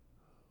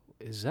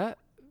 is that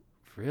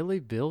really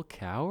Bill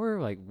Cowher?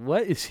 Like,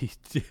 what is he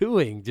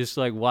doing? Just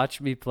like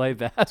watch me play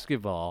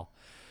basketball.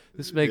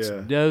 This makes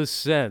Yeah. no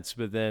sense.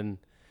 But then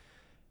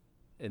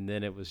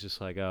it was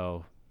just like,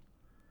 oh,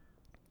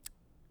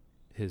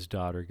 his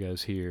daughter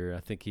goes here.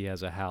 I think he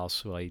has a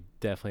house. Well, he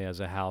definitely has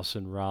a house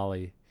in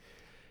Raleigh,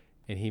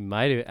 and he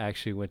might have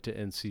actually went to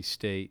NC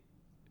State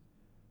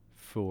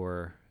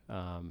for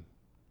and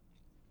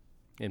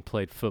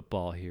played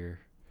football here,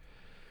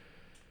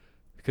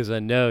 because I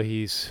know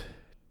he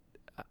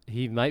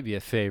might be a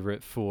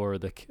favorite for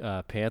the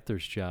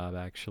Panthers job,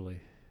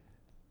 actually.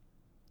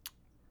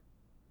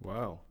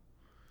 Wow.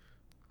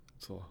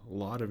 It's a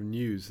lot of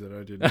news that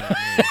I did not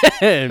know.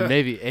 And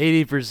maybe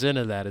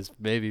 80% of that is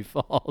maybe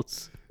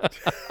false.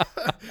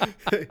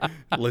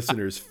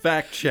 Listeners,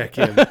 fact check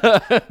him.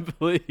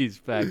 Please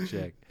fact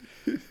check.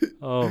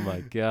 Oh my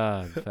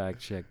God,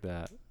 fact check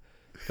that.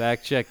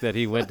 Fact check that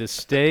he went to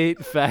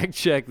State. Fact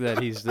check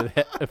that he's the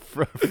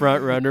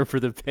front runner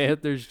for the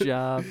Panthers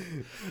job.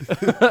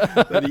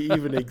 That he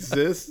even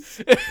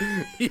exists.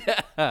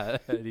 Yeah,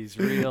 that he's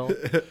real.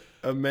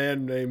 A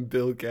man named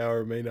Bill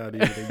Cowher may not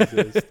even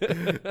exist.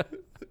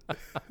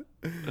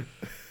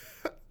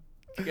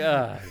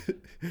 God,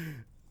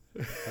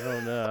 I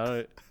don't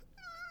know.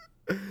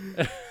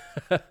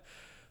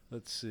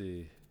 Let's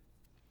see.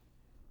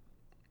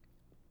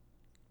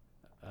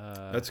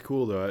 That's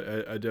cool,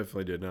 though. I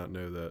definitely did not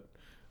know that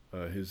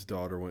his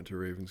daughter went to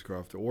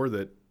Ravenscroft, or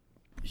that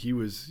he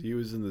was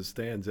in the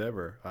stands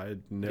ever. I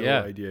had no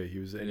idea he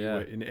was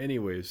in any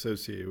way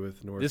associated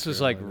with North Carolina. This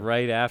was like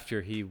right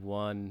after he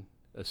won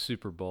a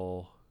Super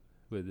Bowl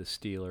with the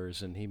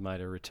Steelers, and he might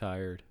have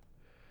retired.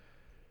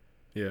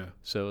 Yeah.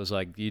 So it was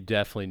like you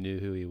definitely knew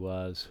who he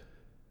was.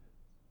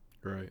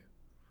 Right.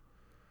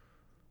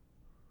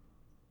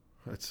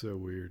 That's so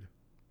weird.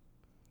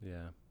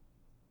 Yeah.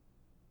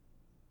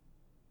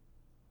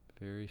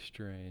 Very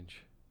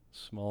strange.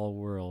 Small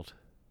world.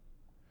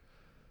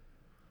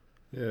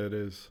 Yeah, it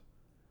is.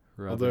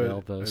 Rubbing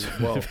elbows as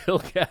well. with Bill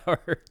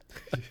Cowher.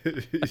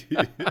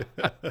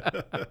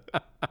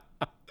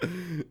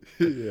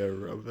 Yeah,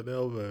 rubbing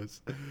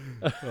elbows.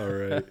 All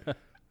right.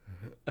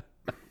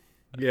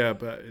 Yeah,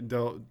 but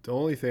the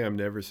only thing I'm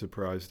never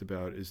surprised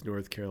about is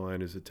North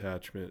Carolina's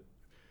attachment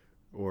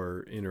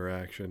or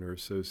interaction or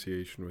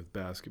association with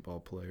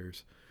basketball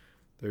players.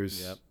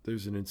 There's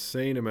an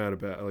insane amount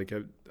about, like,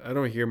 I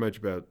don't hear much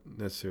about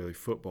necessarily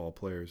football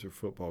players or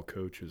football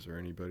coaches or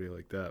anybody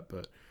like that,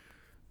 but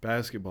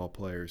basketball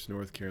players,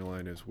 North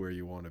Carolina is where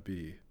you want to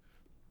be.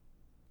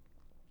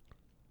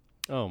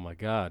 Oh my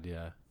God,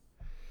 yeah.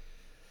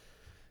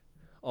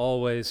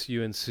 Always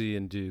UNC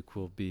and Duke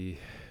will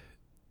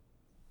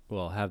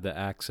have the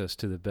access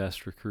to the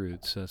best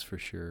recruits, that's for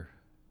sure.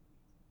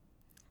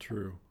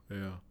 True,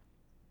 yeah.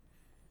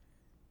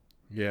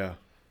 Yeah.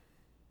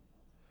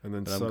 And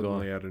then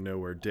suddenly out of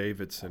nowhere,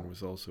 Davidson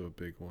was also a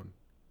big one.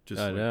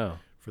 I know.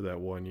 For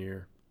that 1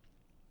 year.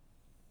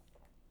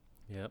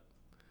 Yep.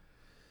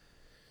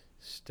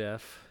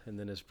 Steph, and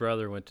then his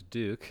brother went to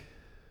Duke.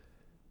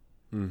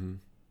 Mm-hmm.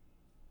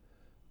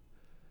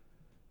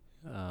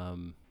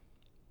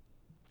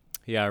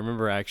 Yeah, I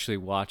remember actually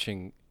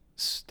watching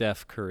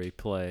Steph Curry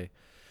play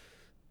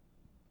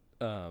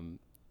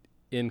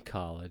in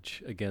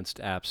college against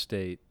App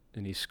State,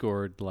 and he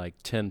scored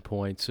like 10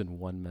 points in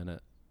 1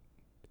 minute.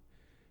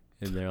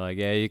 And they're like,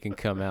 yeah, you can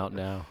come out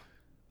now.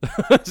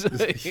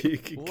 Like, You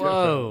can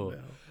whoa.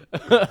 come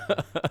out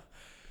now.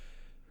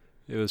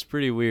 It was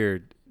pretty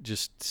weird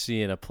just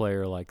seeing a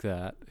player like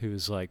that who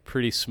was like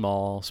pretty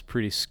small,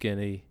 pretty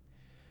skinny,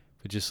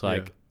 but just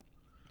like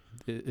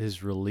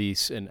his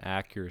release and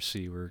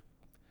accuracy were,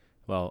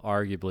 well,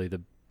 arguably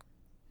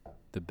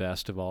the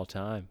best of all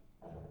time.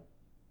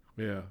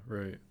 Yeah,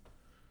 right.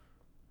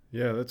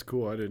 Yeah, that's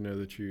cool. I didn't know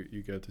that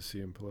you got to see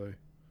him play.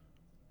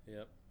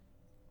 Yep.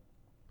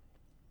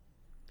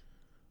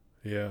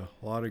 Yeah,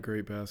 a lot of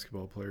great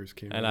basketball players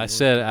came. And I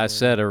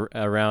said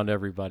around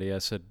everybody, I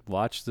said,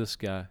 watch this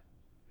guy.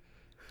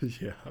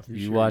 Yeah,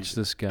 you watch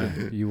this guy.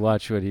 You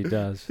watch what he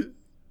does.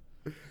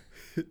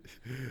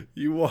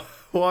 You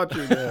watch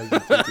him as you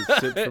take a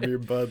sip from your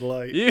Bud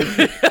Light.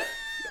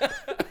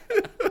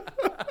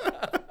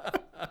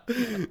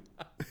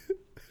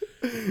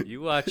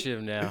 You watch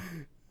him now.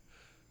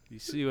 You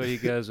see what he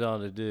goes on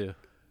to do.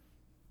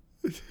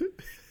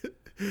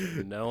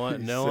 No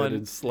one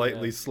in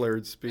slightly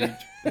slurred speech.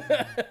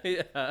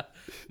 Yeah.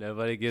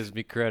 Nobody gives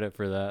me credit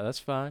for that. That's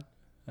fine.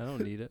 I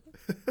don't need it.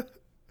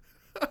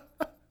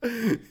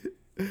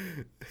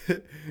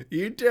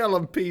 You tell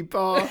him,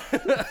 people.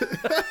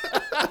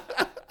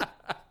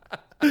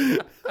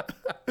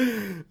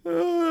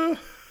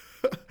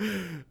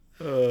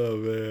 Oh,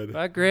 man.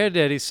 My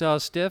granddaddy saw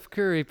Steph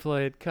Curry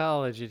play at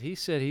college, and he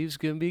said he was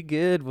going to be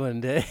good one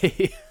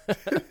day.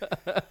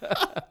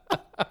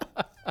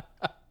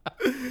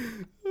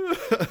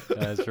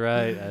 That's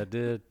right. I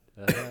did.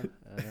 Uh-huh.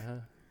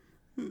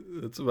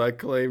 That's my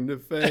claim to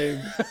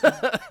fame.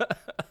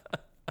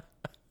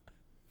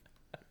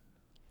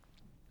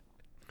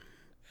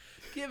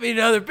 Give me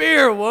another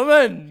beer,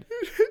 woman.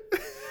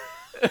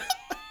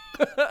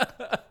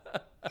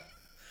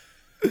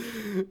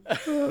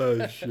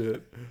 Oh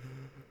shit.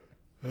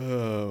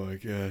 Oh my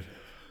god.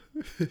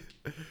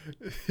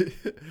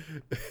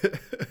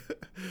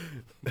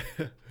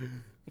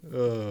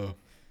 Oh.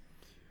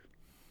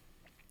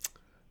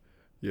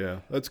 Yeah,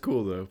 that's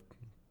cool though.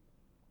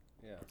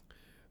 Yeah.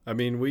 I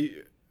mean,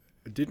 we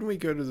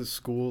go to the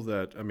school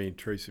that, I mean,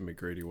 Tracy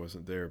McGrady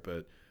wasn't there,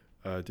 but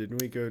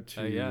didn't we go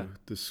to Yeah.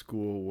 the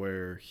school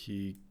where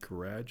he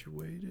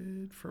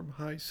graduated from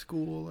high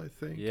school, I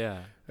think?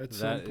 Yeah. At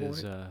some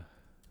point.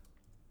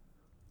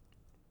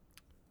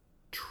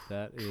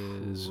 That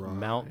is Tryon?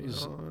 Mount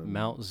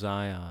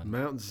Zion.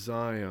 Mount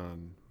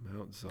Zion.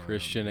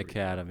 Christian There we go.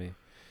 Academy.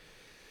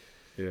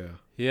 Yeah.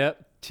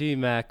 Yep.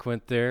 T-Mac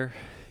went there.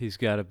 He's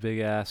got a big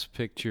ass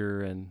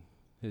picture and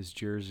his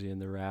jersey in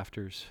the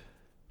rafters.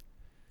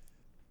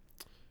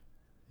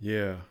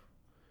 Yeah.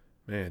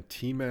 Man,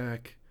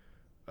 T-Mac,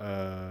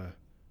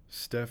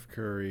 Steph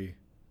Curry,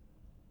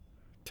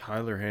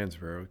 Tyler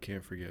Hansbrough,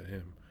 can't forget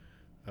him.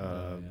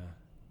 Yeah.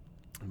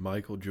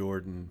 Michael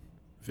Jordan,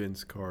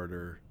 Vince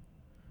Carter,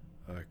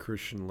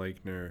 Christian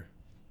Laettner.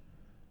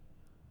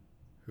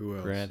 Who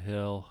else? Grant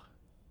Hill.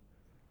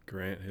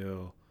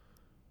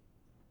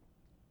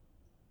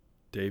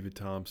 David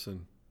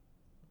Thompson,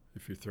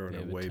 if you're throwing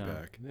it way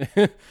back.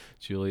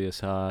 Julius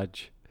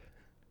Hodge.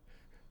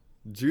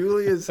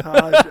 Julius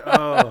Hodge.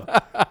 Oh,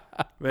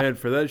 man,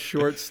 for that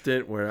short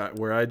stint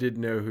where I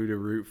didn't know who to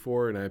root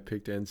for and I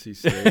picked NC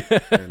State,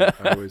 and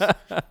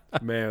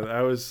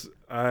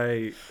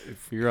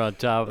You're on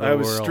top of the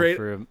world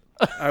for him.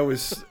 I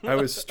was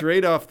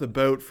straight off the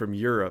boat from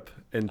Europe,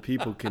 and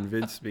people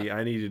convinced me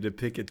I needed to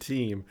pick a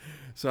team,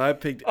 so I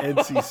picked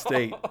NC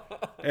State.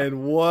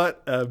 And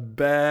what a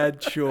bad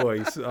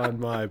choice on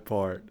my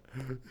part,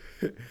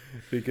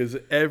 because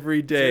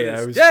every day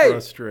I was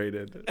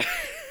frustrated.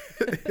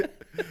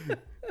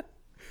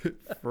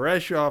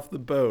 Fresh off the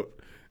boat.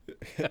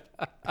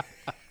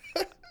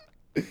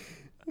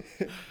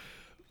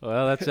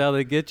 Well, that's how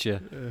they get you.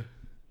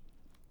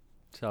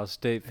 That's how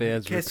State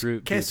fans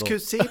recruit people. Qu'est-ce que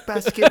c'est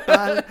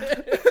basketball?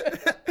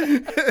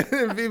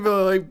 And people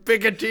are like,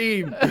 pick a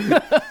team.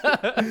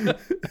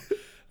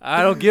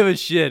 I don't give a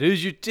shit.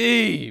 Who's your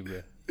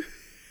team?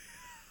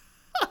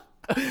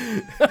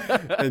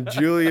 And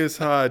Julius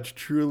Hodge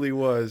truly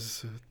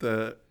was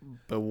the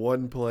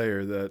one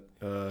player that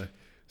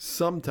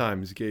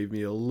sometimes gave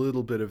me a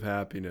little bit of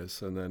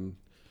happiness, and then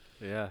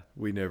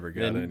we never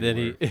got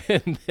anywhere.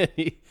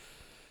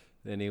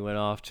 Then he went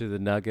off to the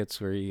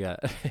Nuggets where he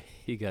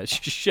got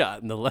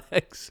shot in the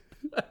legs.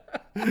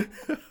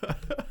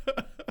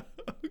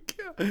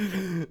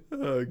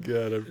 Oh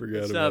God, I forgot about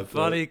that. It's not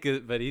funny,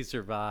 but he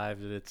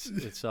survived, and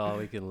it's all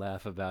we can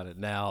laugh about it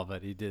now.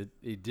 But he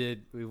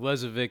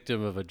was a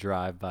victim of a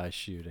drive-by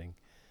shooting.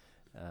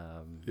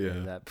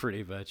 And that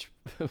pretty much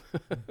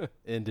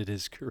ended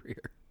his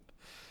career.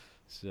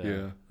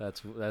 So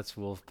that's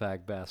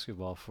Wolfpack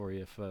basketball for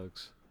you,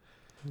 folks.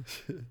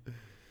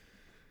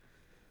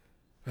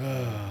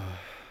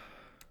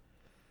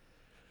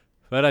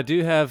 But I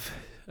do have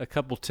a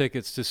couple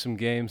tickets to some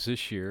games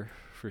this year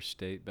for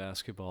State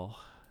basketball.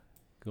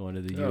 Going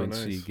to the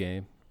UNC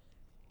game.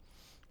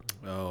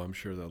 Oh, I'm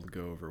sure that'll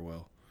go over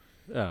well.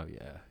 Oh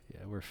yeah,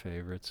 we're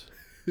favorites.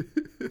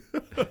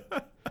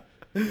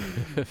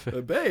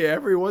 Hey,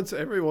 every once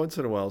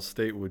in a while,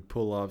 State would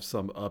pull off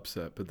some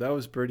upset, but that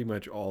was pretty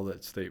much all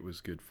that State was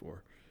good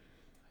for.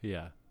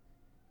 Yeah.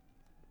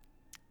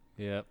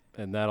 Yep,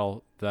 and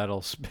that'll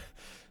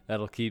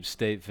keep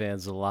State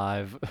fans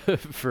alive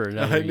for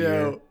another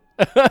year.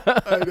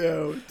 I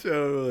know,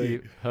 totally.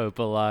 Keep hope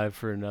alive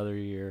for another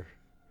year.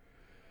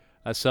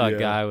 I saw a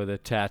guy with a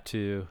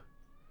tattoo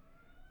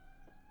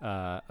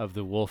of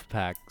the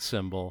Wolfpack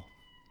symbol,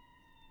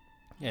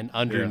 and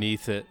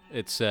underneath it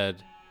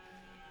said,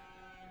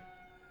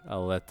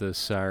 "I'll let those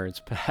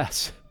sirens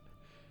pass."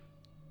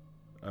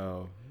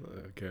 Oh,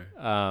 okay.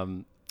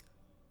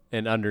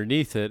 And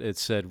underneath it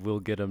said, "We'll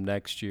get them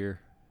next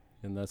year,"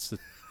 and that's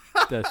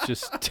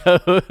just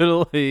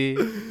totally.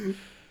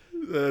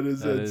 That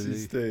is NC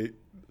State.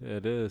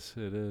 It is.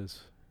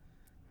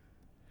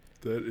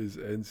 That is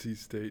NC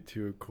State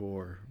to a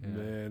core. Yeah.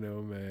 Man,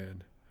 oh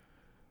man.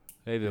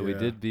 Hey, but we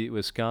did beat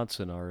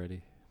Wisconsin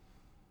already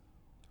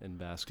in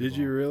basketball. Did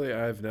you really?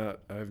 I have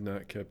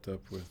not kept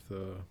up with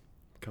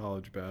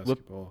college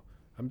basketball.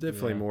 I'm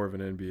definitely more of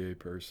an NBA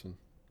person.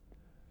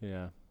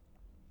 Yeah.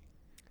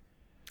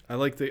 I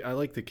like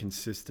the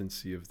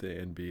consistency of the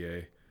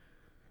NBA.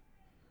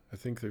 I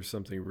think there's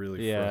something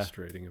really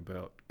frustrating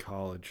about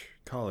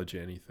college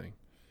anything.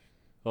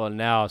 Well,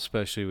 now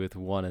especially with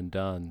one and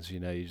dones,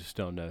 you just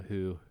don't know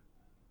who.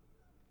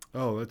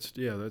 Oh, that's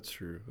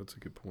true. That's a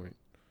good point.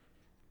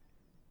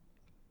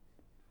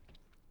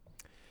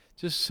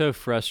 Just so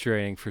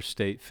frustrating for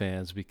State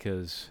fans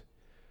because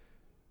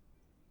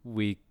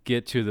we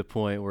get to the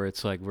point where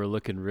it's like we're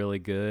looking really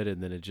good,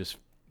 and then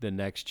the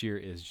next year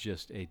is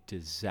just a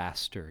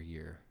disaster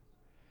year.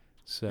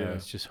 So Yeah.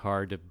 it's just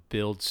hard to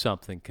build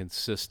something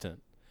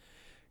consistent.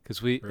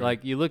 Because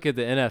Right. you look at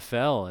the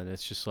NFL and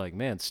it's just like,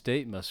 man,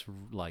 State must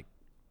like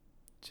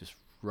just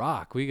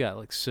rock. We got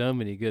like so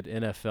many good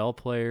NFL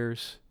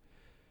players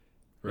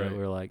that Right.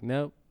 we're like,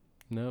 nope,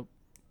 nope.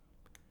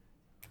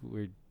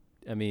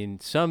 I mean,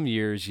 some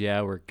years,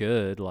 yeah, we're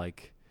good.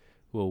 Like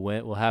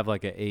we'll have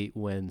like an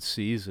 8-win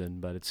season,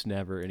 but it's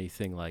never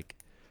anything like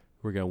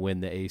we're gonna win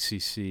the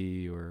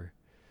ACC or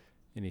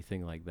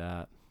anything like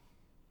that.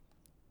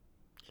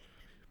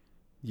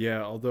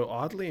 Yeah, although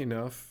oddly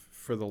enough,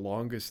 for the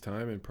longest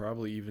time and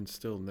probably even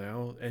still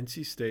now,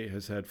 NC State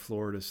has had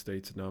Florida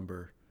State's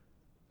number.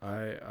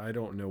 I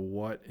don't know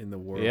what in the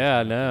world Yeah,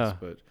 happens, no,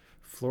 but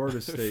Florida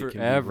State can be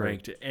forever.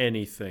 ranked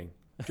anything,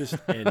 just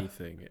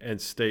anything, and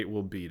State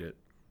will beat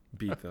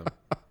them.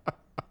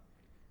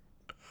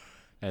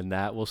 And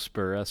that will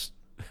spur us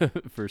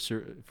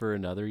for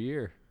another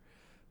year.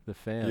 The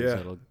fans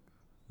Yeah,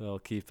 that'll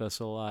keep us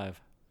alive.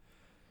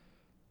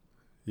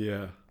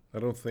 yeah. I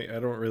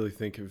don't really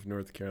think of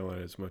North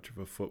Carolina as much of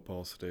a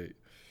football state.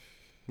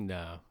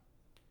 No,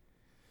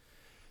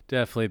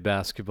 definitely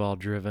basketball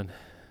driven,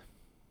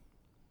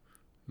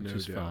 which No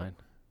is doubt. fine.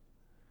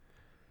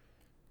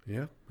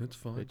 Yeah, that's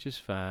fine. Which is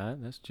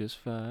fine. That's just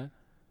fine.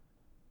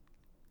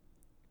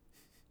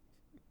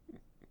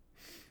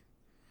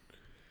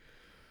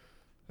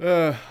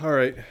 All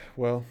right.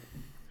 Well,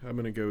 I'm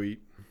gonna go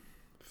eat.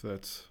 If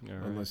that's All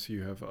right. unless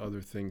you have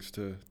other things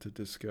to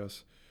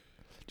discuss.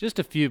 Just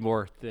a few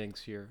more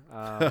things here.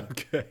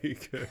 Okay,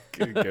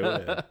 go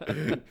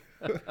ahead.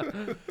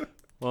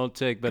 Won't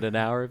take but an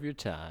hour of your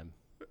time.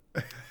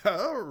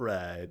 All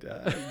right,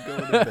 I'm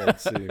going to bed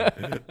soon.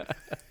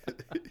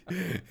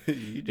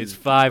 You It's just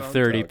keep on 5:30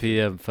 talking.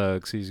 p.m.,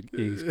 folks.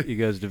 He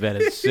goes to bed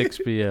at 6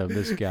 p.m.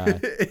 This guy.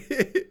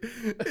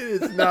 It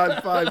is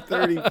not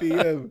 5:30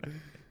 p.m.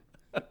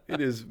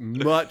 It is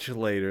much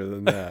later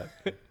than that.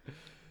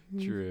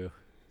 True.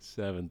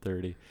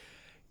 7:30.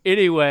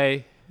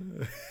 Anyway,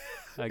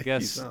 I He's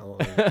guess. not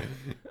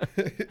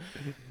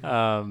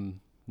lying.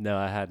 No,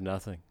 I had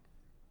nothing.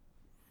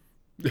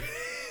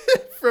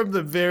 From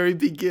the very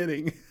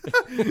beginning,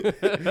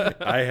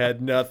 I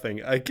had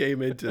nothing. I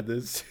came into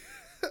this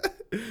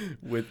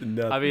with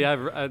nothing. I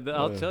mean,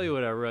 I'll tell you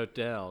what I wrote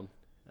down,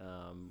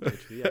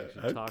 which we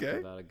actually talked Okay.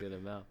 about a good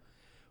amount.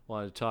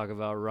 Wanted to talk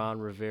about Ron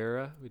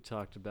Rivera. We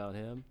talked about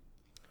him.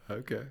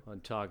 Okay.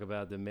 Want to talk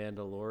about The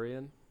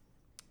Mandalorian.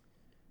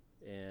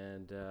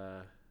 And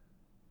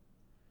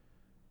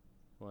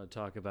want to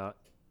talk about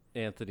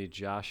Anthony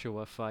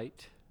Joshua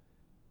fight.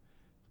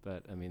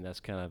 But, I mean, that's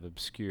kind of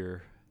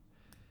obscure.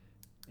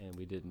 And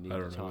we didn't need I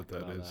to don't know talk what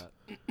that about is.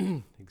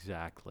 that.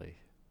 Exactly.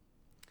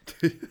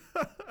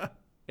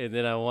 And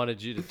then I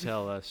wanted you to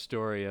tell a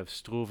story of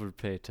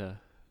Struwwelpeter,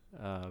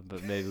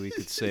 but maybe we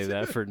could save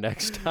that for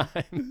next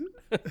time.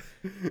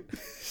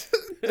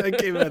 That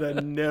came out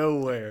of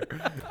nowhere.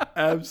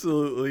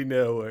 Absolutely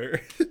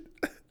nowhere.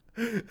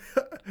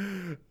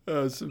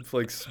 Some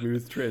like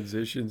smooth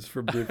transitions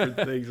from different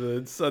things, and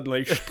then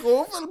suddenly,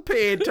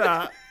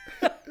 Struwwelpeter.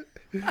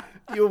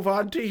 You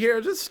want to hear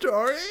the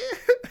story?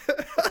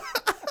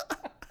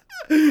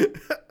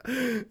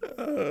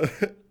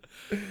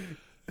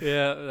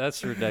 Yeah,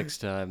 that's for next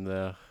time,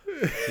 though.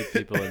 Keep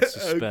people in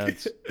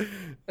suspense.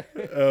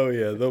 Okay. Oh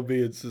yeah, they'll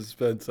be in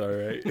suspense. All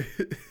right.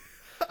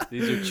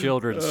 These are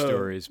children's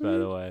stories, by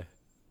the way.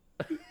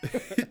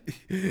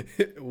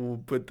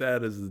 We'll put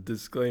that as a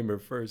disclaimer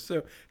first.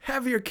 So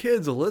have your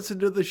kids listen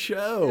to the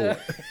show.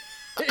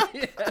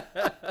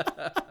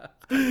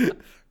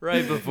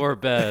 Right before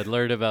bed,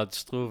 learn about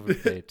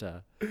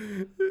Struwwelpeter.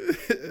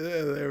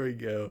 There we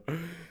go.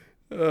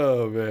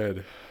 Oh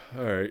man.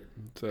 All right.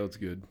 Sounds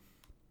good.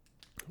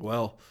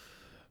 Well,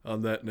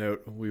 on that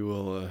note, we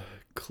will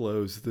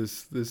close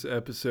this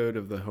episode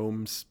of the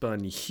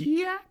Homespun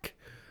Yak,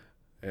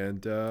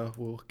 and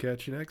we'll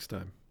catch you next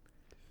time.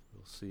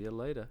 We'll see you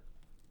later.